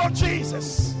name of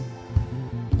Jesus.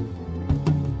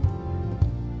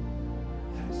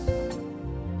 Yes.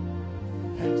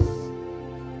 Yes.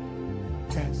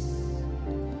 Yes.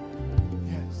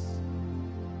 Yes.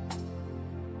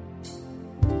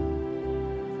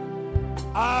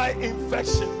 Eye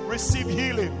infection, receive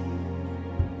healing.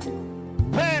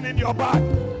 Pain in your back,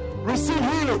 receive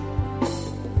healing.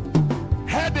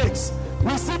 Headaches,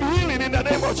 Receive healing in the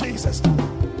name of Jesus.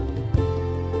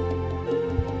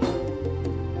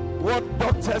 What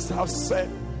doctors have said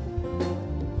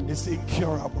is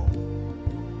incurable.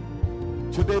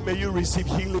 Today, may you receive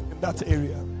healing in that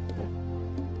area.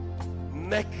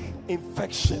 Neck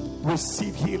infection,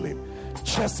 receive healing.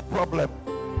 Chest problem,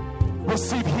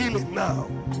 receive healing now.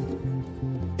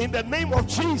 In the name of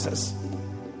Jesus.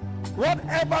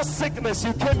 Whatever sickness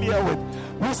you came here with,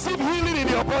 receive healing in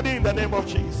your body in the name of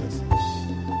Jesus.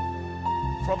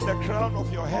 From the crown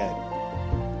of your head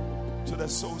to the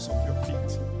soles of your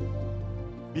feet,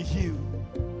 be healed.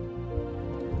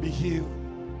 Be healed.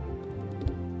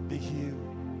 Be healed.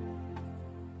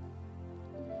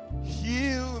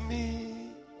 Heal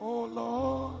me, oh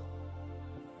Lord,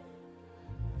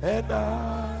 and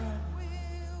I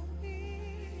will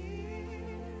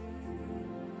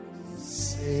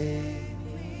save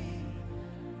me,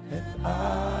 and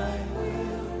I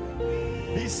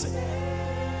will be saved.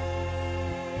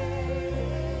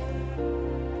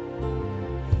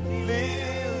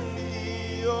 Heal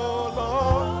me, oh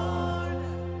Lord,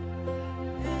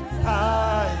 I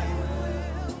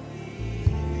will be,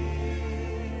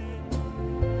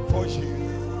 for you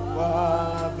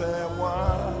are the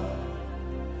one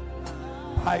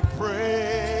I praise.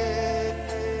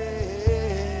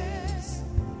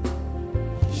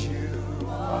 You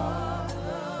are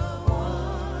the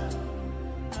one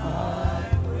I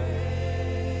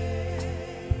praise.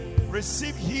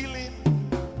 Receive healing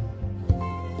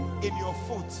in your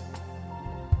foot.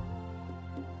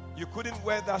 You couldn't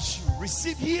wear that shoe.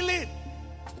 Receive healing.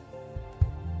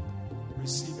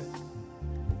 Receive it.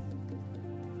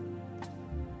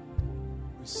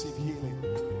 Receive healing.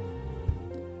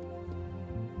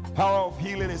 Power of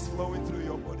healing is flowing through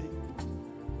your body.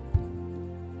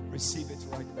 Receive it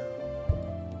right now.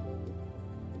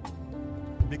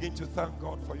 Begin to thank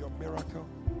God for your miracle.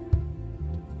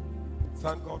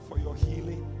 Thank God for your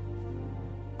healing.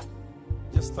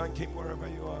 Just thank Him wherever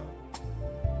you are.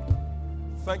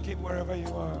 Thank Him wherever you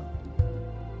are.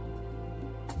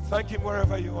 Thank Him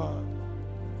wherever you are.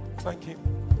 Thank Him.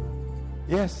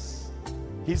 Yes,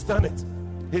 He's done it.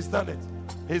 He's done it.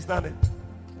 He's done it.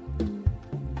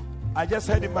 I just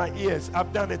heard in my ears,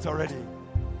 I've done it already.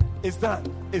 It's done.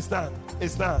 It's done.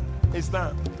 It's done. It's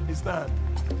done. It's done.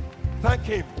 Thank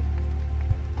Him.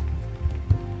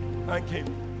 Thank Him.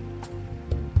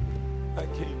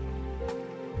 Thank Him.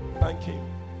 Thank Him.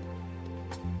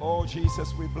 Oh,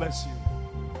 Jesus, we bless you.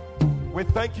 We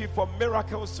thank you for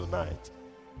miracles tonight.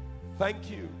 Thank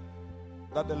you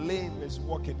that the lame is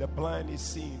walking, the blind is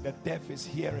seeing, the deaf is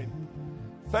hearing.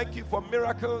 Thank you for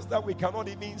miracles that we cannot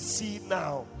even see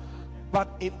now. But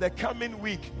in the coming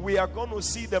week, we are going to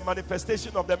see the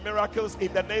manifestation of the miracles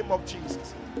in the name of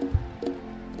Jesus.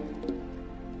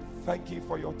 Thank you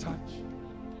for your touch.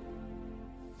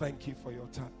 Thank you for your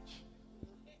touch.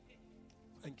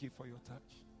 Thank you for your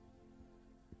touch.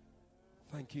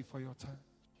 Thank you for your touch.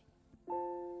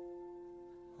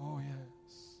 Oh,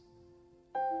 yes.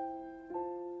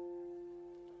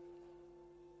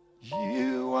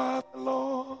 You are the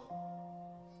Lord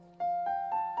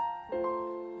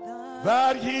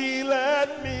that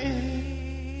healeth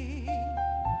me.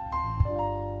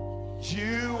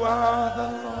 You are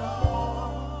the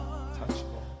Lord. Touch,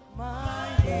 Lord.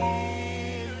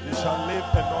 You shall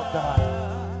live and not die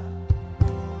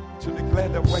to declare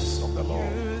the works of the Lord.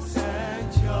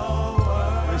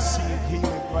 Receive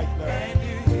healing right now.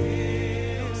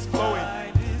 It's flowing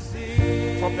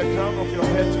from the crown of your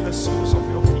head to the soles of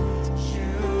your feet.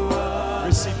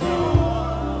 Receive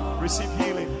healing. Receive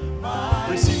healing.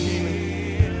 Receive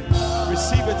healing.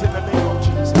 Receive it in the name of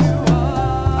Jesus.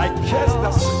 I curse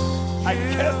that sin. I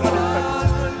curse that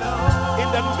infirmity. In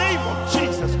the name of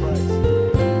Jesus Christ,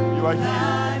 you are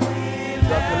healed.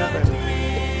 You are delivered.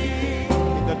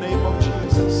 In the name of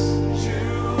Jesus.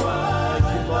 Thank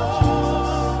you, Lord Jesus.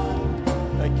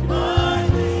 Thank you, Lord.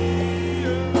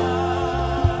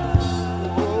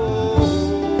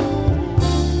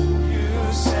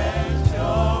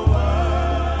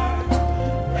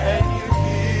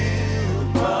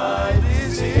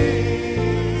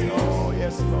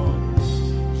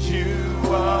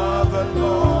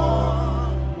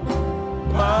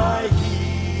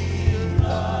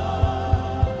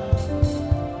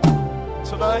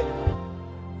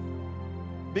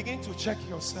 Begin to check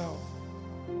yourself.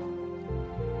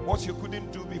 What you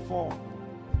couldn't do before,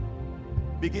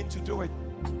 begin to do it.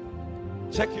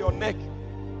 Check your neck.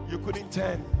 You couldn't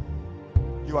turn.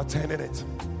 You are turning it.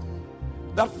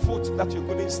 That foot that you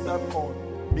couldn't stamp on,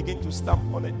 begin to stamp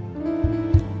on it.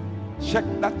 Check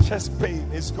that chest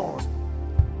pain is gone.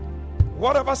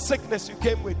 Whatever sickness you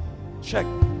came with, check.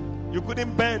 you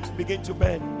couldn't bend, begin to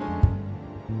bend.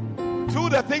 Do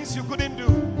the things you couldn't do.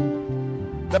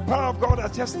 The power of God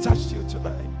has just touched you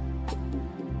tonight.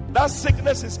 That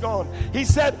sickness is gone. He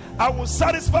said, I will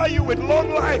satisfy you with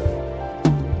long life.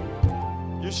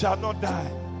 You shall not die.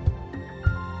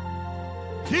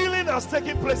 Healing has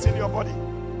taken place in your body.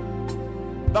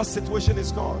 That situation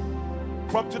is gone.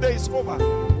 From today it's over.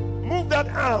 Move that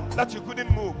arm that you couldn't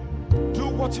move. Do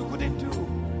what you couldn't do.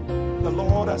 The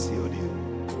Lord has healed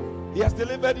you. He has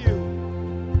delivered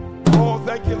you. Oh,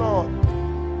 thank you, Lord.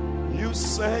 You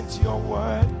sent your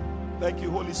word. Thank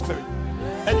you, Holy Spirit.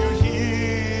 And you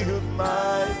healed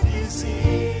my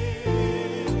disease.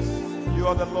 You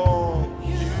are the Lord.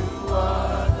 You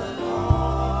are the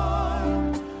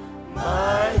Lord,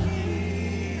 my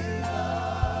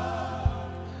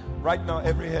healer. Right now,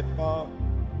 every head bowed,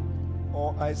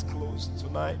 all eyes closed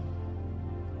tonight.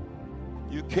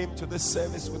 You came to this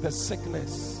service with a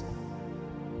sickness,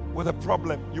 with a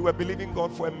problem. You were believing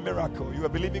God for a miracle. You were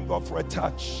believing God for a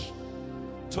touch.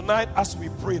 Tonight, as we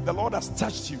pray, the Lord has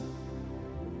touched you.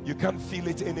 You can't feel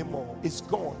it anymore. It's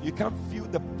gone. You can't feel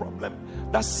the problem.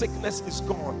 That sickness is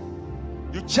gone.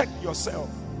 You check yourself.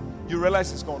 You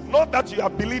realize it's gone. Not that you are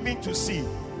believing to see,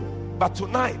 but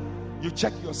tonight, you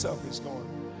check yourself, it's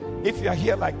gone. If you are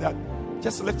here like that,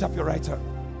 just lift up your right hand.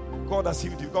 God has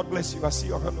healed you. God bless you. I see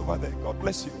your hand over there. God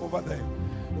bless you over there.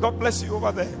 God bless you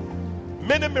over there.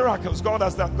 Many miracles God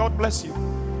has done. God bless you.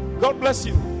 God bless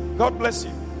you. God bless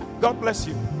you. God bless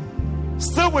you.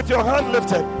 Still with your hand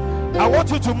lifted, I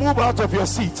want you to move out of your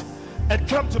seat and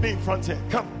come to me in front here.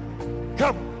 Come.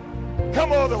 Come.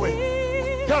 Come all the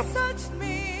way. Come.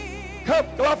 Come.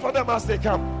 Clap for them as they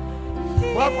come.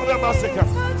 Clap for them as they come.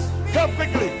 Come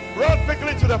quickly. Run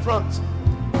quickly to the front.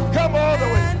 Come all the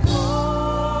way.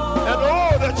 And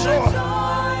oh, the joy.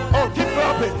 Oh, keep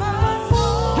clapping.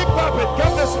 Keep clapping.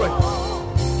 Come this way.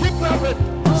 Keep clapping.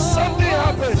 Something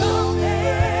happened.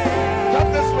 Come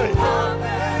this way.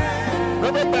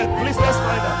 Remember, please let's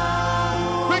find out.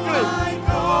 Quickly.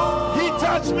 He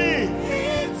touched me.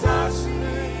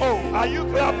 Oh, are you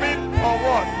clapping or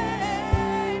what?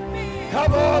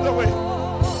 Come all the way.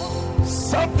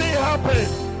 Something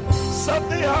happened.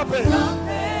 Something happened.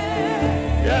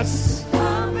 Yes.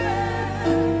 Come,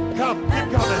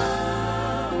 keep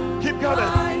coming. Keep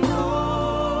coming.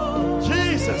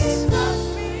 Jesus.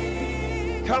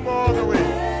 Come all the way.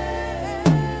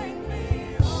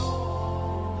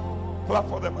 Clap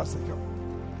for them as they come.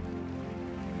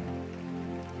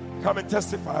 Come and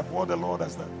testify of what the Lord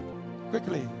has done.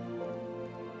 Quickly.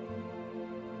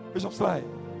 Bishop Sly,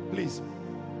 please.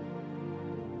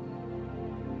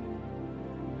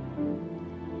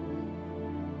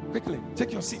 Quickly,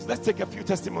 take your seats. Let's take a few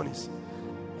testimonies.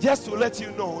 Just to let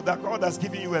you know that God has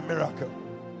given you a miracle.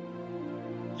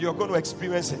 You're going to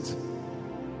experience it.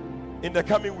 In the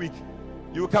coming week,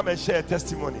 you will come and share a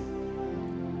testimony.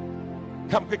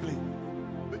 Come quickly.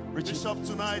 Richie. Bishop,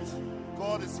 tonight,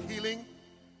 God is healing.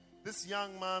 This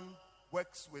young man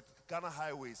works with Ghana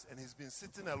Highways and he's been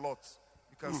sitting a lot.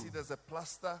 You can see there's a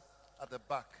plaster at the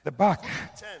back. The back.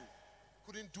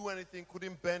 Couldn't do anything,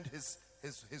 couldn't bend his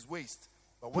waist.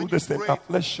 But Pull this thing up.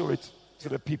 Let's show it to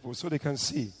the people so they can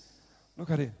see.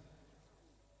 Look at it.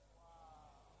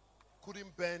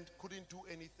 Couldn't bend, couldn't do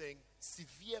anything.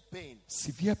 Severe pain.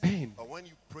 Severe pain. But when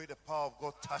you pray, the power of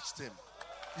God touched him.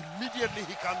 Immediately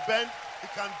he can bend, he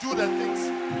can do the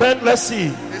things. Bend, let's see.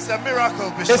 It's a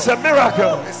miracle, Bishop. It's a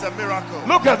miracle. It's a miracle.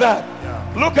 Look at that.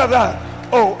 Yeah. Look at that.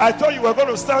 Oh, I thought you were going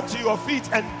to stand to your feet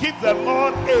and give the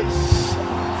Lord a The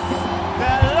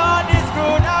Lord is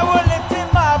good. I will lift him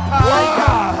up high.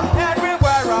 Wow.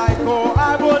 Everywhere I go,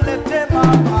 I will lift him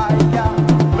up higher.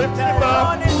 Lift The him up.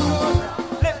 Lord is good.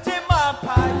 Lift him up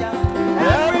higher.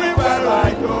 Everywhere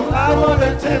I go, I will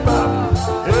lift him up.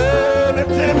 Hey,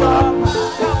 lift him up.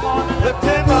 Come on and Lift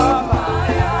him up.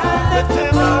 Lift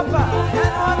him up. I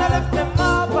wanna lift him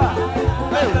up.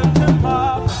 Hey. Lift him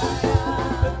up.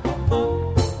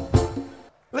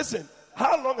 Listen,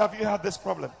 how long have you had this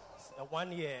problem?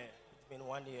 1 year. It's been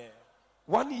 1 year.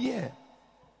 1 year.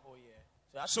 Oh yeah.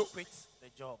 So I had So- to quit the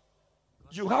job.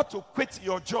 You had to quit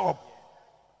your job.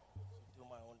 Do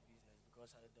my own business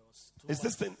because there was too Is much,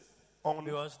 this thing on?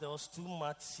 because there was too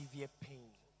much severe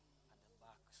pain at the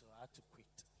back, so I had to quit.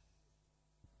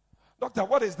 Doctor,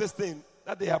 what is this thing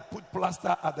that they have put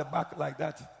plaster at the back like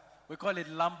that? We call it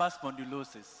lumbar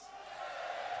spondylosis.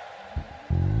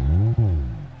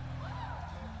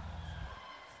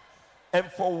 And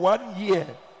for 1 year,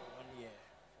 1 year.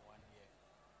 For 1 year.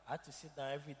 I had to sit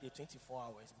down every day, 24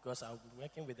 hours, because I'll be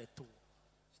working with a tool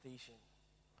station.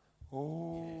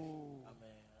 oh,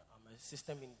 I'm a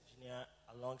system engineer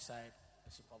alongside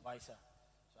a supervisor.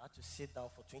 So I I had to sit down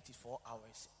for 24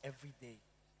 hours every day.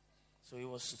 So it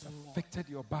was It affected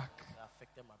your back. It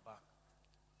affected my back.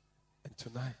 And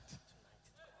tonight,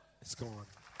 it's gone.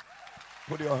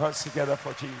 Put your hands together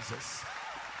for Jesus.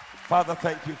 Father,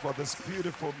 thank you for this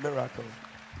beautiful miracle.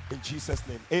 In Jesus'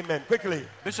 name. Amen. Quickly.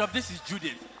 Bishop, this is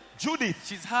Judith. Judith.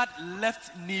 She's had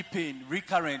left knee pain,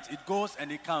 recurrent. It goes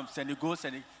and it comes and it goes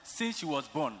and it, since she was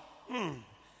born. And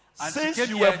Since she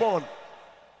came you here, were born.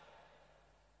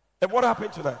 And what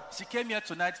happened tonight? She came here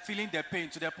tonight feeling the pain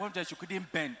to the point that she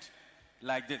couldn't bend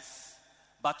like this.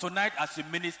 But tonight, as she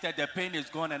ministered, the pain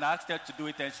is gone, and I asked her to do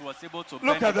it, and she was able to bend.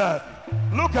 Look at that.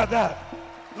 Look at that.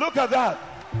 Look at that.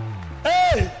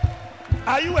 Hey,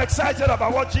 are you excited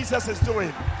about what Jesus is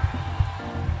doing?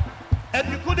 And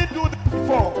you couldn't do this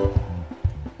before.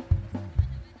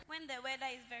 When the weather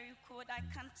is very cold, I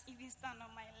can't even stand on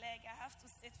my leg. I have to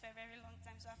sit for a very long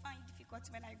time, so I find it difficult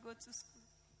when I go to school.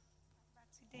 But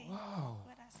today,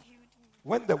 God has healed me.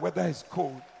 When the weather is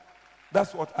cold,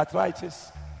 that's what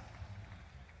arthritis,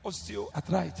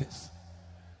 osteoarthritis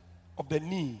of the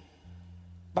knee.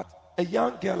 But a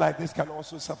young girl like this can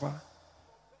also suffer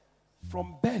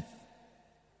from birth.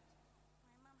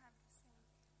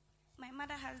 My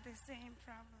mother has the same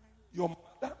problem. Your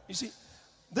mother, you see,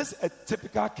 this is a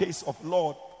typical case of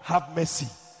Lord, have mercy.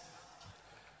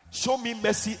 Show me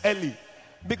mercy early.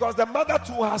 Because the mother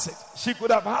too has it. She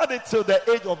could have had it till the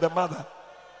age of the mother.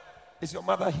 Is your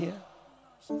mother here? No,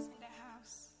 she's in the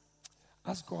house.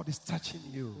 As God is touching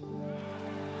you.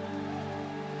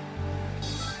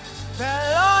 The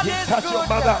Lord He is touched good. your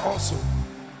mother also.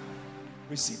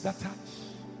 Receive that touch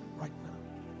right now.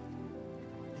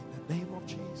 In the name of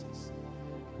Jesus.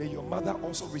 May your mother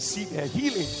also receive her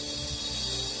healing.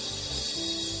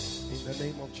 In the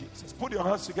name of Jesus. Put your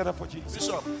hands together for Jesus.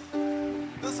 Bishop,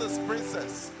 this is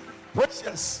Princess.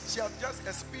 Precious. She has just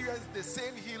experienced the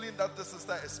same healing that the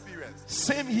sister experienced.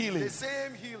 Same healing. The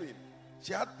same healing.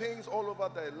 She had pains all over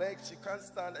the legs. She can't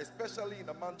stand, especially in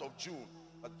the month of June.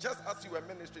 But just as you were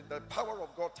ministering, the power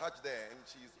of God touched there, and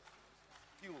she's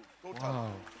healed totally.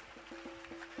 Wow.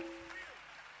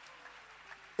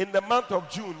 In the month of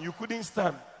June, you couldn't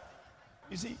stand.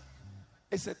 You see,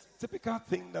 it's a typical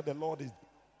thing that the Lord is.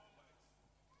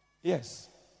 Yes.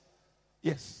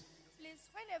 Yes. Please,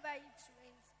 whenever it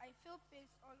rains, I feel pains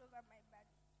all over my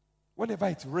body. Whenever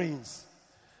it rains,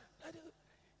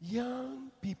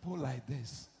 young people like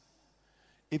this,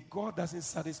 if God doesn't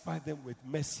satisfy them with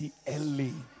mercy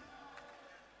early,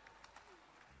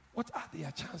 what are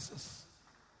their chances?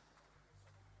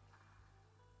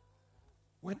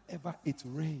 Whenever it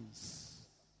rains,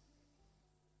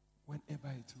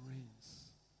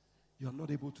 you're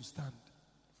not able to stand.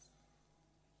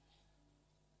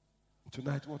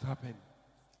 Tonight, what happened?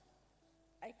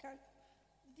 I can't.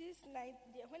 This night,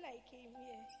 when I came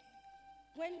here,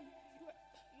 when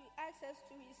you asked us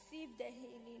to receive the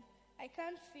healing, I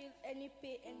can't feel any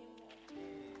pain anymore.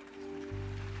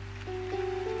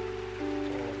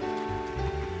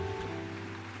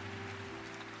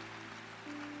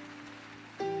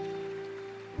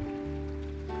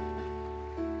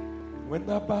 When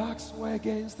the backs were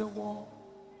against the wall,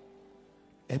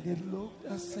 and it looked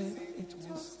as if it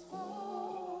was over,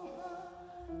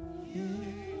 He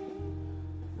made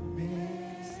a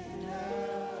way.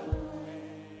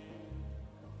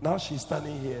 Now she's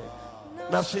standing here.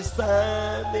 Now she's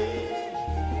standing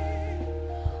here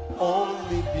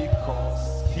only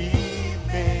because He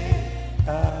made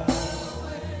a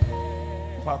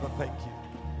way. Father, thank you.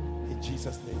 In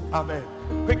Jesus' name. Amen.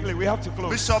 Quickly, we have to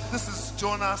close. Bishop, this is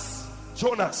Jonas.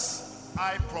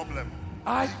 Eye problem.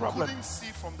 Eye He problem. couldn't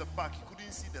see from the back. He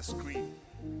couldn't see the screen.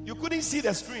 You couldn't see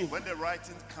the screen. When the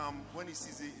writing comes, when he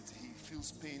sees it, he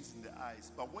feels pains in the eyes.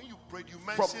 But when you prayed, you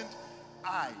mentioned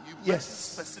eye. You mentioned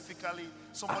specifically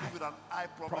somebody with an eye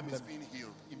problem is being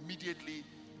healed. Immediately,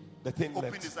 the thing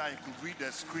opened left. his eye and could read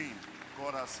the screen.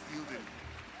 God has healed him.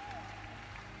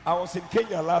 I was in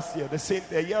Kenya last year.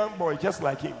 A young boy just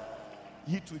like him.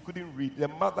 He too couldn't read. The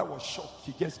mother was shocked.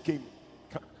 She just came.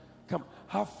 Come.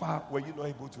 How far were you not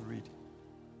able to read?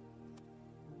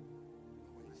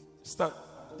 Stand.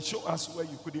 Show us where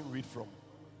you couldn't read from.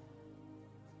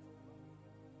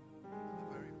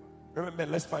 Remember,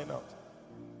 let's find out.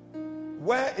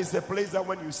 Where is the place that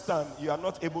when you stand, you are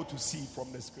not able to see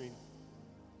from the screen?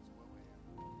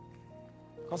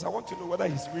 Because I want to know whether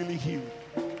he's really healed.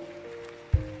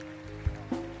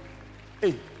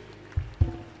 Hey.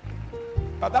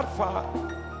 But that far,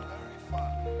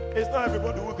 it's not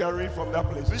everybody who can read from that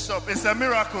place. Bishop, it's a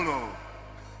miracle.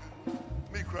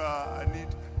 Mikra, I need.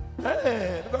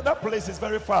 Hey, because that place is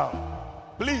very far.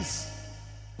 Please,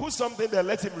 put something there,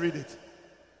 let him read it.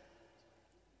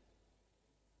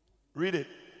 Read it.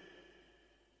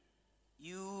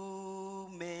 You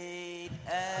made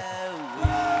a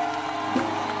way.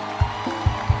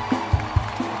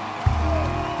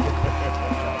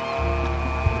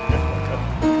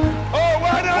 Oh,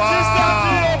 why don't you stand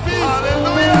to your feet?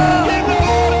 Hallelujah. Give the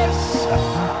Lord a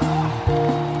shout.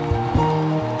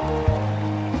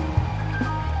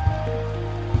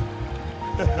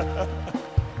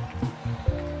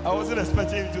 I wasn't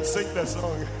expecting you to sing the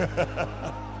song.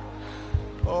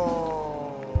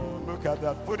 Oh, look at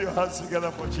that. Put your hands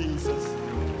together for Jesus.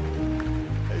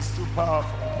 It's too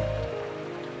powerful.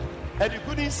 And you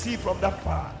couldn't see from that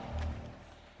far.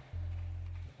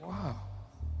 Wow.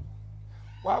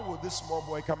 Why would this small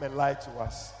boy come and lie to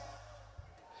us?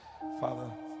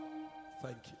 Father,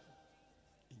 thank you.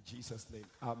 In Jesus' name,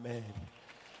 amen.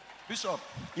 Bishop.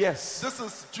 Yes. This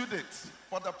is Judith.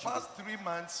 For the past 3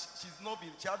 months, she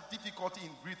had difficulty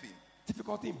in breathing.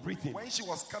 Difficulty in breathing. When she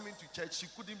was coming to church, she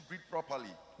couldn't breathe properly.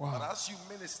 Wow. But as you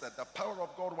ministered, the power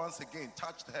of God once again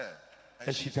touched her.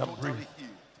 And she can totally breathe.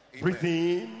 healed. Amen. Breathe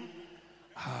in.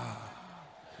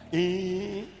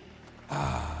 In.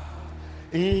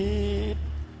 In.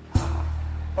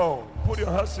 Oh, put your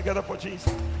hands together for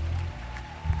Jesus.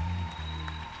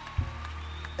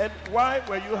 And why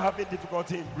were you having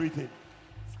difficulty in breathing?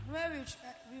 When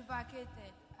we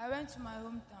vacated, I went to my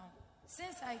hometown.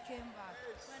 Since I came back,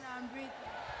 when I'm breathing,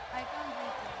 I can't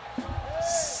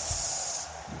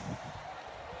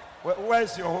breathe.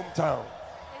 Where's your hometown?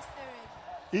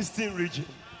 Eastern region.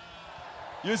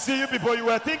 You see, you people, you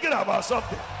were thinking about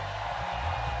something.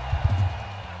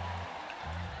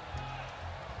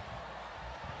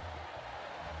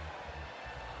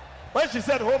 When she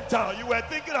said hometown, you were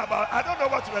thinking about, I don't know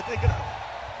what you were thinking about.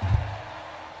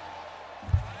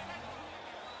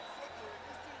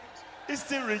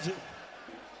 Eastern region.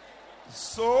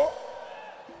 So,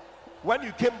 when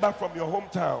you came back from your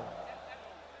hometown,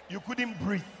 you couldn't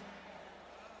breathe.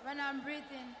 When I'm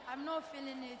breathing, I'm not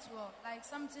feeling it well. Like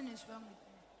something is wrong with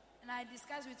me. And I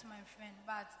discussed with my friend,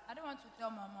 but I don't want to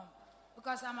tell my mom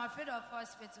because I'm afraid of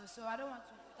hospital. So I don't want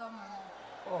to tell my mom.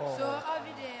 Oh. So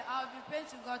every day I'll be praying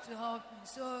to God to help me.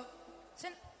 So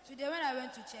today when I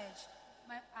went to church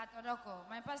at Odoko,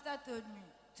 my pastor told me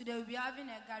today we'll be having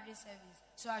a gathering service,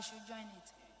 so I should join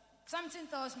it. Something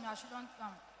tells me I shouldn't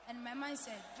come. And my mind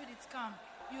said, Judith, come.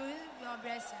 You will receive your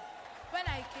blessing. When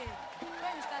I came,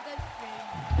 when you started praying,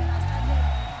 then I started.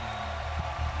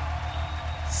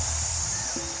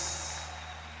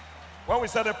 When we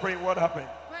started praying, what happened?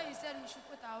 When you said we should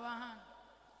put our hand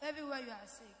everywhere you are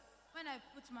sick. When I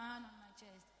put my hand on my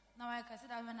chest, now I can see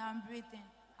that when I'm breathing,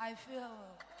 I feel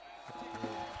well.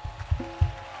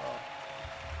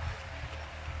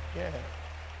 Yeah.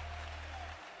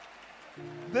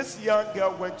 This young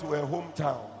girl went to her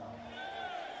hometown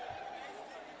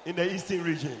in the Eastern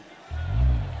region.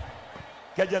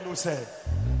 Kejanu said,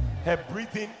 her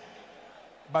breathing,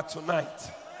 but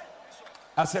tonight.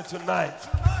 I said tonight.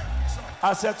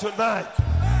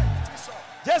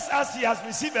 Just as he has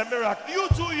received a miracle, you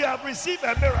too, you have received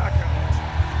a miracle.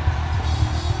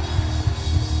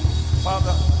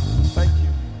 Father, thank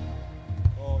you.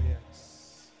 Oh,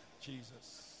 yes.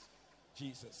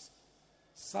 Jesus.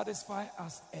 Satisfy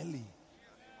us early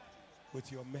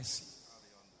with your mercy.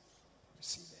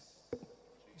 Receive it.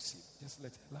 Just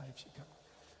let her life, she come.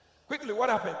 Quickly, what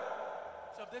happened?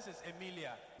 So this is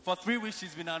Emilia. For 3 weeks,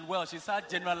 she's been unwell. She's had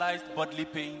generalized bodily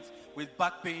pains with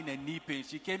back pain and knee pain.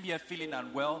 She came here feeling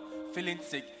unwell, feeling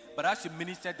sick. But as she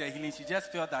ministered the healing, she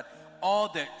just felt that all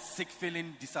the sick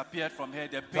feeling disappeared from her.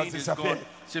 The pain is gone.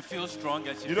 She feels strong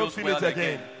and she you feels don't feel well it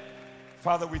again.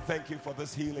 Father, we thank you for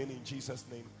this healing in Jesus'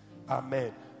 name.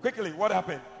 Amen. Quickly, what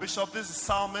happened? Bishop, this is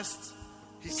Psalmist.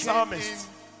 He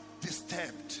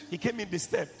came in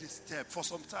disturbed. For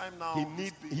some time now,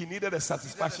 he needed a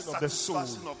satisfaction of the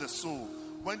soul.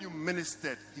 When you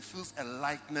ministered, he feels a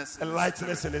lightness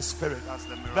in his spirit. That's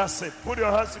the miracle. That's it. Put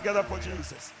your hands together for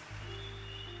Jesus.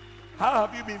 How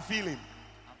have you been feeling?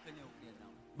 I'm feeling okay now.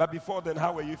 But before then,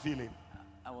 how were you feeling?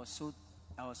 I was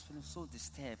feeling so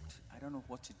disturbed. I don't know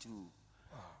what to do.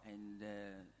 And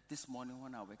this morning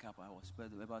when I wake up, I was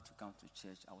about to come to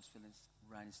church. I was feeling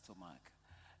running stomach.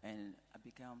 And I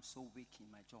became so weak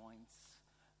in my joints.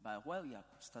 But while we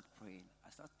start praying,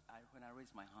 when I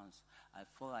raised my hands, I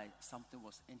felt like something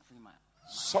was entering my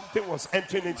hands. Something was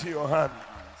entering into your hand.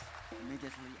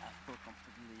 Immediately, I felt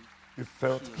completely You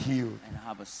felt healed. And I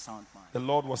have a sound mind. The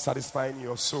Lord was satisfying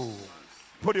your soul.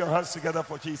 Put your hands together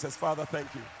for Jesus. Father,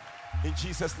 thank you. In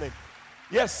Jesus' name.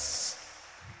 Yes.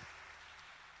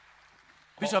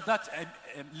 Bishop, that's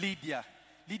Lydia.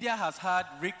 Lydia has had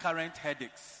recurrent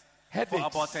headaches for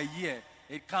about a year.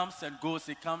 It comes and goes.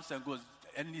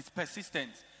 and it's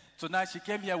persistent. So now she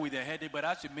came here with a headache, but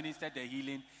as she ministered the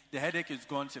healing, the headache is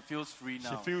gone. She feels free now.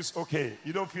 She feels okay.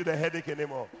 You don't feel the headache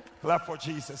anymore. Clap for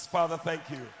Jesus. Father, thank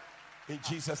you. In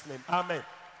Jesus' name. Amen.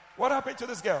 What happened to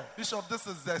this girl? Bishop, this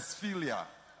is Zestphilia.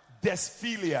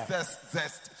 Zestphilia.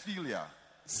 Zestphilia.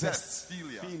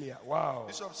 Zestphilia. Wow.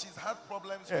 Bishop, she's had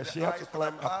problems Yeah, with she the had eyes to for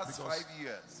climb the up past because- 5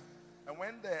 years. And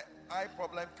when the eye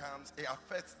problem comes, it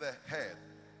affects the head.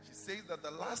 She says that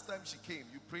the last time she came,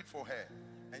 you prayed for her,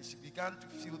 and she began to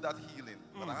feel that healing.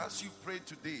 But as you pray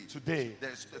today,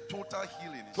 there's a total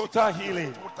healing. Total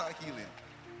healing. Total healing.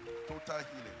 Total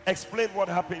healing. Explain what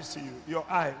happens to you. Your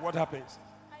eye, what happens?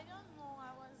 I don't know.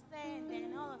 I was there, and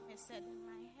then all of a sudden,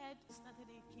 my head started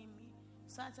aching me.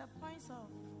 So at a point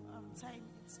of time,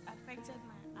 it affected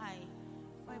my eye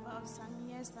for about some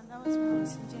years, and that was when I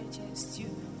was in JHS too.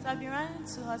 So I've been running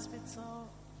to hospital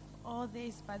all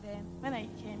this, but then when I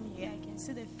came here, I can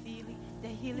see the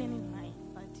healing in my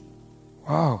body.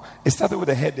 Wow. It started with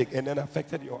a headache and then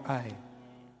affected your eye.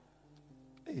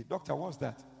 Hey, doctor, what's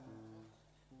that?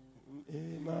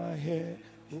 In my head,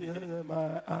 in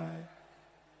my eye.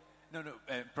 No,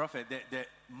 Prophet, the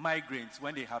migraines,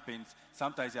 when they happen,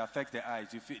 sometimes it affects the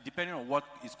eyes. You feel, depending on what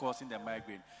is causing the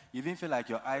migraine, you even feel like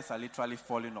your eyes are literally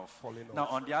falling off. Now,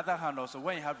 on the other hand, also,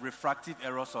 when you have refractive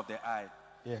errors of the eye,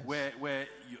 Yes. where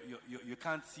you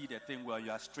can't see the thing well, you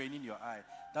are straining your eye,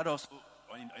 that also,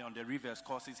 on the reverse,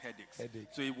 causes headaches.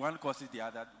 So if one causes the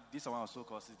other, this one also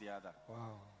causes the other.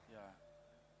 Wow. Yeah.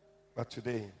 But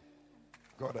today,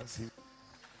 God has healed.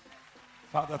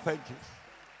 Father, thank you.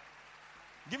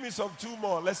 Give me some 2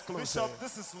 more. Let's close. Bishop,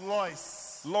 this is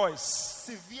Lois. Lois.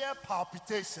 Severe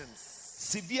palpitations.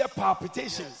 Severe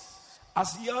palpitations.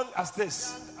 As young as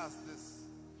this. As young as this.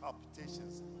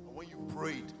 Palpitations. And when you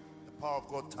prayed, the power of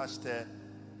God touched her.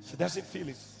 She doesn't feel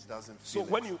it. She doesn't feel So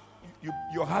it. when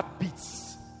your heart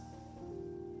beats.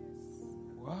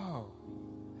 Wow.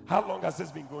 How long has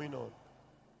this been going on?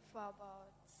 For about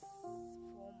 4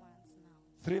 months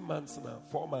now. 3 months now.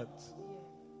 4 months.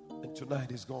 And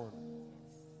tonight is gone.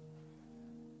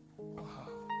 Wow.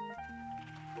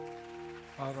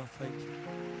 Father, thank you.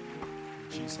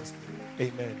 In Jesus'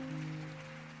 name. Amen.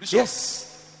 Bishop,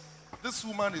 Yes. This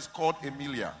woman is called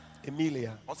Emilia.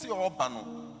 Emilia. Osi obano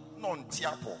non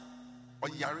tiapo. O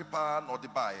yare pa no de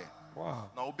bae. Wow.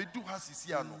 Na obedu ha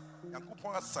sisia no.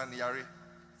 Yankopon asan yare.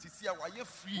 Sisia waye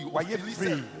free. Waye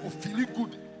free. O feel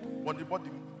good on the body.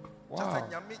 Wow.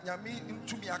 Just nyame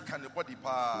ntumi aka ne body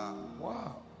pa.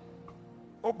 Wow.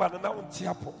 Oh, but now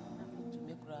tiapo.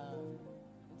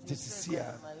 This is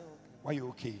here. Why you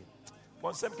okay?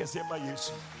 One sem can say my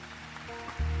yes.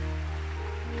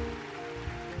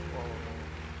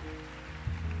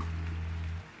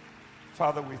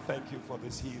 Father, we thank you for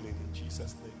this healing in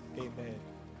Jesus' name. Amen.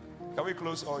 Can we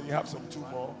close or you have some 2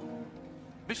 more?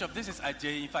 Bishop, this is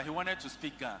Ajay. In fact, he wanted to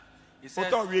speak Ghana. He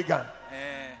says, Oto Regan.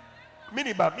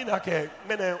 Miniba, minake,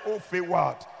 mene ofe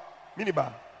word.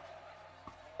 Miniba.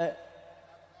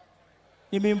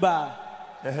 Nimimba.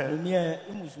 Niye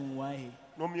imusunwahi.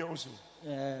 No me also.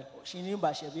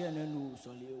 Shinimba shebia nenu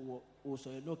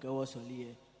soli no ke wo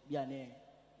soli biane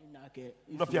inake.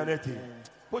 No pianeti.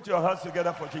 Put your hands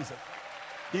together for Jesus.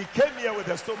 He came here with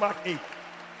a stomach ache.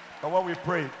 And when we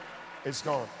prayed, it's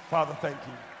gone. Father, thank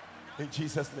you. In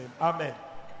Jesus' name. Amen.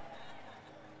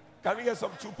 Can we get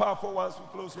some 2 powerful ones to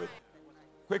close with?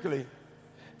 Quickly.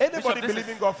 Anybody Bishop,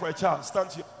 believing God for a child?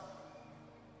 Stand here.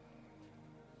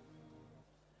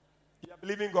 You are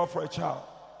believing God for a child.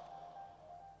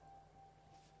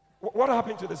 What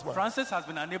happened to this one? Francis has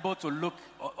been unable to look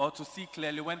or to see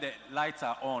clearly when the lights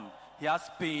are on. He has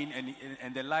pain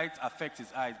and the light affects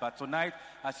his eyes. But tonight,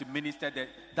 as you ministered,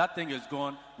 that thing is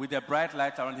gone. With the bright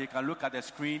light around, he can look at the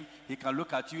screen. He can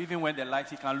look at you. Even when the light,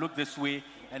 he can look this way.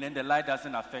 And then the light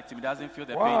doesn't affect him. He doesn't feel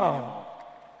the pain anymore.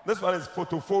 This one is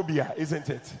photophobia, isn't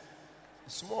it?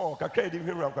 Small.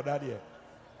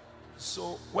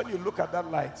 So when you look at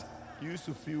that light, you used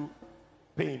to feel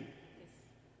pain.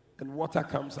 And water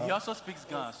comes out. He also speaks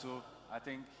Ghana, so I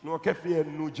think. No kefi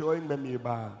no joy me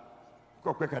ba.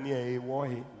 Ko kweka ne e wo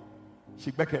he.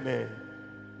 Shigbeke ne.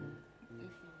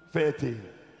 Fete.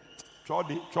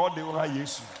 Chode o ha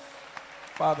Yesu.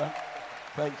 Father,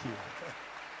 thank you.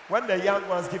 When the young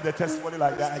ones give the testimony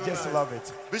like that, I just love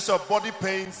it. Bishop, body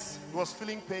pains. He was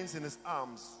feeling pains in his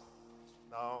arms.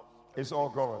 Now it's all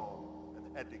gone.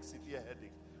 And headache, severe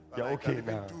headache. Yeah, okay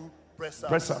now. Do press ups.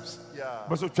 Press ups. Yeah.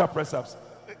 But so try press ups.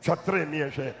 Try 3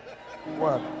 near share.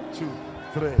 1, 2,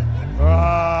 3.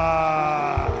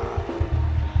 Ah.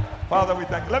 Father, we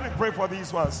thank you. Let me pray for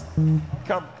these ones.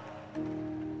 Come.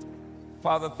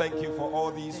 Father, thank you for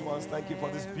all these ones. Thank you for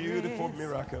this beautiful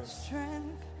miracle.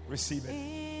 Receive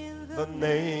it. The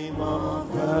name of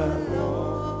the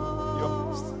Lord. You're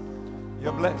blessed.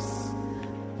 You're blessed.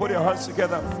 Put your hands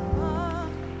together.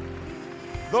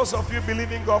 Those of you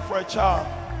believing God for a child,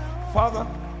 Father,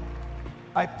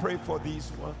 I pray for these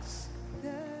ones.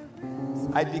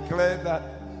 I declare that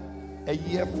a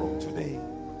year from today,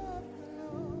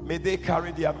 may they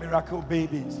carry their miracle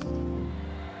babies.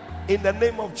 In the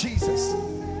name of Jesus,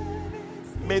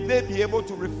 may they be able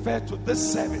to refer to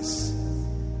this service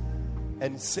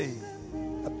and say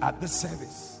that at this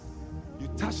service, you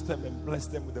touch them and bless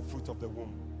them with the fruit of the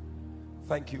womb.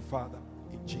 Thank you, Father,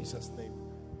 in Jesus' name.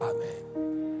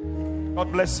 Amen.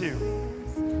 God bless you.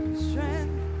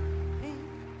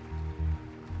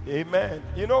 Amen.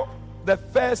 You know, the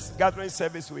first gathering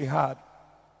service we had,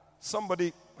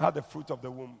 somebody had the fruit of the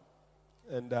womb.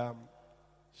 And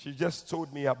she just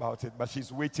told me about it, but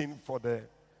she's waiting for the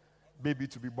baby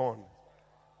to be born.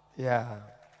 Yeah.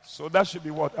 So that should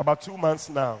be what? About 2 months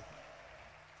now.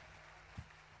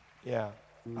 Yeah.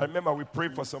 I remember we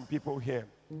prayed for some people here.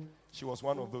 She was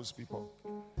one of those people.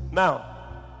 Now,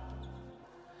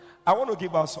 I want to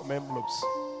give out some envelopes.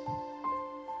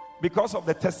 Because of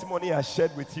the testimony I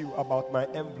shared with you about my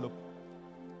envelope,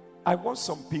 I want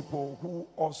some people who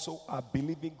also are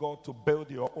believing God to build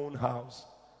your own house.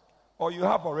 Or you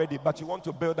have already, but you want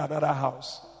to build another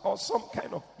house. Or some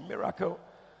kind of miracle,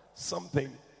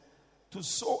 something. To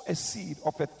sow a seed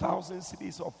of 1,000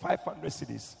 cedis or 500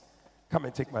 cedis. Come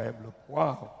and take my envelope.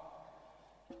 Wow.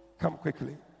 Come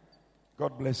quickly.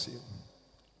 God bless you.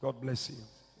 God bless you.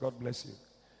 God bless you.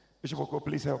 Bishop Oko,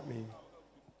 please help me.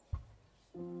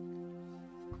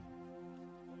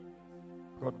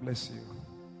 God bless you.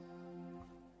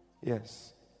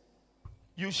 Yes.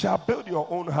 You shall build your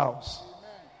own house.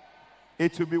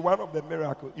 It will be one of the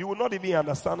miracles. You will not even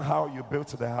understand how you built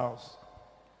the house.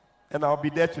 And I'll be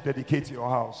there to dedicate your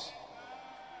house.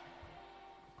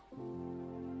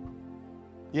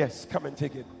 Yes, come and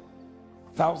take it.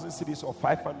 1,000 cedis or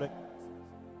 500.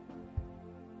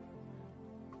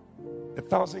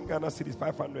 1,000 Ghana cedis,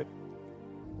 500.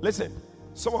 Listen,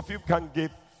 some of you can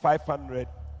give 500,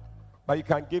 but you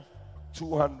can give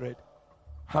 200,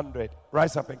 100.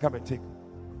 Rise up and come and take.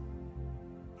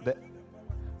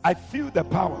 I feel the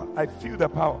power. I feel the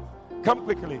power. Come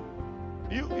quickly.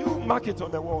 You mark it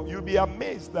on the wall. You'll be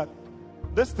amazed that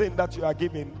this thing that you are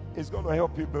giving is going to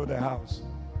help you build a house.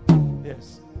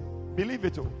 Yes. Believe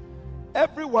it all.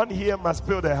 Everyone here must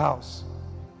build a house.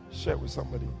 Share with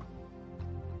somebody.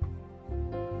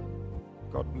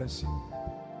 God bless you.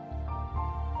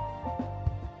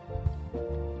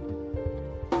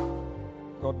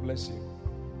 God bless you.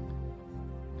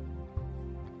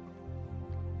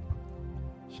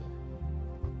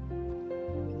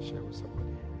 Share with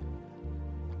somebody.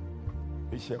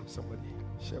 Please share with somebody.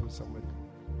 Share with somebody.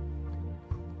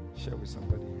 Share with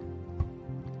somebody.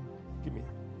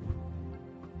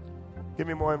 Give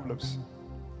me more envelopes.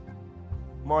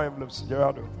 More envelopes,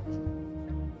 Gerardo.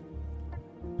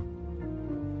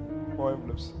 More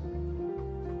envelopes.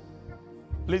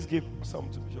 Please give some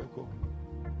to Joko.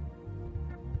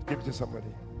 Give it to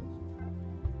somebody.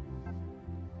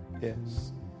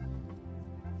 Yes.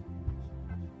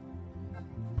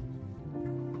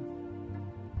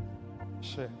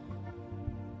 Share.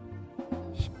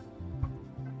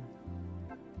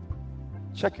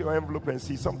 Check your envelope and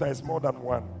see. Sometimes more than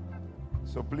one.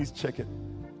 So please check it.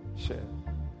 Share.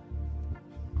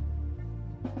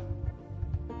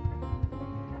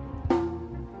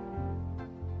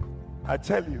 I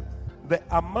tell you, the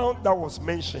amount that was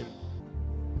mentioned,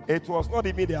 it was not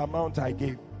even the amount I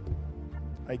gave.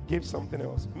 I gave something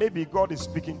else. Maybe God is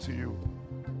speaking to you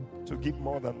to give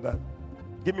more than that.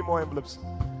 Give me more envelopes.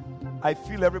 I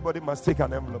feel everybody must take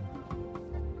an envelope.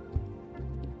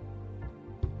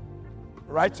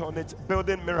 Write on it,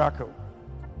 building miracle.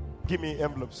 Give me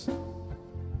envelopes.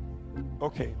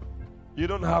 Okay. You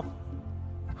don't have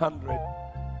 100,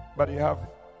 but you have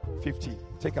 50.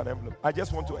 Take an envelope. I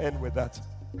just want to end with that.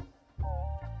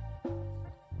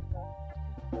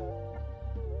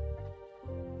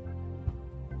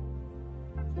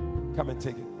 Come and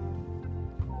take it.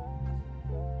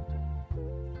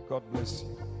 God bless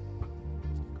you.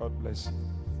 God bless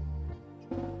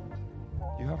you.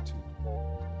 You have to.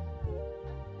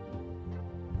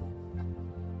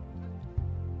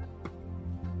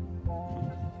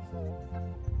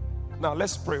 Now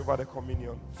let's pray over the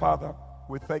communion. Father,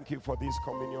 we thank you for these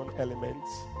communion elements.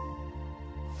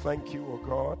 Thank you, O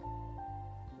God,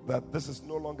 that this is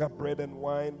no longer bread and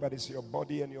wine, but it's your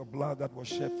body and your blood that was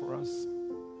shed for us.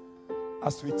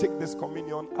 As we take this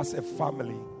communion as a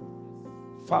family,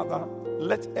 Father,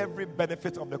 let every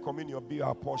benefit of the communion be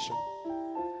our portion.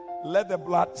 Let the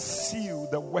blood seal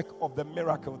the work of the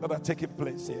miracle that are taking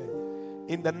place here.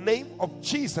 In the name of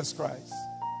Jesus Christ.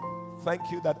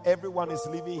 Thank you that everyone is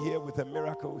living here with a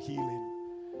miracle healing.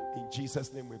 In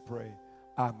Jesus' name we pray.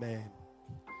 Amen.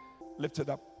 Lift it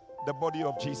up. The body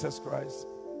of Jesus Christ.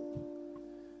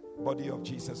 Body of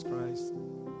Jesus Christ.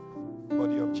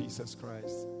 Body of Jesus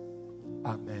Christ.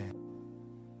 Amen.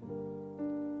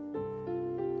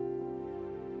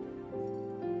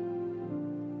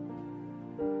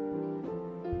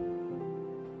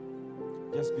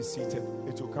 Just be seated.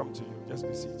 It will come to you. Just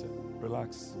be seated.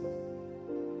 Relax.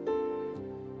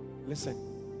 Listen.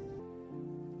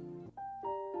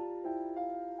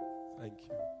 Thank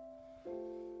you.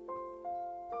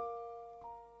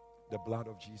 The blood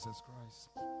of Jesus Christ.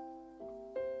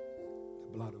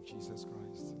 The blood of Jesus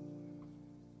Christ.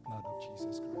 Blood of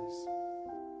Jesus Christ.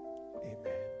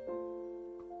 Amen.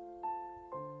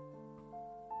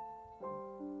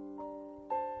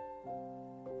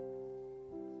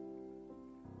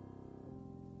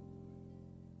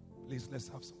 Please, let's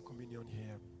have some communion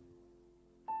here.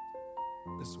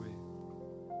 This way.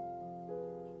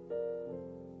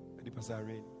 Ready, Pastor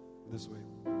Irene? This way.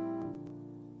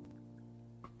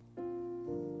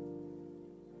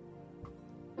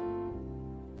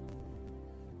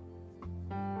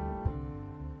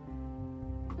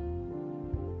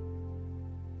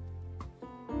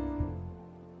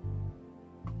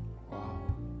 Wow.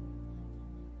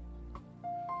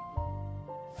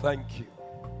 Thank you.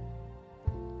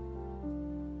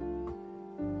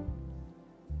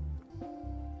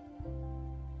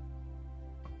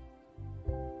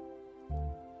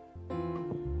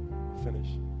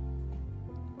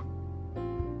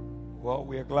 Well,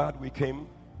 we are glad we came.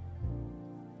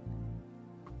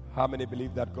 How many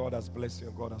believe that God has blessed you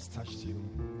and God has touched you?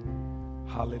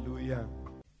 Hallelujah.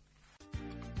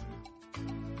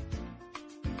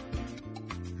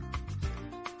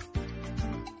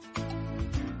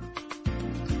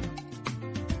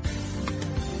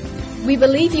 We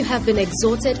believe you have been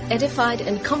exhorted, edified,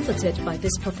 and comforted by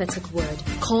this prophetic word.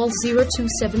 Call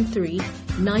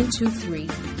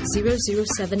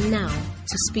 0273-923-007 now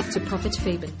to speak to Prophet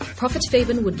Fabian. Prophet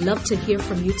Fabian would love to hear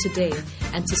from you today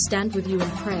and to stand with you in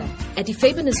prayer. Eddie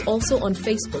Fabian is also on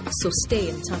Facebook, so stay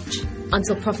in touch.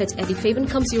 Until Prophet Eddie Fabian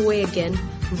comes your way again,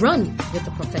 run with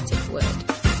the prophetic word.